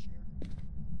garage here.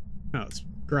 Oh, it's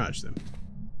garage then.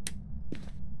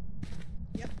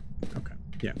 Yep. Okay,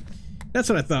 yeah. That's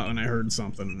what I thought when I heard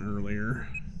something earlier.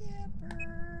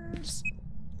 Yippers.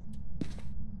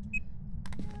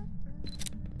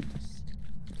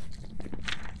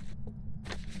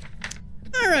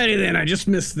 Alrighty then, I just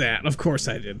missed that. Of course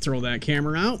I did. Throw that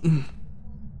camera out.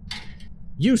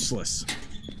 Useless.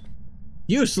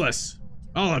 Useless.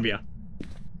 All of you.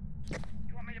 You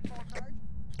want me to pull a card?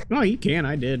 Oh, you can.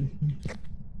 I did.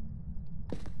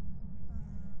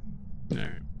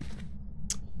 Alright.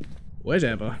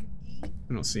 Whatever.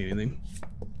 I don't see anything.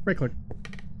 Right click.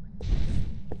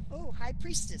 Oh, High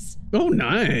Priestess. Oh,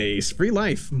 nice. Free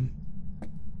life.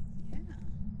 Yeah.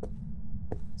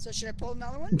 So should I pull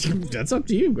another one? That's up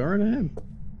to you. Go right ahead.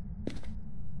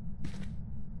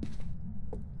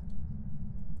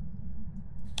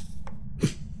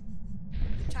 The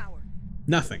Tower.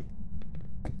 Nothing.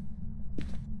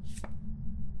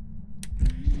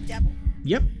 Devil.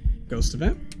 Yep. Ghost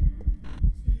event.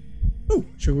 Oh,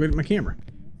 should we get my camera?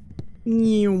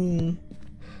 Why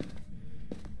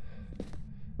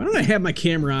don't I have my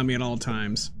camera on me at all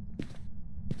times?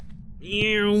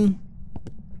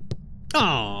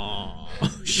 Oh,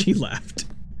 she left.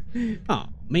 Oh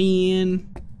man.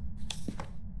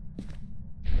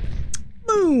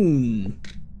 Moon.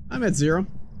 I'm at 0.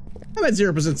 I'm at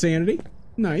 0% sanity.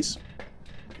 Nice.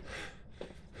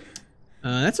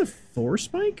 That's a 4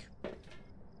 spike?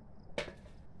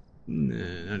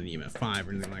 Nah, not even a 5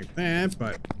 or anything like that,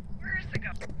 but... Where's the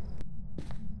go?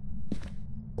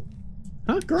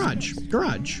 Huh? Garage.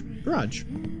 Garage. Garage.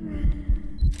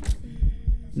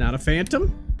 Not a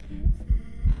phantom?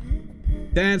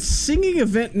 That's singing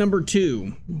event number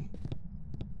 2.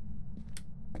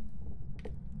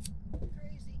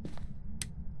 Crazy.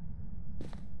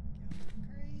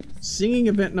 Singing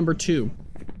event number 2. What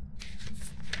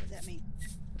does that mean?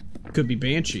 Could be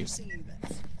Banshee. Singing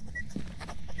bits.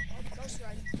 Oh, Ghost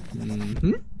Riding.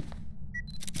 Mm-hmm.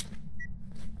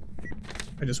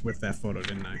 I just whiffed that photo,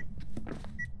 didn't I?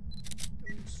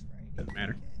 Ghost Riding. Doesn't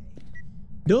matter. Okay.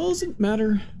 Doesn't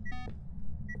matter.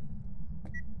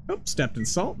 Oh, stepped in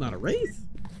salt, not a wraith.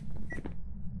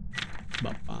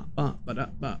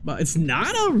 It's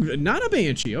not a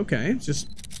banshee. Okay,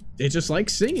 it just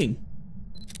likes singing.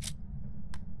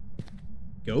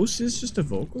 Ghost is just a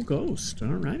vocal ghost.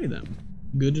 Alrighty then.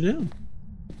 Good to know.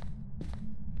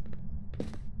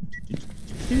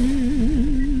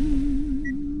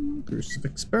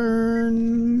 Crucifix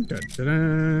burn. Da, da,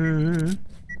 da.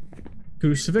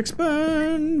 Crucifix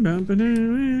burn. Ba, ba, da,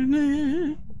 da,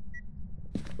 da.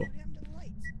 What happened to the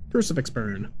lights? Crucifix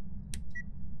burn.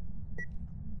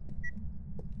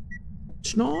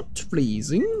 It's not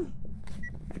freezing.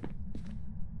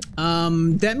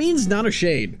 That means not a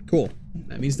shade. Cool.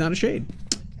 That means not a shade.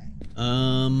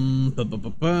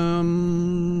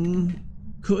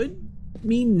 Could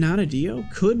mean not a Dio.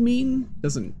 Could mean,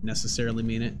 doesn't necessarily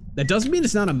mean it. That doesn't mean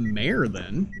it's not a mare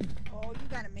then. Oh, you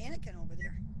got a mannequin over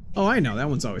there. Oh, I know. That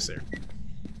one's always there.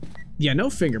 Yeah, no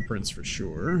fingerprints for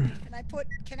sure.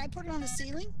 Can I put it on the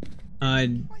ceiling?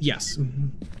 Yes. There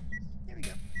we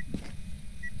go. Okay.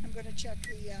 I'm gonna check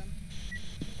the,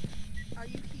 are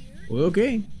you here?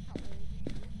 Okay. How old are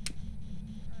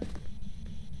you?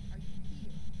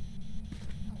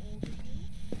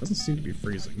 Doesn't seem to be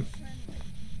freezing. Friendly.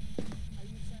 Are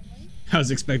you friendly? I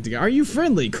was expecting, are you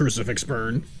friendly, Crucifix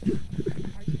Burn? Are you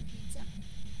pizza?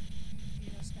 Do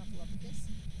you know snuffle up with this?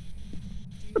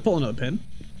 I'll pull another pin.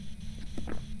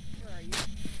 Where are you?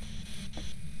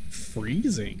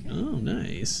 Freezing. Oh,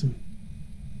 nice.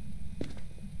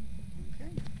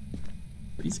 Okay.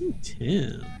 Freezing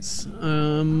temps. Pull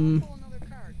another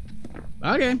card.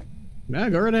 Okay. Yeah,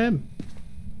 go right ahead.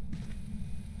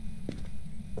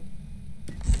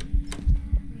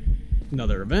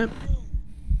 Another event.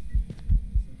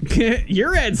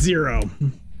 You're at 0.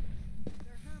 They're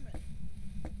hermit.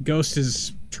 Ghost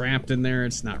is trapped in there.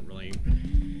 It's not really.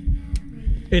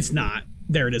 It's not.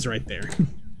 There it is right there.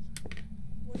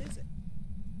 What is it?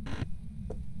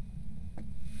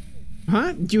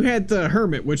 Huh? You had the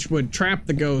hermit, which would trap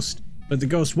the ghost, but the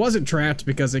ghost wasn't trapped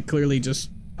because it clearly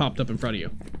just popped up in front of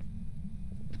you.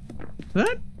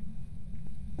 What?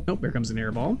 Oh, here comes an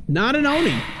air ball. Not an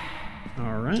Oni.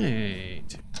 All right.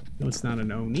 No, it's not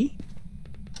an Oni,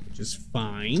 which is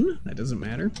fine. That doesn't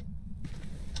matter.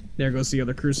 There goes the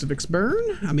other Crucifix Burn.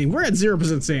 I mean, we're at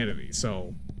 0% sanity,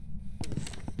 so.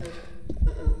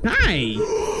 Hi.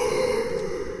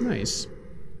 Nice.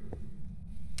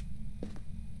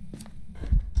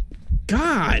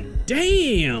 God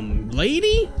damn,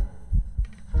 lady.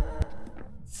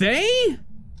 Faye?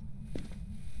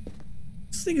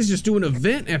 This thing is just doing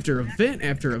event after event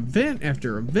after event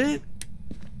after event.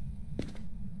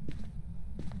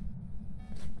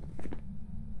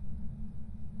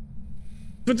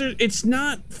 But it's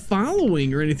not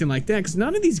following or anything like that, because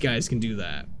none of these guys can do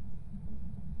that.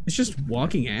 It's just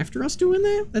walking after us doing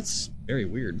that? That's very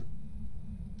weird.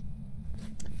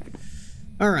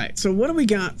 Alright, so what do we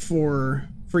got for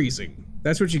freezing?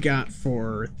 That's what you got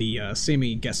for the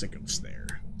semi-Gessicos there.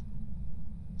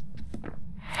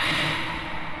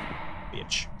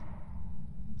 Bitch.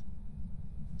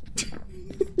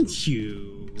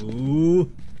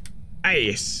 You.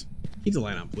 Ice. Keep the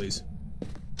light on, please.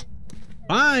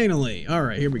 Finally!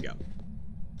 Alright, here we go.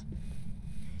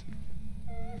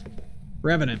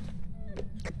 Revenant.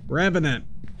 Revenant.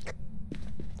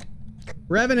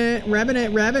 Revenant,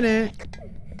 Revenant, Revenant.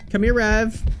 Come here,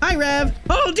 Rev. Hi, Rev.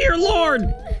 Oh, dear Lord!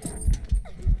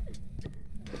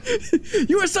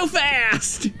 You are so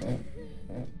fast!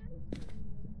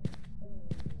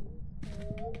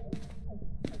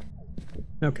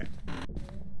 Okay.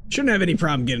 Shouldn't have any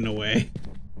problem getting away.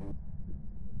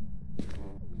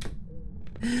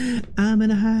 I'm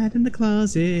gonna hide in the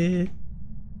closet.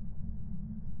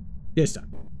 This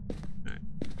time. Alright.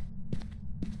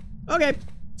 Okay.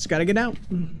 Just gotta get out.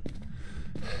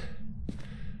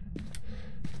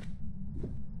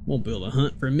 Won't be able to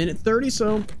hunt for a minute 30,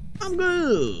 so I'm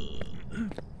good.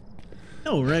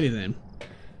 Alrighty then.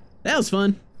 That was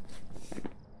fun.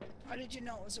 How did you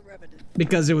know it was a revenant?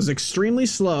 Because it was extremely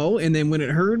slow, and then when it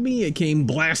heard me, it came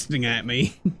blasting at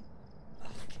me.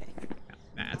 Okay.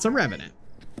 That's a revenant.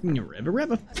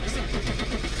 Reva. Kept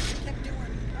doing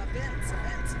events.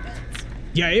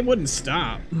 Yeah, it wouldn't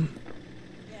stop.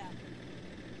 Yeah.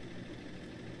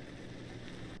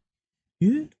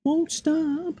 It won't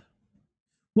stop.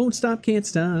 Won't stop, can't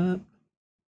stop.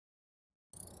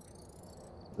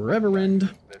 Reverend.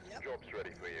 This job's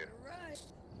ready for you. Right.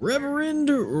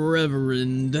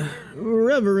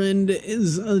 Reverend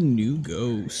is a new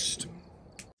ghost.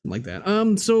 Like that.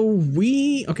 So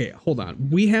okay, hold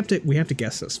on. We have to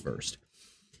guess this first.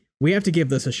 We have to give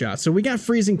this a shot. So we got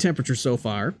freezing temperature so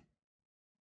far.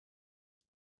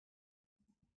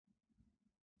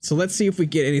 So let's see if we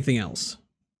get anything else.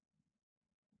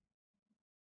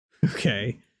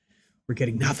 Okay. We're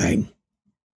getting nothing.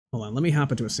 Hold on, let me hop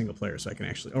into a single player so I can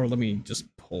actually, or let me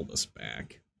just pull this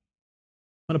back.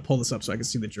 I'm gonna pull this up so I can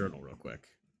see the journal real quick.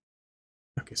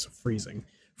 Okay, so freezing.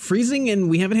 Freezing, and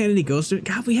we haven't had any ghosts.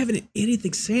 God, we haven't had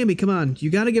anything. Sammy, come on. You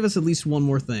gotta give us at least one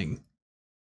more thing.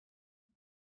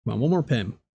 Come on, one more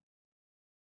pin.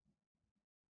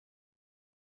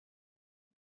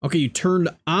 Okay, you turned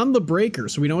on the breaker,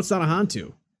 so we know it's not a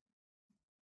Hantu.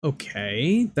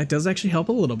 Okay, that does actually help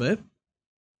a little bit.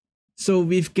 So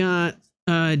we've got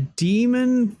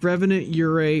Demon, Revenant,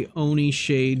 Ure, Oni,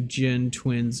 Shade, Jin,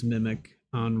 Twins, Mimic,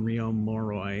 Unreal,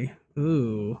 Moroi.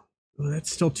 Ooh,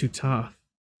 that's still too tough.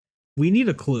 We need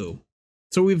a clue.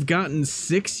 So we've gotten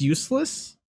 6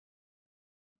 useless.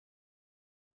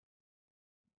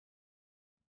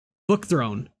 Book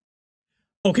Throne.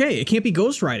 Okay, it can't be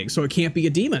ghost riding, so it can't be a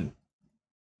demon.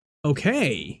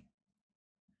 Okay.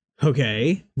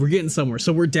 Okay, we're getting somewhere.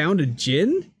 So we're down to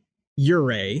Jin,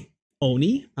 Ure,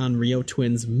 Oni, Onryo,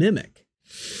 Twins, Mimic.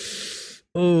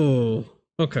 Oh,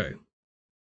 okay.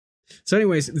 So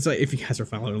anyways, it's like if you guys are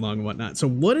following along and whatnot. So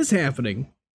what is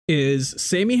happening is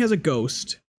Sammy has a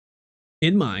ghost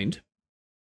in mind,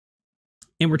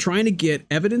 and we're trying to get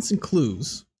evidence and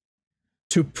clues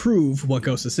to prove what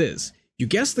ghost this is. You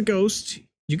guess the ghost,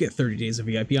 you get 30 days of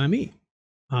VIP on me.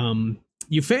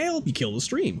 You fail, you kill the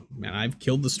stream. And I've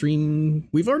killed the stream.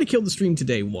 We've already killed the stream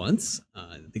today once.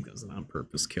 I think that was an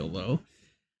on-purpose kill, though.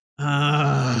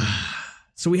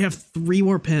 So we have 3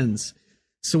 more pins.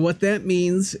 So what that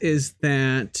means is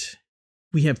that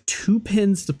we have 2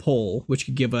 pins to pull, which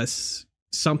could give us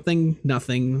something,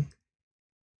 nothing,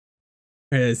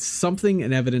 something,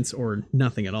 an evidence, or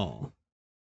nothing at all.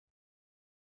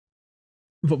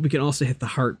 But we can also hit the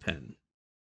heart pin.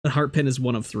 The heart pin is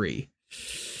 1 of 3.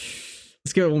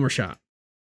 Let's give it one more shot.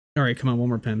 All right, come on, one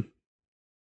more pin.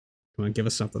 Come on, give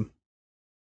us something.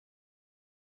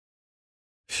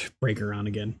 Break her on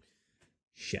again.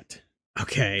 Shit.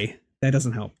 Okay, that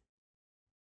doesn't help.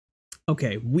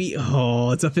 Okay,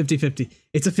 it's a 50-50.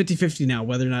 It's a 50-50 now,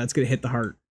 whether or not it's going to hit the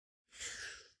heart.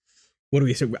 What do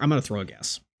we say? I'm going to throw a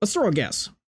guess. Let's throw a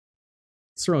guess.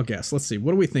 Let's see.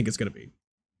 What do we think it's going to be?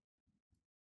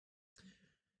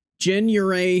 Jin,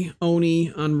 Yurei,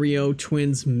 Oni, Onryo,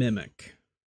 Twins, Mimic.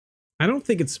 I don't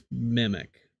think it's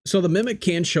Mimic. So the Mimic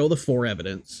can show the 4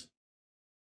 evidence.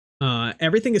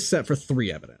 Everything is set for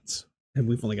 3 evidence. And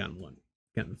we've only gotten 1.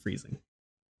 Gotten freezing.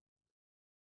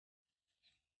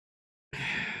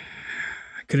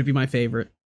 Could it be my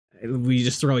favorite? We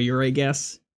just throw a Yurei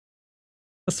guess?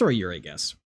 Let's throw a Yurei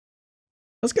guess.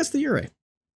 Let's guess the Yurei.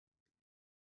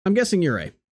 I'm guessing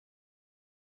Yurei.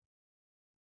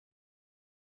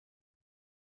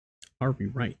 Are we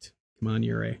right? Come on,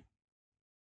 Yurei.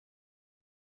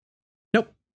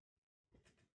 Nope.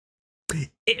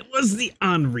 It was the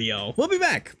Onryo. We'll be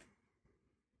back.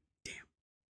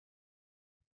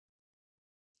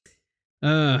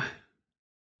 Damn.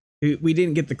 We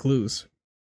didn't get the clues.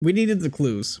 We needed the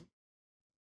clues.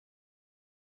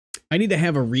 I need to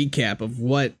have a recap of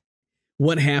what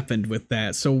happened with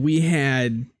that. So we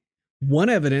had 1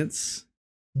 evidence,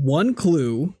 1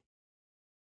 clue.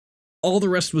 All the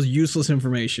rest was useless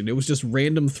information. It was just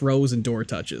random throws and door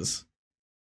touches.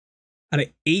 Out of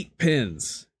 8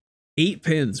 pins,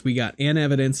 we got an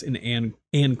evidence and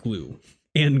clue.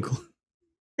 And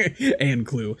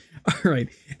clue. All right.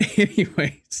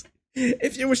 Anyways,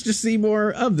 if you wish to see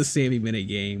more of the Sammy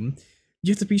minigame,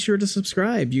 you have to be sure to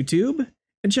subscribe, YouTube,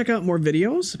 and check out more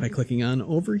videos by clicking on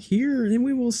over here. And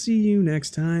we will see you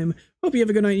next time. Hope you have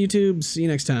a good night, YouTube. See you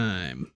next time.